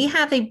 We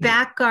have a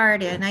back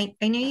garden. I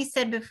know you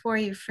said before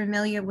you're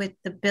familiar with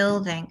the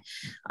building.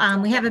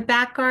 We have a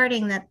back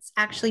garden that's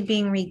actually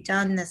being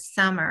redone this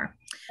summer.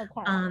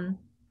 Okay.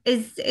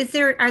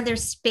 Are there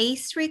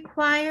space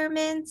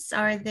requirements?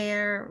 Are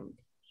there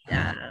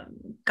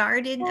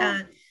garden?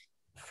 Well,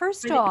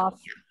 first off,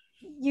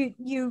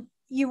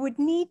 you would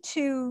need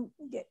to,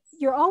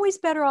 you're always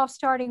better off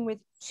starting with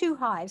 2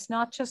 hives,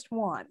 not just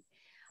one.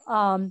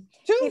 2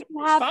 if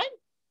you have, is fine.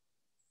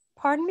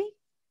 Pardon me?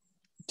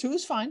 2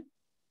 is fine.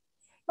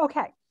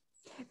 Okay.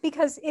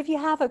 Because if you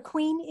have a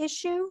queen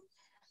issue,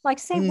 like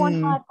say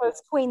one hive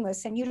goes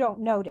queenless and you don't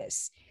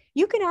notice,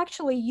 you can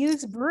actually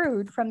use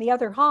brood from the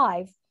other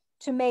hive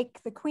to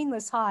make the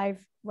queenless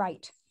hive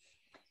right.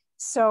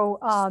 So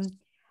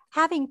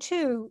having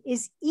 2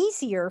 is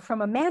easier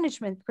from a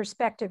management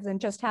perspective than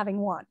just having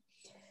 1.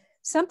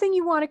 Something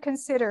you want to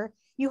consider,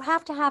 you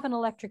have to have an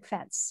electric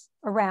fence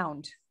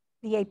around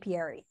the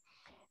apiary.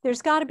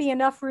 There's got to be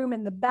enough room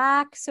in the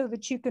back so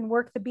that you can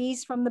work the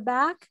bees from the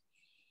back.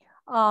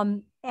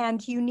 And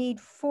you need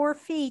 4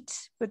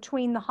 feet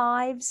between the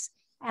hives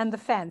and the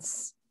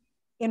fence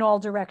in all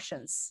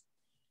directions,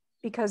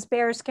 because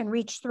bears can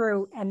reach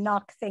through and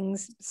knock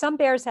things. Some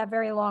bears have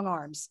very long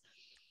arms.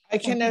 I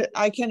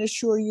can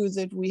assure you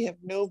that we have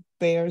no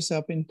bears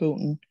up in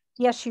Boonton.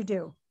 Yes, you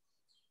do.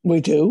 We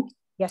do?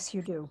 Yes,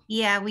 you do.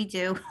 Yeah, we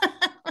do.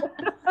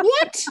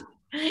 What?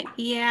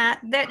 Yeah,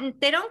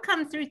 they don't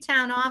come through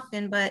town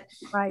often, but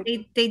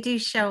right. they do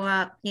show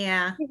up.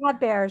 Yeah. We have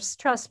bears,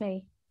 trust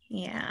me.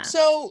 Yeah.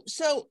 So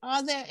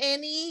are there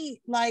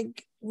any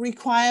like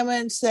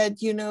requirements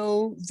that, you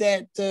know,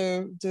 that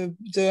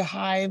the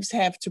hives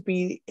have to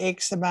be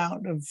X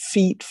amount of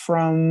feet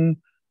from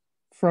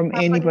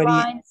anybody?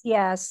 Lines,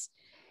 yes.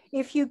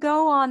 If you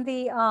go on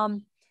the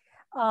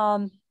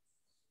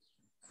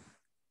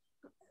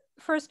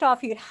first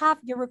off,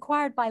 you're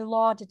required by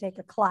law to take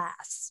a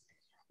class,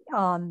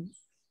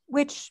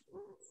 which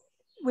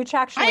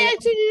actually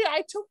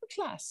I took a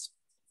class.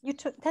 You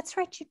took, that's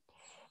right.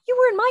 You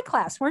were in my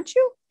class, weren't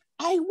you?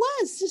 I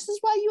was. This is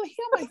why you're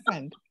here, my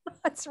friend.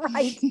 That's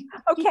right.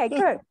 Okay,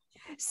 good.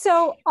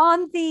 So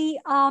on the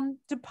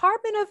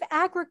Department of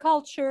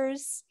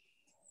Agriculture's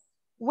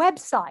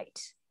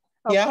website,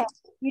 okay, yeah.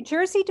 New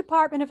Jersey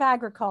Department of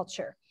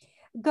Agriculture,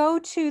 go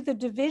to the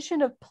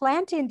Division of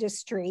Plant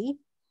Industry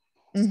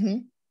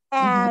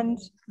and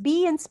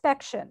bee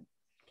inspection.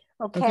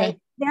 Okay.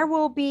 There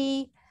will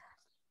be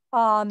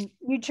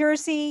New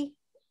Jersey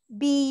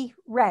bee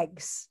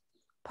regs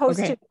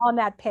posted on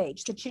that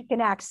page that you can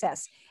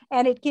access.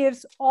 And it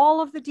gives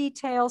all of the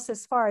details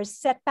as far as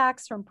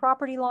setbacks from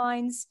property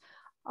lines,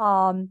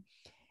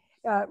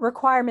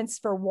 requirements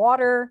for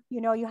water.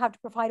 You know, you have to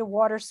provide a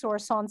water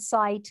source on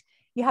site.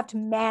 You have to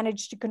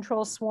manage to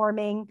control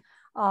swarming.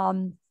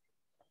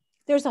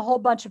 There's a whole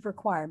bunch of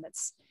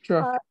requirements.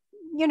 Sure.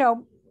 You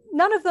know,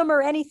 none of them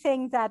are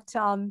anything that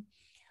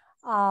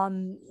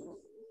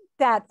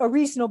that a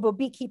reasonable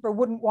beekeeper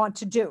wouldn't want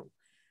to do.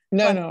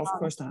 No, of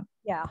course not.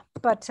 Yeah,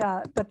 but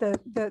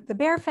the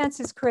bear fence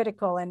is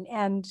critical,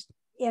 and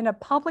in a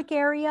public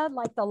area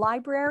like the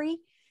library,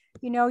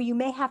 you know, you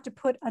may have to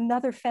put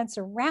another fence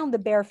around the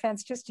bear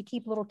fence just to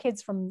keep little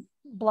kids from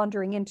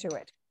blundering into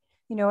it.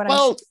 You know what I mean?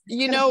 Well,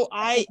 you know,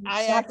 I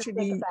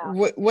actually,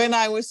 when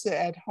I was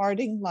at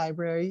Harding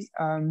Library,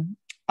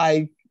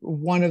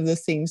 one of the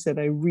things that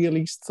I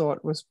really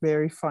thought was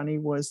very funny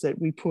was that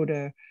we put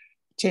a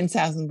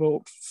 10,000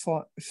 volt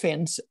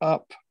fence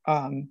up.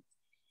 And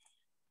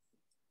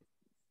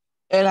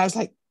I was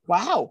like,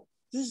 wow,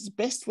 this is the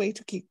best way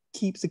to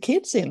keep the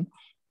kids in.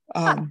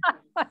 I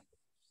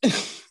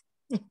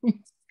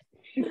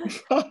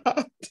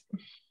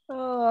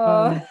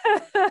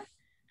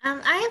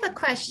have a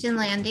question,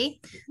 Landy.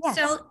 Yes.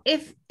 So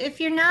if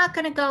you're not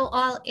going to go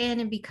all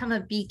in and become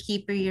a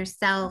beekeeper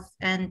yourself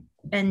and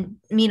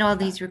meet all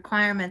these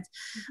requirements,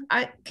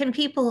 can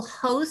people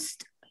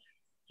host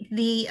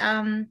the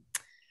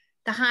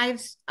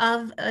hives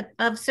of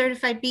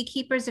certified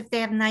beekeepers if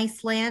they have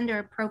nice land or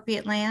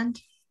appropriate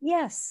land?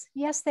 Yes,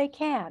 they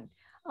can.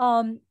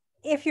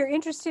 If you're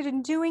interested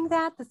in doing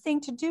that, the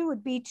thing to do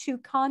would be to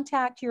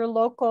contact your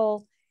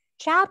local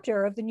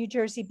chapter of the New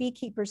Jersey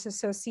Beekeepers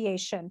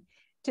Association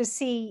to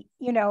see,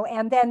 you know,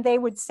 and then they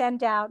would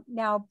send out.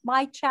 Now,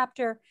 my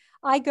chapter,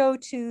 I go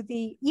to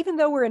even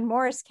though we're in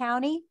Morris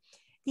County,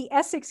 the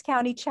Essex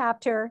County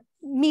chapter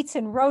meets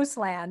in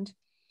Roseland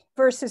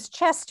versus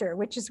Chester,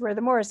 which is where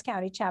the Morris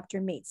County chapter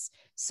meets.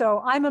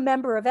 So I'm a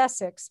member of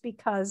Essex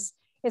because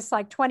it's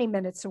like 20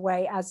 minutes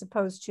away as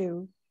opposed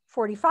to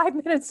 45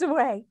 minutes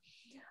away.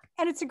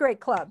 And it's a great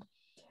club.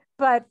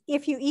 But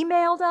if you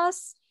emailed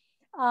us,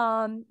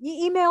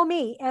 you email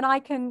me and I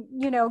can,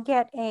 you know,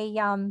 get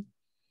an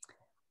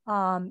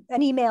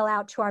email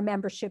out to our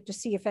membership to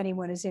see if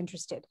anyone is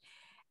interested.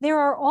 There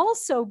are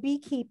also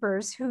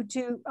beekeepers who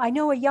do, I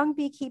know a young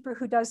beekeeper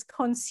who does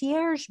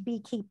concierge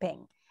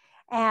beekeeping.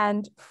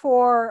 And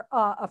for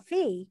a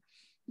fee,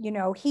 you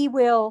know, he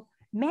will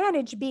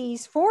manage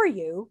bees for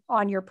you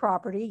on your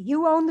property.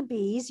 You own the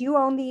bees, you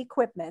own the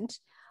equipment,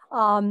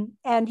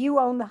 and you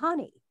own the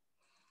honey.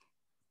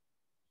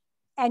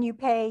 And you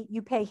pay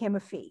him a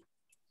fee.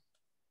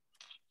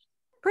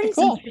 Pretty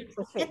cool.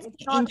 It's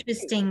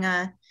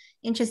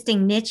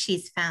interesting niche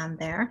he's found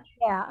there.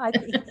 Yeah,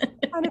 he's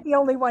kind of the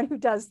only one who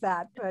does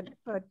that,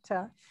 but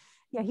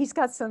yeah, he's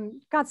got some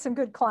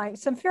good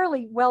clients, some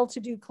fairly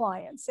well-to-do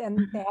clients, and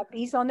they have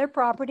bees on their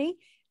property.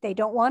 They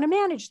don't want to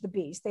manage the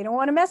bees. They don't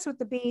want to mess with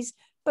the bees,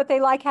 but they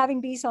like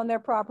having bees on their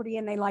property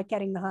and they like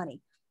getting the honey.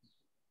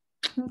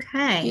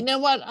 Okay. You know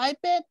what? I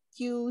bet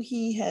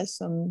he has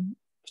some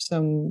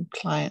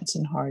clients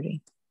in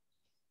Harding.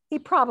 He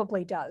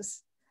probably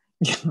does.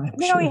 Yeah,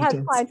 you know, he has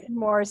clients in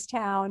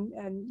Morristown,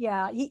 and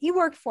yeah, he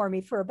worked for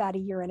me for about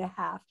 1.5 years.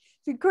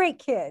 He's a great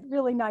kid,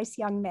 really nice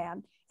young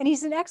man. And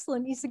he's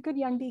a good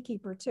young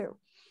beekeeper too.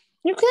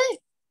 Okay.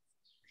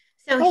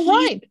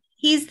 So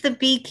he's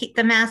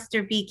the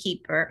master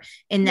beekeeper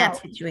in that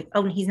situation.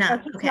 Oh, he's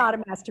not. No, he's not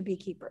a master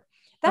beekeeper.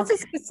 That's a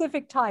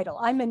specific title.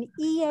 I'm an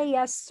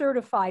EAS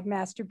certified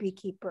master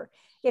beekeeper.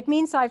 It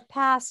means I've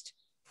passed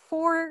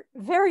 4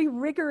 very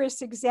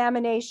rigorous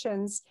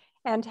examinations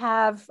and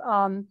have,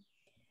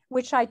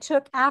 which I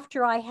took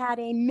after I had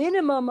a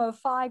minimum of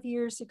 5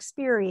 years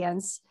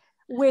experience,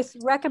 with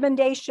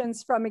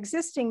recommendations from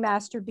existing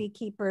master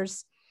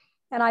beekeepers.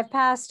 And I've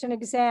passed an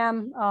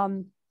exam,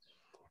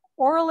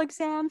 oral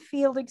exam,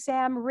 field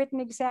exam, written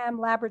exam,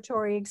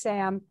 laboratory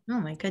exam. Oh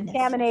my goodness.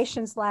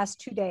 Examinations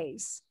last 2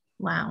 days.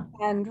 Wow.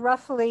 And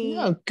roughly...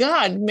 Oh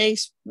God,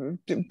 makes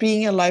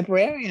being a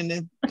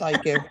librarian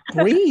like a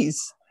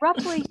breeze.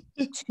 Roughly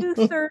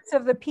 2/3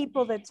 of the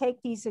people that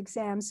take these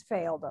exams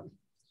fail them.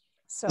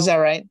 So is that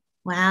right?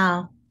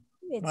 Wow.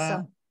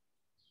 Wow.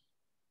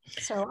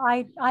 So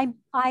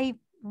I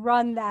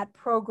run that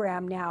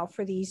program now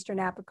for the Eastern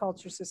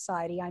Apiculture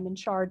Society. I'm in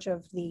charge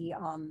of the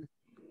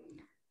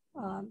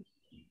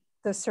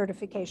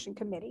certification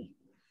committee.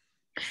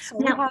 So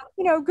we have,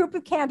 you know, a group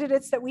of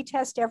candidates that we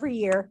test every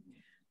year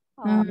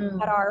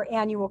at our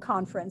annual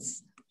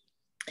conference.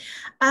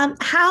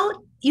 How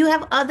you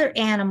have other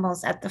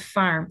animals at the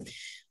farm?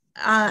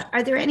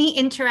 Are there any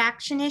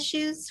interaction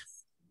issues?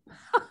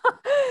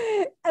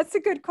 That's a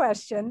good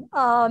question.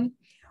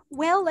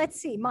 Well, let's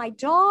see. My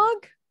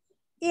dog,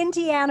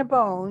 Indiana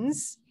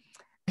Bones,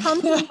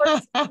 comes and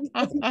works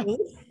with me.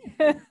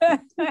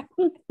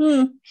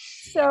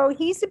 So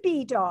he's a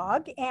bee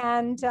dog,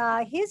 and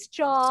his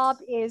job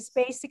is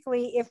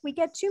basically, if we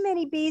get too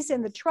many bees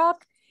in the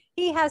truck,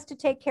 he has to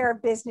take care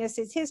of business.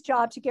 It's his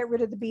job to get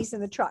rid of the bees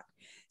in the truck.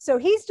 So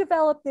he's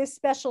developed this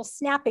special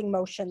snapping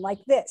motion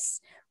like this,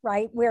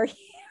 right? Where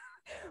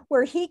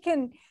he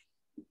can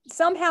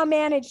somehow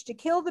manage to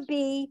kill the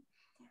bee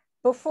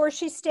before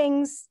she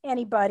stings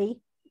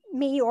anybody,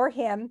 me or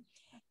him,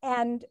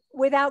 and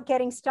without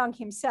getting stung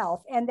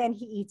himself, and then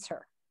he eats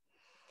her.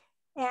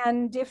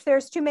 And if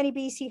there's too many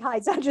bees, he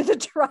hides under the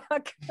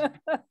truck.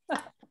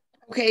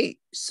 Okay,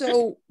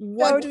 so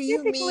what do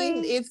you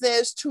mean if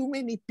there's too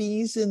many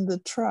bees in the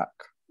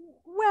truck?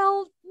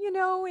 Well, you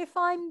know,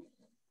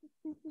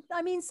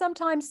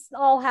 sometimes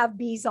I'll have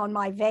bees on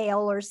my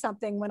veil or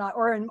something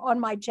on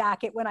my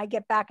jacket when I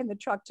get back in the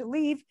truck to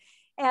leave.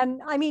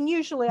 And I mean,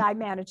 usually I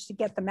manage to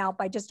get them out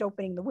by just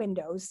opening the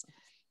windows.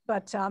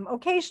 But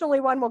occasionally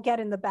one will get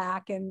in the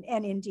back, and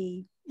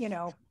Indy, you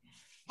know,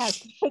 has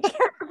to take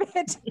care of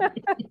it.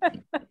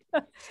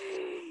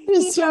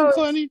 It's so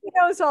funny. He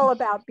knows all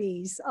about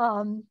bees.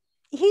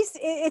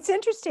 It's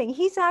interesting.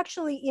 He's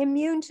actually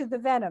immune to the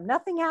venom.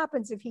 Nothing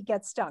happens if he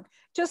gets stung,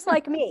 just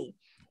like me.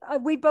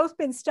 We've both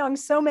been stung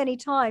so many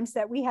times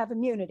that we have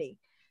immunity.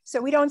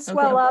 So we don't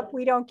swell up,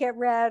 we don't get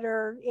red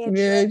or itch.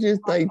 Yeah,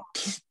 just like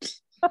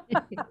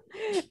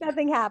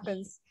nothing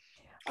happens.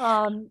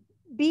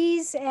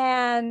 Bees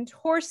and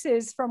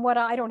horses,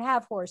 I don't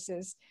have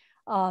horses,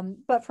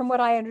 but from what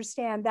I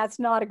understand, that's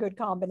not a good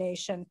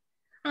combination.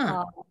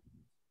 Huh.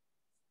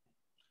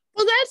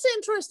 Well, that's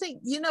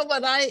interesting. You know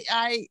what?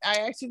 I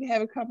actually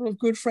have a couple of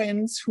good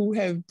friends who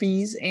have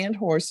bees and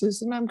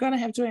horses, and I'm going to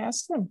have to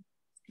ask them.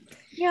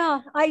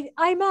 Yeah, I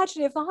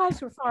imagine if the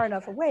hives were far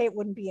enough away, it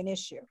wouldn't be an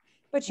issue,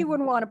 but you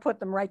wouldn't want to put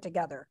them right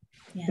together.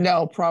 Yeah.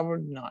 No,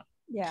 probably not.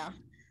 Yeah.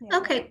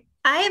 Okay.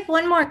 I have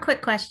one more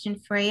quick question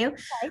for you.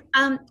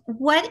 Okay.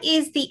 What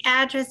is the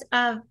address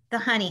of the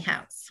honey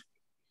house?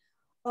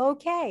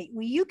 Okay.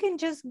 Well, you can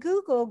just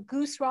Google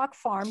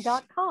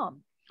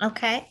gooserockfarm.com.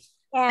 Okay.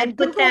 And I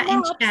put that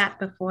in chat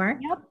before.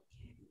 Yep.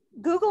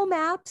 Google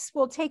Maps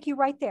will take you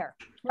right there,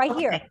 right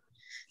here.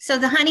 So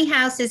the honey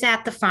house is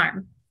at the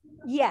farm?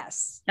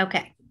 Yes.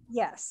 Okay.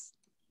 Yes.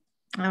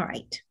 All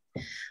right.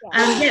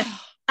 Yeah.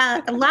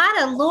 A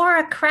lot of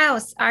Laura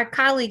Krause, our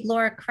colleague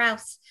Laura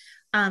Krause,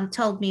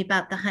 told me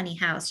about the honey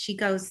house. She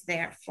goes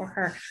there for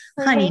her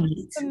honey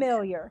needs.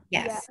 Familiar.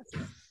 Yes.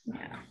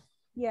 Yeah.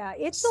 Yeah.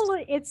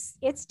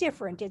 It's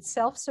different. It's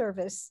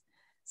self-service.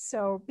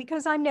 So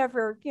because I'm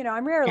never,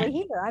 I'm rarely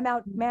here. I'm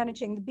out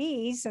managing the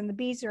bees, and the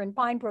bees are in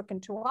Pine Brook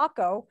and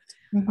Tuaco.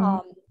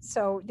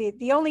 So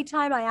the only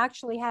time I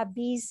actually have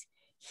bees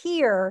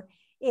here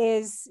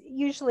is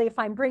usually if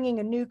I'm bringing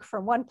a nuke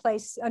from one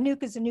place. A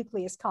nuke is a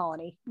nucleus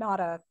colony, not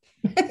a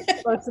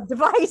explosive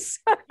device.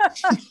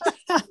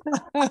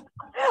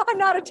 I'm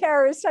not a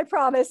terrorist, I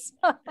promise.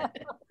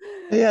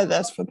 Yeah,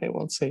 that's what they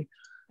will say.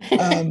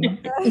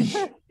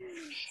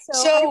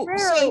 So I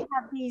rarely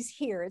have bees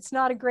here. It's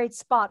not a great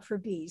spot for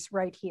bees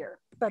right here.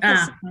 But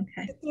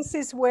this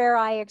is where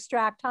I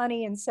extract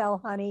honey and sell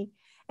honey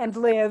and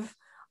live.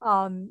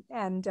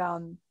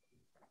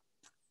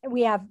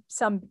 We have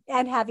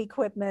have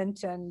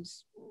equipment and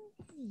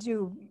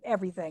do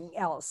everything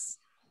else.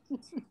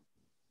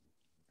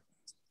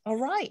 All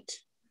right.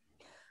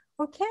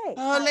 Okay.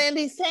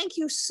 Landi, thank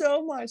you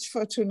so much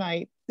for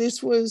tonight.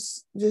 This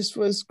was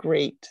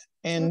great.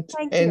 And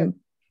thank you.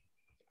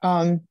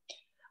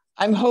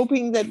 I'm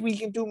hoping that we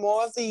can do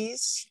more of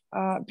these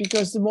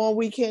because the more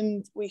we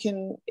can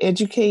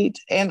educate.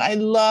 And I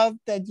love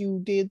that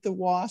you did the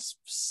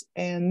wasps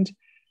and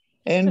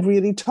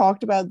really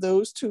talked about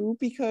those too,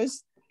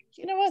 because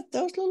you know what,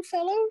 those little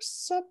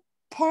fellows are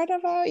part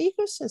of our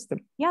ecosystem.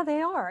 Yeah,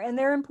 they are, and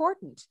they're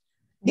important.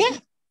 Yeah,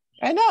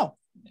 I know.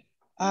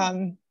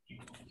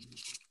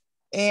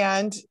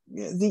 And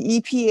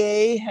the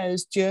EPA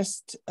has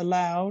just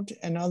allowed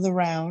another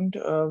round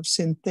of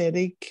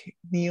synthetic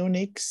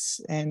neonics,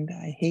 and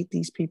I hate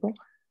these people.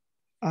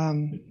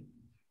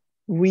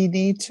 We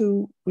need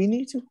to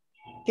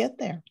get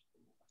there.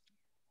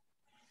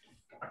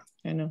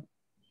 I know.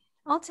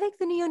 I'll take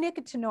the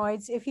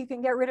neonicotinoids if you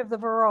can get rid of the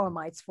varroa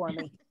mites for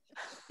me.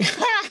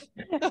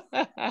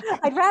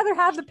 I'd rather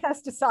have the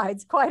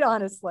pesticides, quite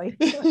honestly.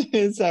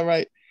 It's all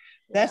right.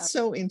 That's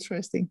so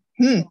interesting.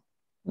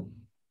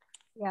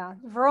 Yeah,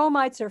 varroa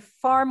mites are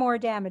far more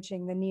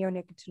damaging than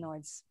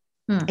neonicotinoids.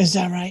 Is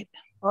that right?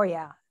 Oh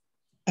yeah.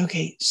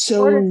 Okay,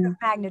 so orders of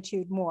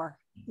magnitude more.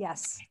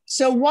 Yes.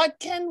 So how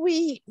can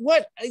we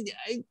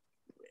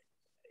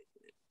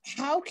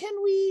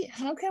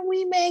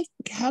make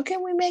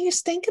a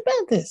stink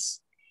about this?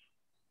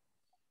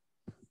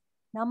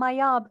 Not my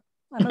job.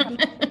 I'm a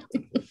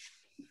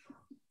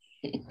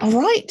All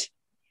right.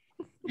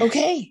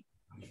 Okay.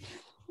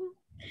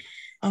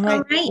 All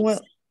right.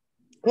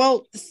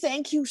 Well,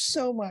 thank you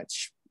so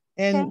much.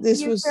 And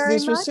this was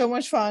so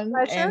much fun.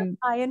 Pleasure. And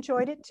I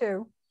enjoyed it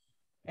too.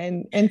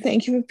 And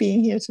thank you for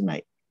being here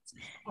tonight.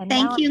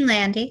 Thank you,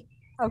 Landi.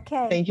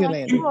 Okay. Thank you,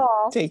 Landi.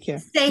 Take care.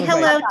 Say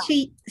hello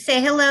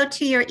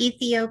to your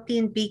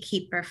Ethiopian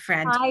beekeeper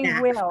friend.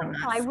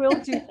 I will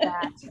do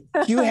that.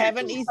 You have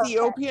an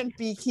Ethiopian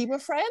beekeeper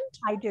friend?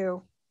 I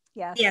do.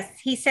 Yes. Yes,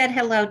 he said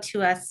hello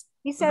to us.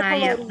 He said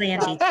hello to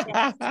Landi.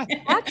 Yes.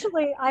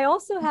 Actually, I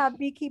also have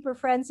beekeeper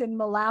friends in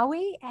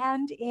Malawi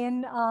and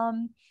in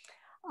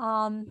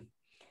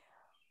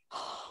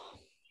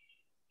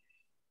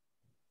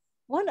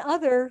one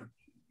other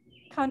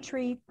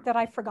country that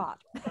I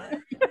forgot.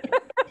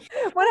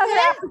 One other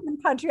African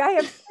country. I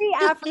have 3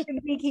 African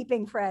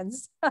beekeeping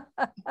friends. Oh,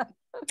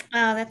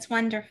 that's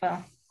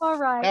wonderful. All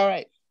right. All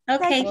right.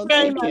 Okay.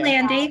 Thank you,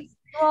 Landi.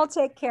 You all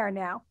take care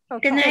now.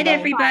 Okay. Good night,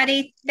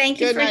 everybody. Thank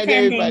you for attending. Good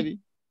night, everybody.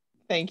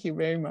 Thank you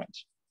very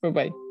much.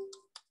 Bye-bye.